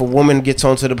 It's, If a woman gets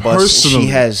onto the bus, Personally,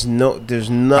 she has there's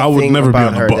nothing I would never be about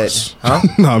on her a bus. that.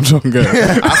 Huh? No, I'm joking.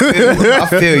 I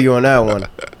feel you on that one.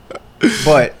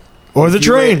 But Or the if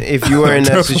you were- train. if you were in that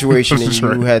Definitely situation the and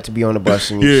train. you had to be on the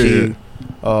bus and you Yeah, see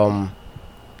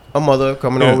a mother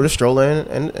coming Yeah. over with a stroller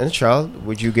and a child,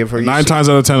 would you give her your 9 seat? times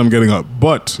out of 10, I'm getting up.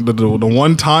 But the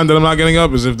one time that I'm not getting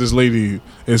up is if this lady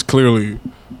is clearly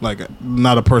like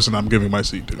not a person I'm giving my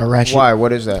seat A to. ratchet. Why?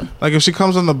 What is that? Like if she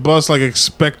comes on the bus like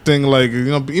expecting like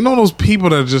you know those people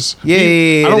that just Yeah,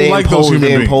 I don't they like impose, those human they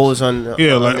beings. impose on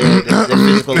Yeah, on like- their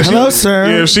physical Hello, ability. sir.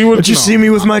 Yeah, if she would- Would you no. see me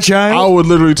with my child? I would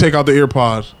literally take out the ear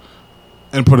pod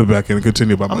and put it back in and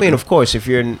continue by my I mean, day. of course, if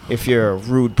you're a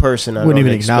rude person, I Wouldn't don't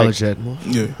even acknowledge expect,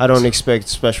 that. yeah. I don't expect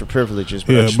special privileges,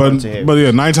 but I Yeah, just want to hear. but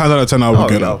yeah, 9 times out of 10 I would Oh,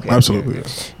 get yeah, up. okay, Absolutely. okay.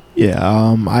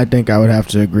 Yeah, I think I would have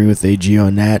to agree with AG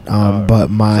on that. But So I was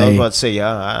my about to say,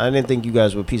 I didn't think you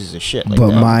guys were pieces of shit like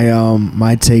but that.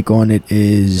 my take on it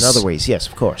is In other ways, yes,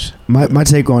 of course. my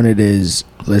take on it is,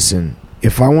 listen,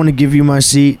 if I want to give you my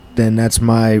seat, then that's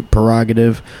my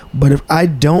prerogative. But if I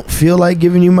don't feel like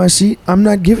giving you my seat, I'm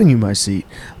not giving you my seat.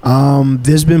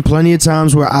 There's been plenty of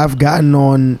times where I've gotten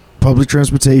on public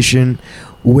transportation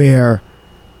where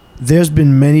there's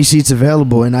been many seats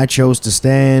available and I chose to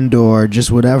stand or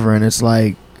just whatever, and it's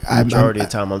like Majority of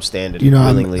the time, I'm standing you know,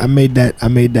 willingly. I made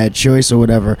that choice or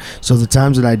whatever. So the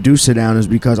times that I do sit down is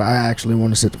because I actually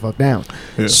want to sit the fuck down.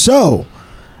 Yeah. So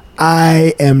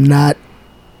I am not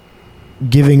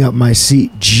giving up my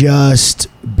seat just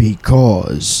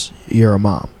because you're a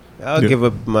mom. I'll Yeah. give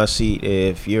up my seat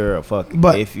if you're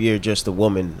But- if you're just a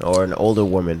woman or an older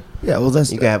woman. Yeah, well,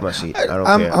 that's You can have my seat. I don't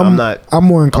I'm- care. I'm- I'm not. I'm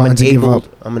more I'm inclined an to give able. up.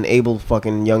 I'm an able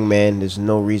fucking young man. There's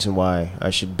no reason why I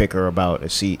should bicker about a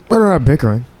seat. We're not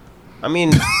bickering. I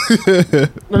mean,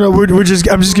 No, we're just.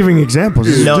 I'm just giving examples.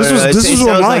 no, this no, was it sounds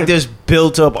online. like there's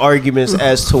built-up arguments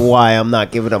as to why I'm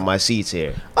not giving up my seats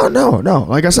here. Oh no.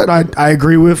 Like I said, I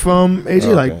agree with AG.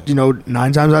 Okay. Like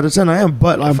 9 times out of 10 I am.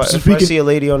 But I'm If I speaking. see a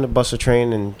lady on the bus or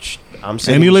train and I'm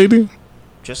sitting, Any lady?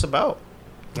 just about,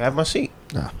 I have my seat.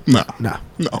 No. Nah. No.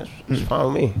 It's fine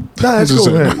with me. Nah, that's Just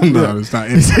cool. say- Man. No, it's not.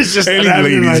 It's just any not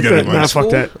ladies like getting that. my Nah, seat. fuck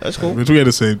that. That's cool. But we had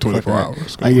to say 24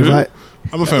 hours. Like if I.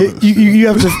 I'm a feminist. You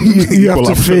have to you have Equal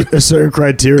to opportunity. fit a certain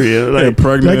criteria. Like,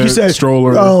 pregnant, like you said,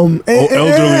 stroller, elderly.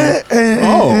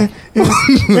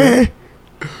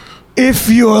 If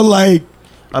you're like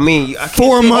I mean, I can't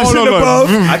 4 say- months Oh, and no, no. above.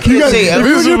 I can't say This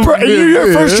elderly. is-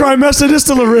 Your first yeah. trimester, this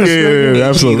still a risk. Yeah,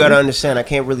 absolutely. You gotta understand, I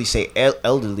can't really say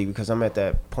elderly because I'm at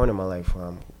that point in my life where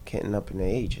I'm getting up in the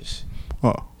ages.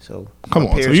 Oh, So come my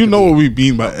on. So parents you could know be- what we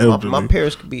mean by elderly. My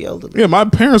parents could be elderly. Yeah, my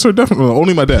parents are definitely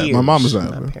only my dad. My Peers, mom is not.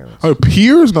 not parents. Oh,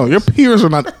 peers? No, your peers are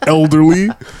not elderly.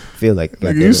 Feel like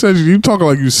Like you said, you talking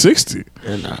like you 60.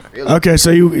 Okay,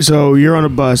 so you're on a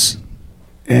bus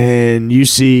and you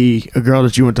see a girl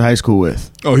that you went to high school with.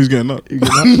 Oh, he's getting up.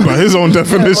 By his own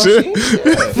definition.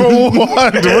 For what?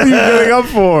 What are you getting up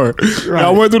for?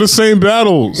 Y'all went through the same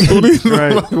battles. What? Are you,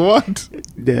 Right. like, what?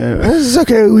 Yeah, it's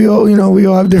okay. We all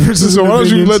have differences. So in why don't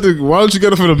you opinions. why don't you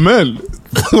get it for the men?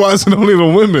 Why is it only the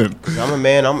women? I'm a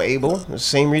man. I'm able. The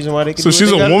same reason why they can. So do what she's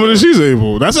they a gotta woman do. and she's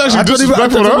able. That's I actually thought he- I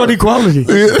disrespectful thought to about her. equality.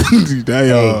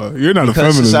 You're not a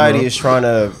Because feminist. society bro. is trying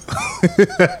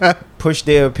to push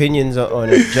their opinions on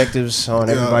objectives on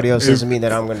everybody else doesn't mean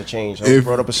that I'm going to change. I'm if-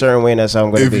 brought up a certain way and that's how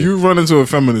I'm going to If be. you run into a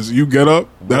feminist, you get up.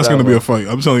 That's going to be a fight.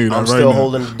 I'm telling you that I'm right still now.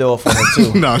 holding the door for her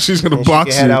too. Nah, she's gonna And she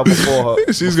box can head you. out before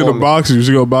her. She's before gonna me. box you. She's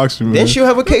gonna box you, man. Then she'll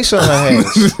have a case on her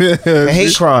hands. For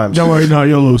hate crimes. Don't worry, no,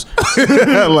 you'll lose.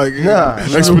 like Nah.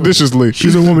 expeditiously.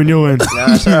 She's a woman, you'll win. Nah,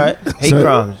 that's all right. Hate So-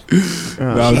 crimes.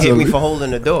 Nah, I'm She hit telling me you. for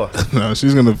holding the door. Nah,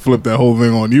 she's gonna flip that whole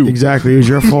thing on you. Exactly, it was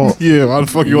your fault. Yeah, why the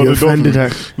fuck you You on the door? offended For?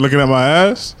 her. Looking at my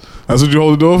ass? That's what you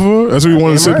hold the door for? That's what you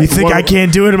want to Damn say? right. You think I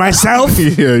can't do it myself? You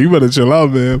Yeah, you better chill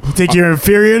out, man. think you're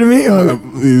inferior to me? Or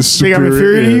It's think I'm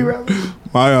inferior to yeah. you,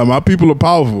 bro? My people are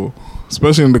powerful,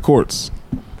 especially in the courts.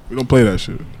 We don't play that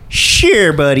shit.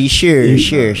 Sure, buddy. Sure.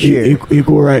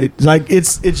 Equal right. Like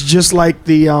it's just like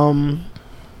the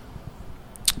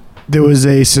there was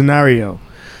a scenario.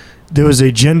 There was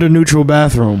a gender neutral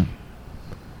bathroom.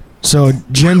 So It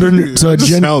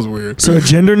just sounds weird. so a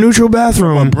gender neutral My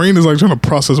bathroom. brain is like trying to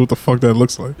process what the fuck that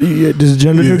looks like. Yeah, there's a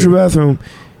gender Yeah. neutral bathroom.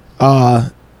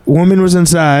 Woman was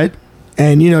inside,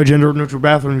 and gender neutral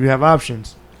bathroom you have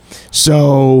options.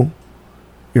 So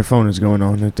your phone is going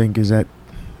on. I think is that.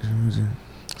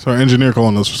 So our engineer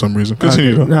calling us for some reason.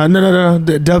 Continue. though. No.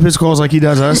 Dub his calls like he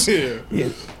does us. Yeah.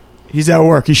 He's at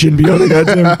work. He shouldn't be on the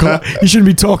goddamn clock. He shouldn't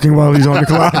be talking while he's on the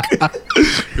clock.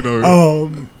 You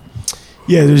know,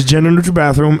 Yeah, there's a gender neutral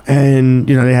bathroom, and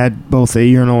they had both a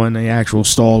urinal and a actual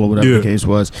stall or whatever Yeah. the case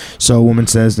was. So a woman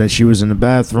says that she was in the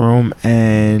bathroom,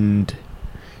 and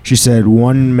she said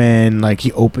one man, like,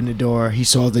 he opened the door, he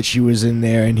saw that she was in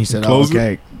there, and he said, Closed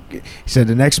okay. He said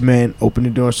the next man opened the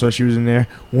door, saw she was in there,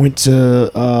 went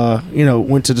to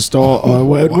the stall or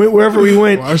wherever we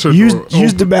went, Why is her used door the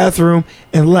open? bathroom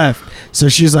and left. So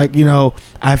she's like,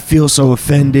 I feel so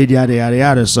offended, yada yada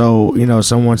yada. So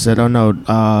someone said, oh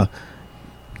no,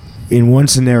 in one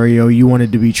scenario you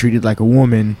wanted to be treated like a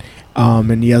woman,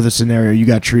 in the other scenario you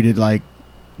got treated like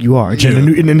you are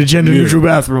in the gender neutral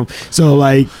bathroom. So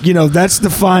that's the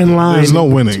fine line. there's no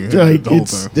winning. Like, the whole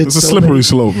it's- thing. It's a so slippery many-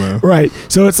 slope, man. Right.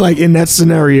 So it's like in that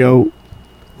scenario,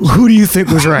 who do you think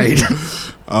was right?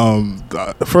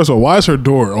 First of all, why is her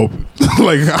door open?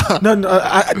 Like, No,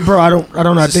 bro, I don't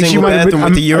know. I It's a think she single might have bathroom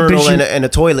been with the I think urinal she- and a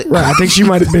toilet. Right, I think she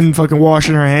might have been fucking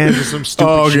washing her hands or some stupid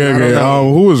oh, shit. okay, I don't okay.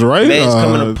 know. Who was right? Man's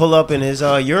coming to pull up in his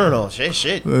urinal.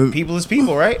 Shit. Uh, People is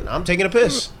people, right? I'm taking a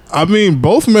piss. I mean,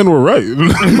 both men were right. In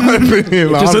my opinion,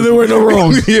 Just so there were no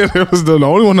wrongs. Yeah, there was the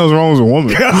only one that was wrong was a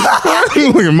woman.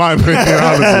 Like, in my opinion,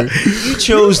 honestly. You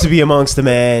chose to be amongst the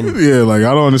man. Yeah, like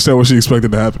I don't understand what she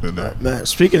expected to happen in there. Man,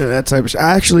 speaking of that type of shit,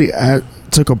 I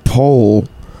took a poll.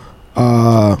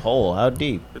 Oh, how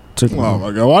deep? Oh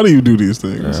my god, why do you do these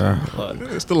things? What?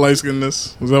 It's the light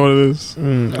skinnedness. Is that what it is?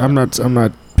 I'm not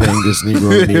paying this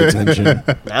Negro any attention.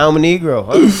 Now I'm a Negro.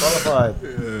 Qualified.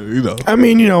 Yeah, I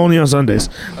mean, only on Sundays.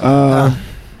 Let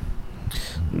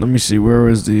me see. Where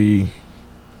was the?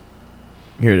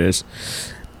 Here it is.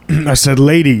 I said,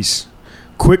 ladies,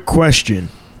 quick question.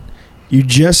 You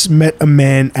just met a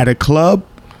man at a club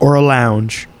or a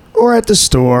lounge or at the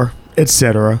store,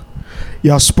 etc.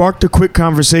 Y'all sparked a quick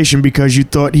conversation because you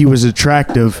thought he was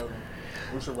attractive.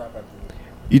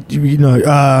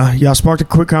 Y'all sparked a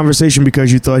quick conversation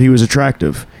because you thought he was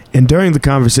attractive. And during the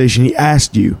conversation, he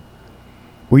asked you,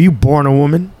 were you born a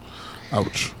woman?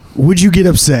 Ouch. Would you get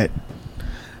upset?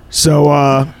 So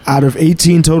out of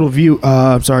 18 total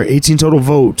 18 total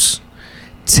votes,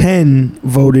 10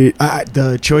 voted.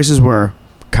 The choices were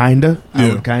kinda. I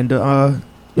Yeah. would kinda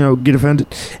get offended,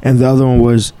 and the other one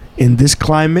was in this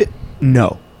climate.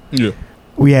 No. Yeah.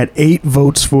 We had 8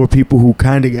 votes for people who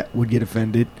kinda would get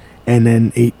offended, and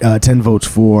then 10 votes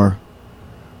for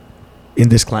in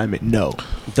this climate. No.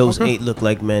 Those 8 look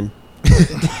like men.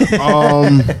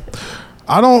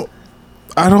 I don't.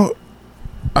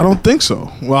 I don't think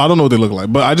so. Well, I don't know what they look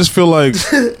like, but I just feel like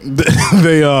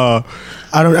they. I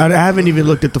haven't even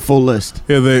looked at the full list.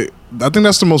 Yeah, I think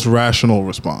that's the most rational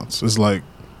response. It's like,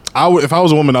 if I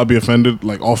was a woman, I'd be offended,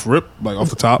 like off rip, like off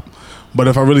the top. But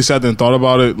if I really sat there and thought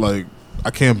about it, like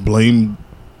I can't blame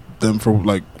them for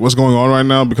like what's going on right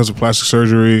now because of plastic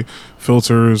surgery,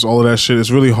 filters, all of that shit. It's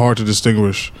really hard to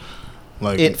distinguish.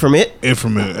 Like It from it,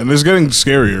 and it's getting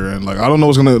scarier. And like I don't know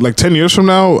what's gonna 10 years from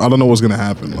now. I don't know what's gonna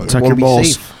happen. Like, Tuck won't your be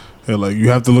balls. safe. yeah, like you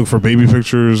have to look for baby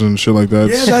pictures and shit like that.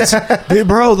 Yeah, that's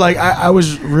bro. Like I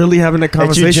was really having a That's your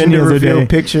conversation gender the other reveal day.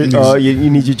 picture. You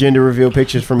need your gender reveal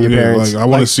pictures from your Yeah, parents. like I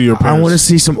want to see your parents. I want to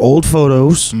see some old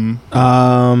photos.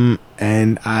 Mhm.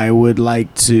 And I would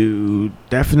like to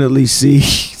definitely see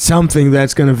something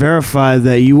that's going to verify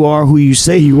that you are who you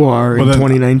say you are in But then-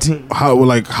 2019.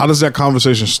 How does that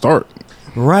conversation start?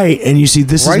 Right. And you see,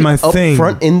 this right is my up thing.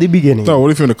 front in the beginning. So what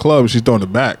if you're in the club? She's throwing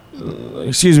it back.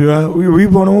 Excuse me, were you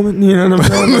born a woman? You know what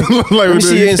I'm saying? Like, Like, Let me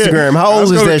see your Instagram. How old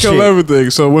that's is gonna that kill shit? everything.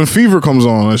 So when Fever comes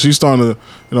on and she's starting to,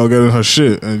 get in her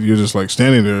shit, and you're just like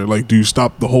standing there, like, do you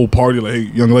stop the whole party? Like, hey,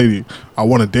 young lady, I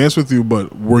want to dance with you,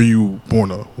 but were you born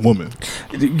a woman?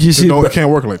 you see, It can't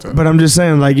work like that. but I'm just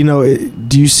saying, like,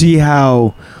 do you see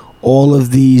how all of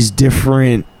these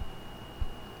different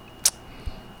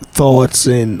thoughts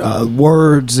and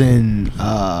words and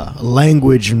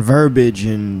language and verbiage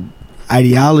and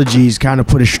ideologies kind of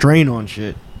put a strain on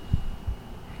shit?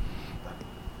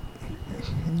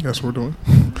 That's what we're doing.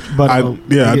 But I- you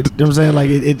yeah, I know what I'm saying? Like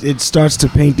it starts to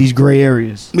paint these gray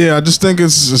areas. Yeah, I just think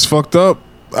it's fucked up.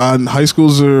 And high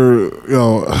schools are,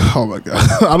 oh my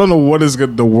god, I don't know what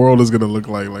the world is gonna look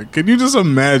like. Like, can you just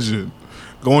imagine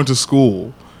going to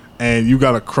school and you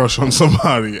got a crush on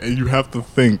somebody and you have to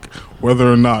think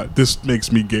whether or not this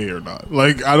makes me gay or not?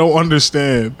 Like, I don't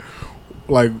understand.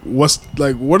 Like, what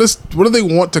do they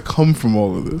want to come from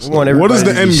all of this? We want What is the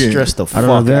everybody to end be game? stressed the I fuck don't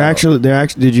know. They're out. actually.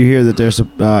 Did you hear that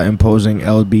they're imposing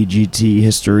LBGT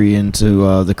history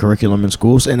into the curriculum in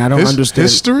schools? And I don't understand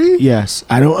history. Yes,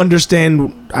 I don't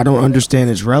understand. I don't understand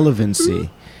its relevancy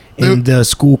in the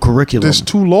school curriculum. There's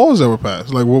 2 laws that were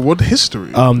passed. Like, what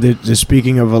history? They're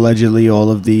speaking of allegedly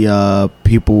all of the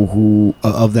people who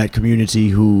of that community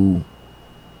who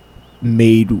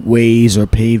made ways or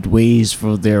paved ways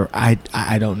for their I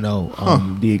don't know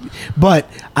but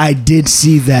I did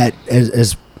see that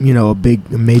as a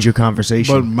major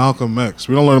conversation. But Malcolm X,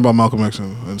 we don't learn about Malcolm X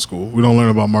in school. We don't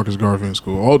learn about Marcus Garvey in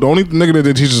school. The only nigga that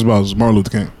they teach us about is Martin Luther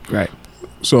King. Right.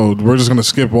 So we're just gonna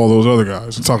skip all those other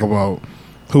guys and talk about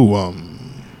who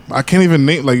I can't even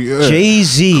name, like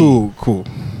Jay-Z. Cool.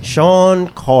 Sean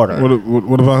Carter.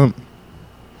 What about him?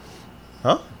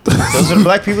 Huh? Those are the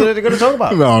black people that they're going to talk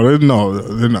about. No,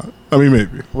 they're not. I mean,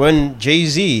 maybe. When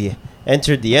Jay-Z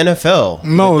entered the NFL.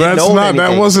 No, didn't that's know not. That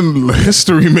anything. wasn't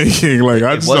history making. Like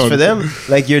I It just was don't- for them,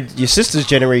 like your sister's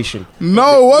generation. No,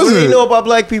 it What wasn't. do you know about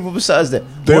black people besides that?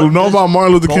 They What know does- about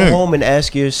Martin Luther Go King. home and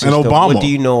ask your sister, Obama. what do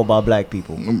you know about black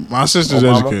people? My sister's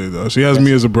Obama? educated though. She has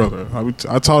me as a brother.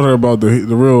 I taught her about the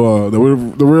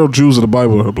real Jews of the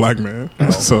Bible are a black man.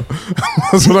 So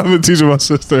that's what I've been teaching my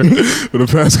sister for the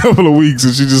past couple of weeks,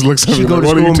 and she just looks at She me go like, to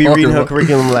 "What are school you and be talking reading her about?"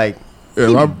 curriculum like, Yeah,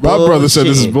 my brother said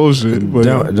this is bullshit. But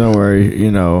Don't worry,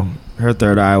 her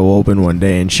third eye will open one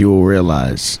day and she will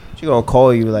realize. she gonna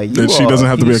call you like, you that she are doesn't a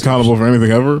have to be piece of accountable for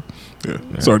anything ever. Yeah,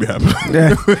 it's already happened.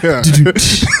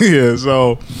 Yeah.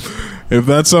 So if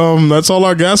that's all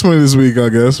our gas money this week, I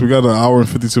guess we got an hour and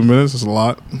 52 minutes. It's a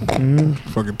lot.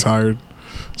 Fucking tired.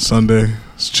 Sunday.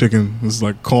 This chicken is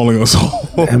like calling us all.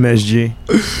 MSG.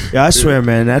 Yeah, I swear,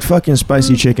 man, that fucking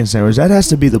spicy chicken sandwich, that has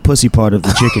to be the pussy part of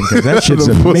the chicken, because that shit's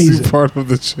the pussy amazing. part of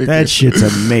the chicken. That shit's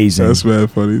amazing. That's mad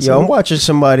funny. Yo, I'm watching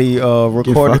somebody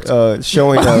record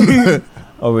showing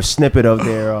a snippet of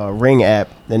their Ring app,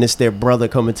 and it's their brother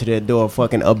coming to their door,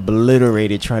 fucking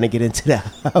obliterated, trying to get into the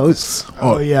house.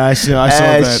 Oh yeah, I saw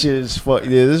That that. shit is fuck.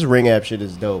 Yeah, this Ring app shit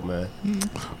is dope, man.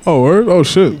 Oh, word? Oh You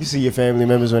shit. can see your family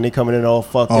members when they coming in all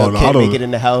fucked Oh, up, no, I can't don't- make it in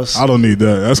the house. I don't need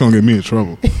that. That's gonna get me in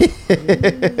trouble.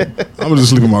 I'm gonna just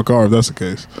sleep in my car if that's the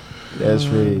case. That's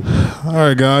really. All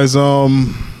right, guys.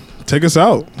 Take us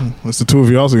out. It's the two of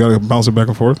y'all, so you gotta bounce it back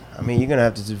and forth. I mean, you're gonna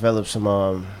have to develop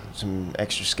some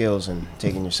extra skills in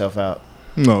taking yourself out.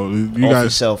 No, you Off guys.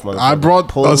 yourself, motherfucker. I brought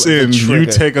Pull us the in. You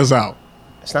trigger. take us out.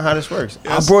 That's not how this works.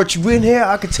 Yes. I brought you in here.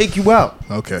 I could take you out.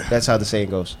 Okay. That's how the saying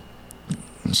goes.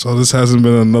 So this hasn't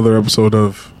been another episode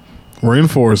of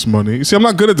Rainforest Money. You see, I'm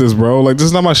not good at this, bro. Like, this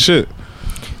is not my shit.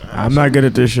 I'm not good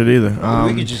at this shit either.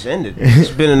 We could just end it. It's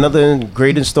been another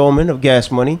great installment of Gas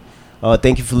Money.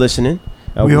 Thank you for listening.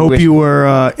 We hope wish- you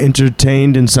were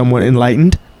entertained and somewhat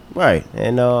enlightened. Right,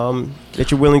 and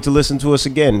that you're willing to listen to us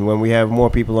again when we have more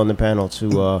people on the panel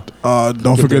to.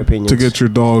 Don't forget to get your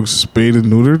dogs spayed and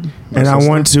neutered. And I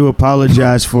want to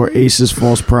apologize for Ace's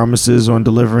false promises on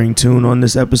delivering tune on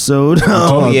this episode.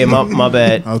 Oh yeah, my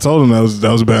bad. I told him that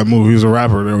was a bad move. He was a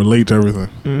rapper. They were late to everything.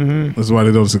 Mm-hmm. That's why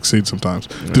they don't succeed sometimes.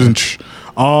 Can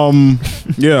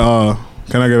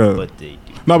I get a? But they do.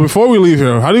 Now, before we leave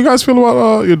here, how do you guys feel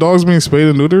about your dogs being spayed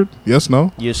and neutered? Yes,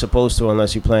 no? You're supposed to,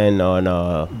 unless you plan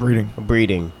on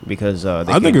breeding, because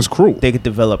I think it's cruel. They could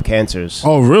develop cancers.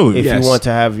 Oh, really? If Yes. you want to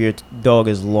have your dog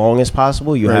as long as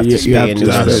possible, you Right, have to you spay have and to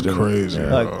neuter. That's them. crazy. Yeah.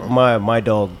 bro. Like my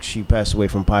dog, she passed away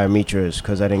from pyometras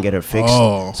because I didn't get her fixed.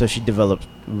 Oh. So she developed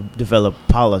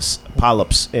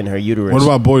polyps in her uterus. What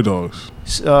about boy dogs?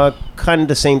 Kind of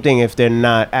the same thing if they're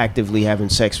not actively having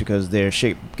sex because their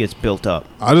shape gets built up.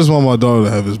 I just want my dog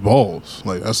to have his balls.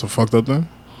 Like, that's a fucked up thing.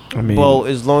 I mean, Well,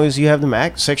 as long as you have them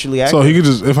sexually active, So he could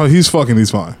just, if he's fucking, he's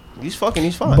fine. he's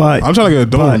fine. but I'm trying to get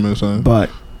a Doberman, son. But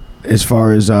as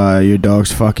far as your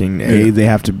dog's fucking, Yeah. they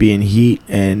have to be in heat,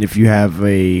 and if you have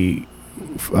a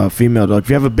female dog, if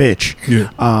you have a bitch,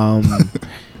 Yeah.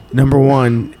 number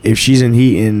one, if she's in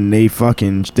heat and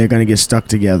they're gonna get stuck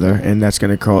together, and that's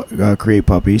gonna create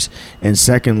puppies. And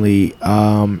secondly,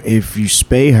 if you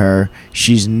spay her,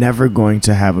 she's never going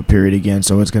to have a period again,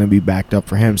 so it's gonna be backed up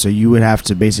for him. So you would have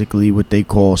to basically what they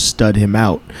call stud him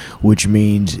out, which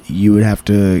means you would have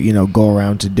to go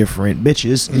around to different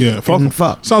bitches. Yeah, fuck. and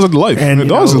fuck. Sounds like the life. And the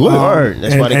dogs are lit. Word.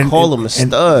 That's why they call them a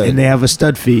stud. And they have a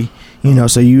stud fee.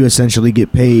 So you essentially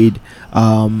get paid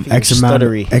X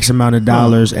amount of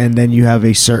dollars, and then you have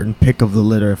a certain pick of the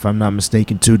litter, if I'm not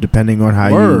mistaken, too, depending on how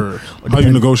you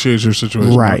negotiate your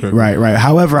situation. Right, Okay. right.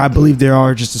 However, I believe there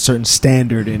are just a certain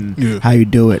standard in how you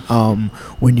do it.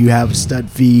 When you have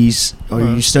stud fees or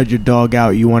you stud your dog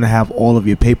out, you want to have all of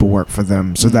your paperwork for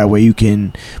them, so that way you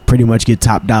can pretty much get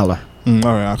top dollar. All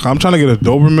right, I'm trying to get a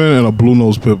Doberman and a blue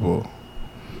nose pit bull.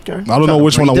 Okay. I don't know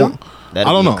which one I want. That'd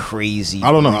I don't be know. Crazy.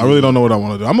 I don't know. I really don't know what I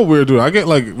want to do. I'm a weird dude. I get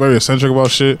like very eccentric about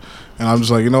shit, and I'm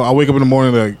just like, I wake up in the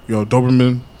morning like, yo,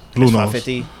 Doberman, blue nose.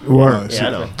 550. Nice. Yeah,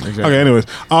 I know. Exactly. Okay, anyways,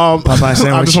 Popeye I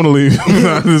sandwich. just want to leave.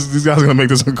 These guys are gonna make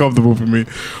this uncomfortable for me.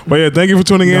 But yeah, thank you for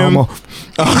tuning in. No,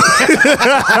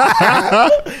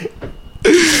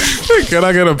 Can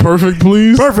I get a perfect,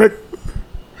 please? perfect.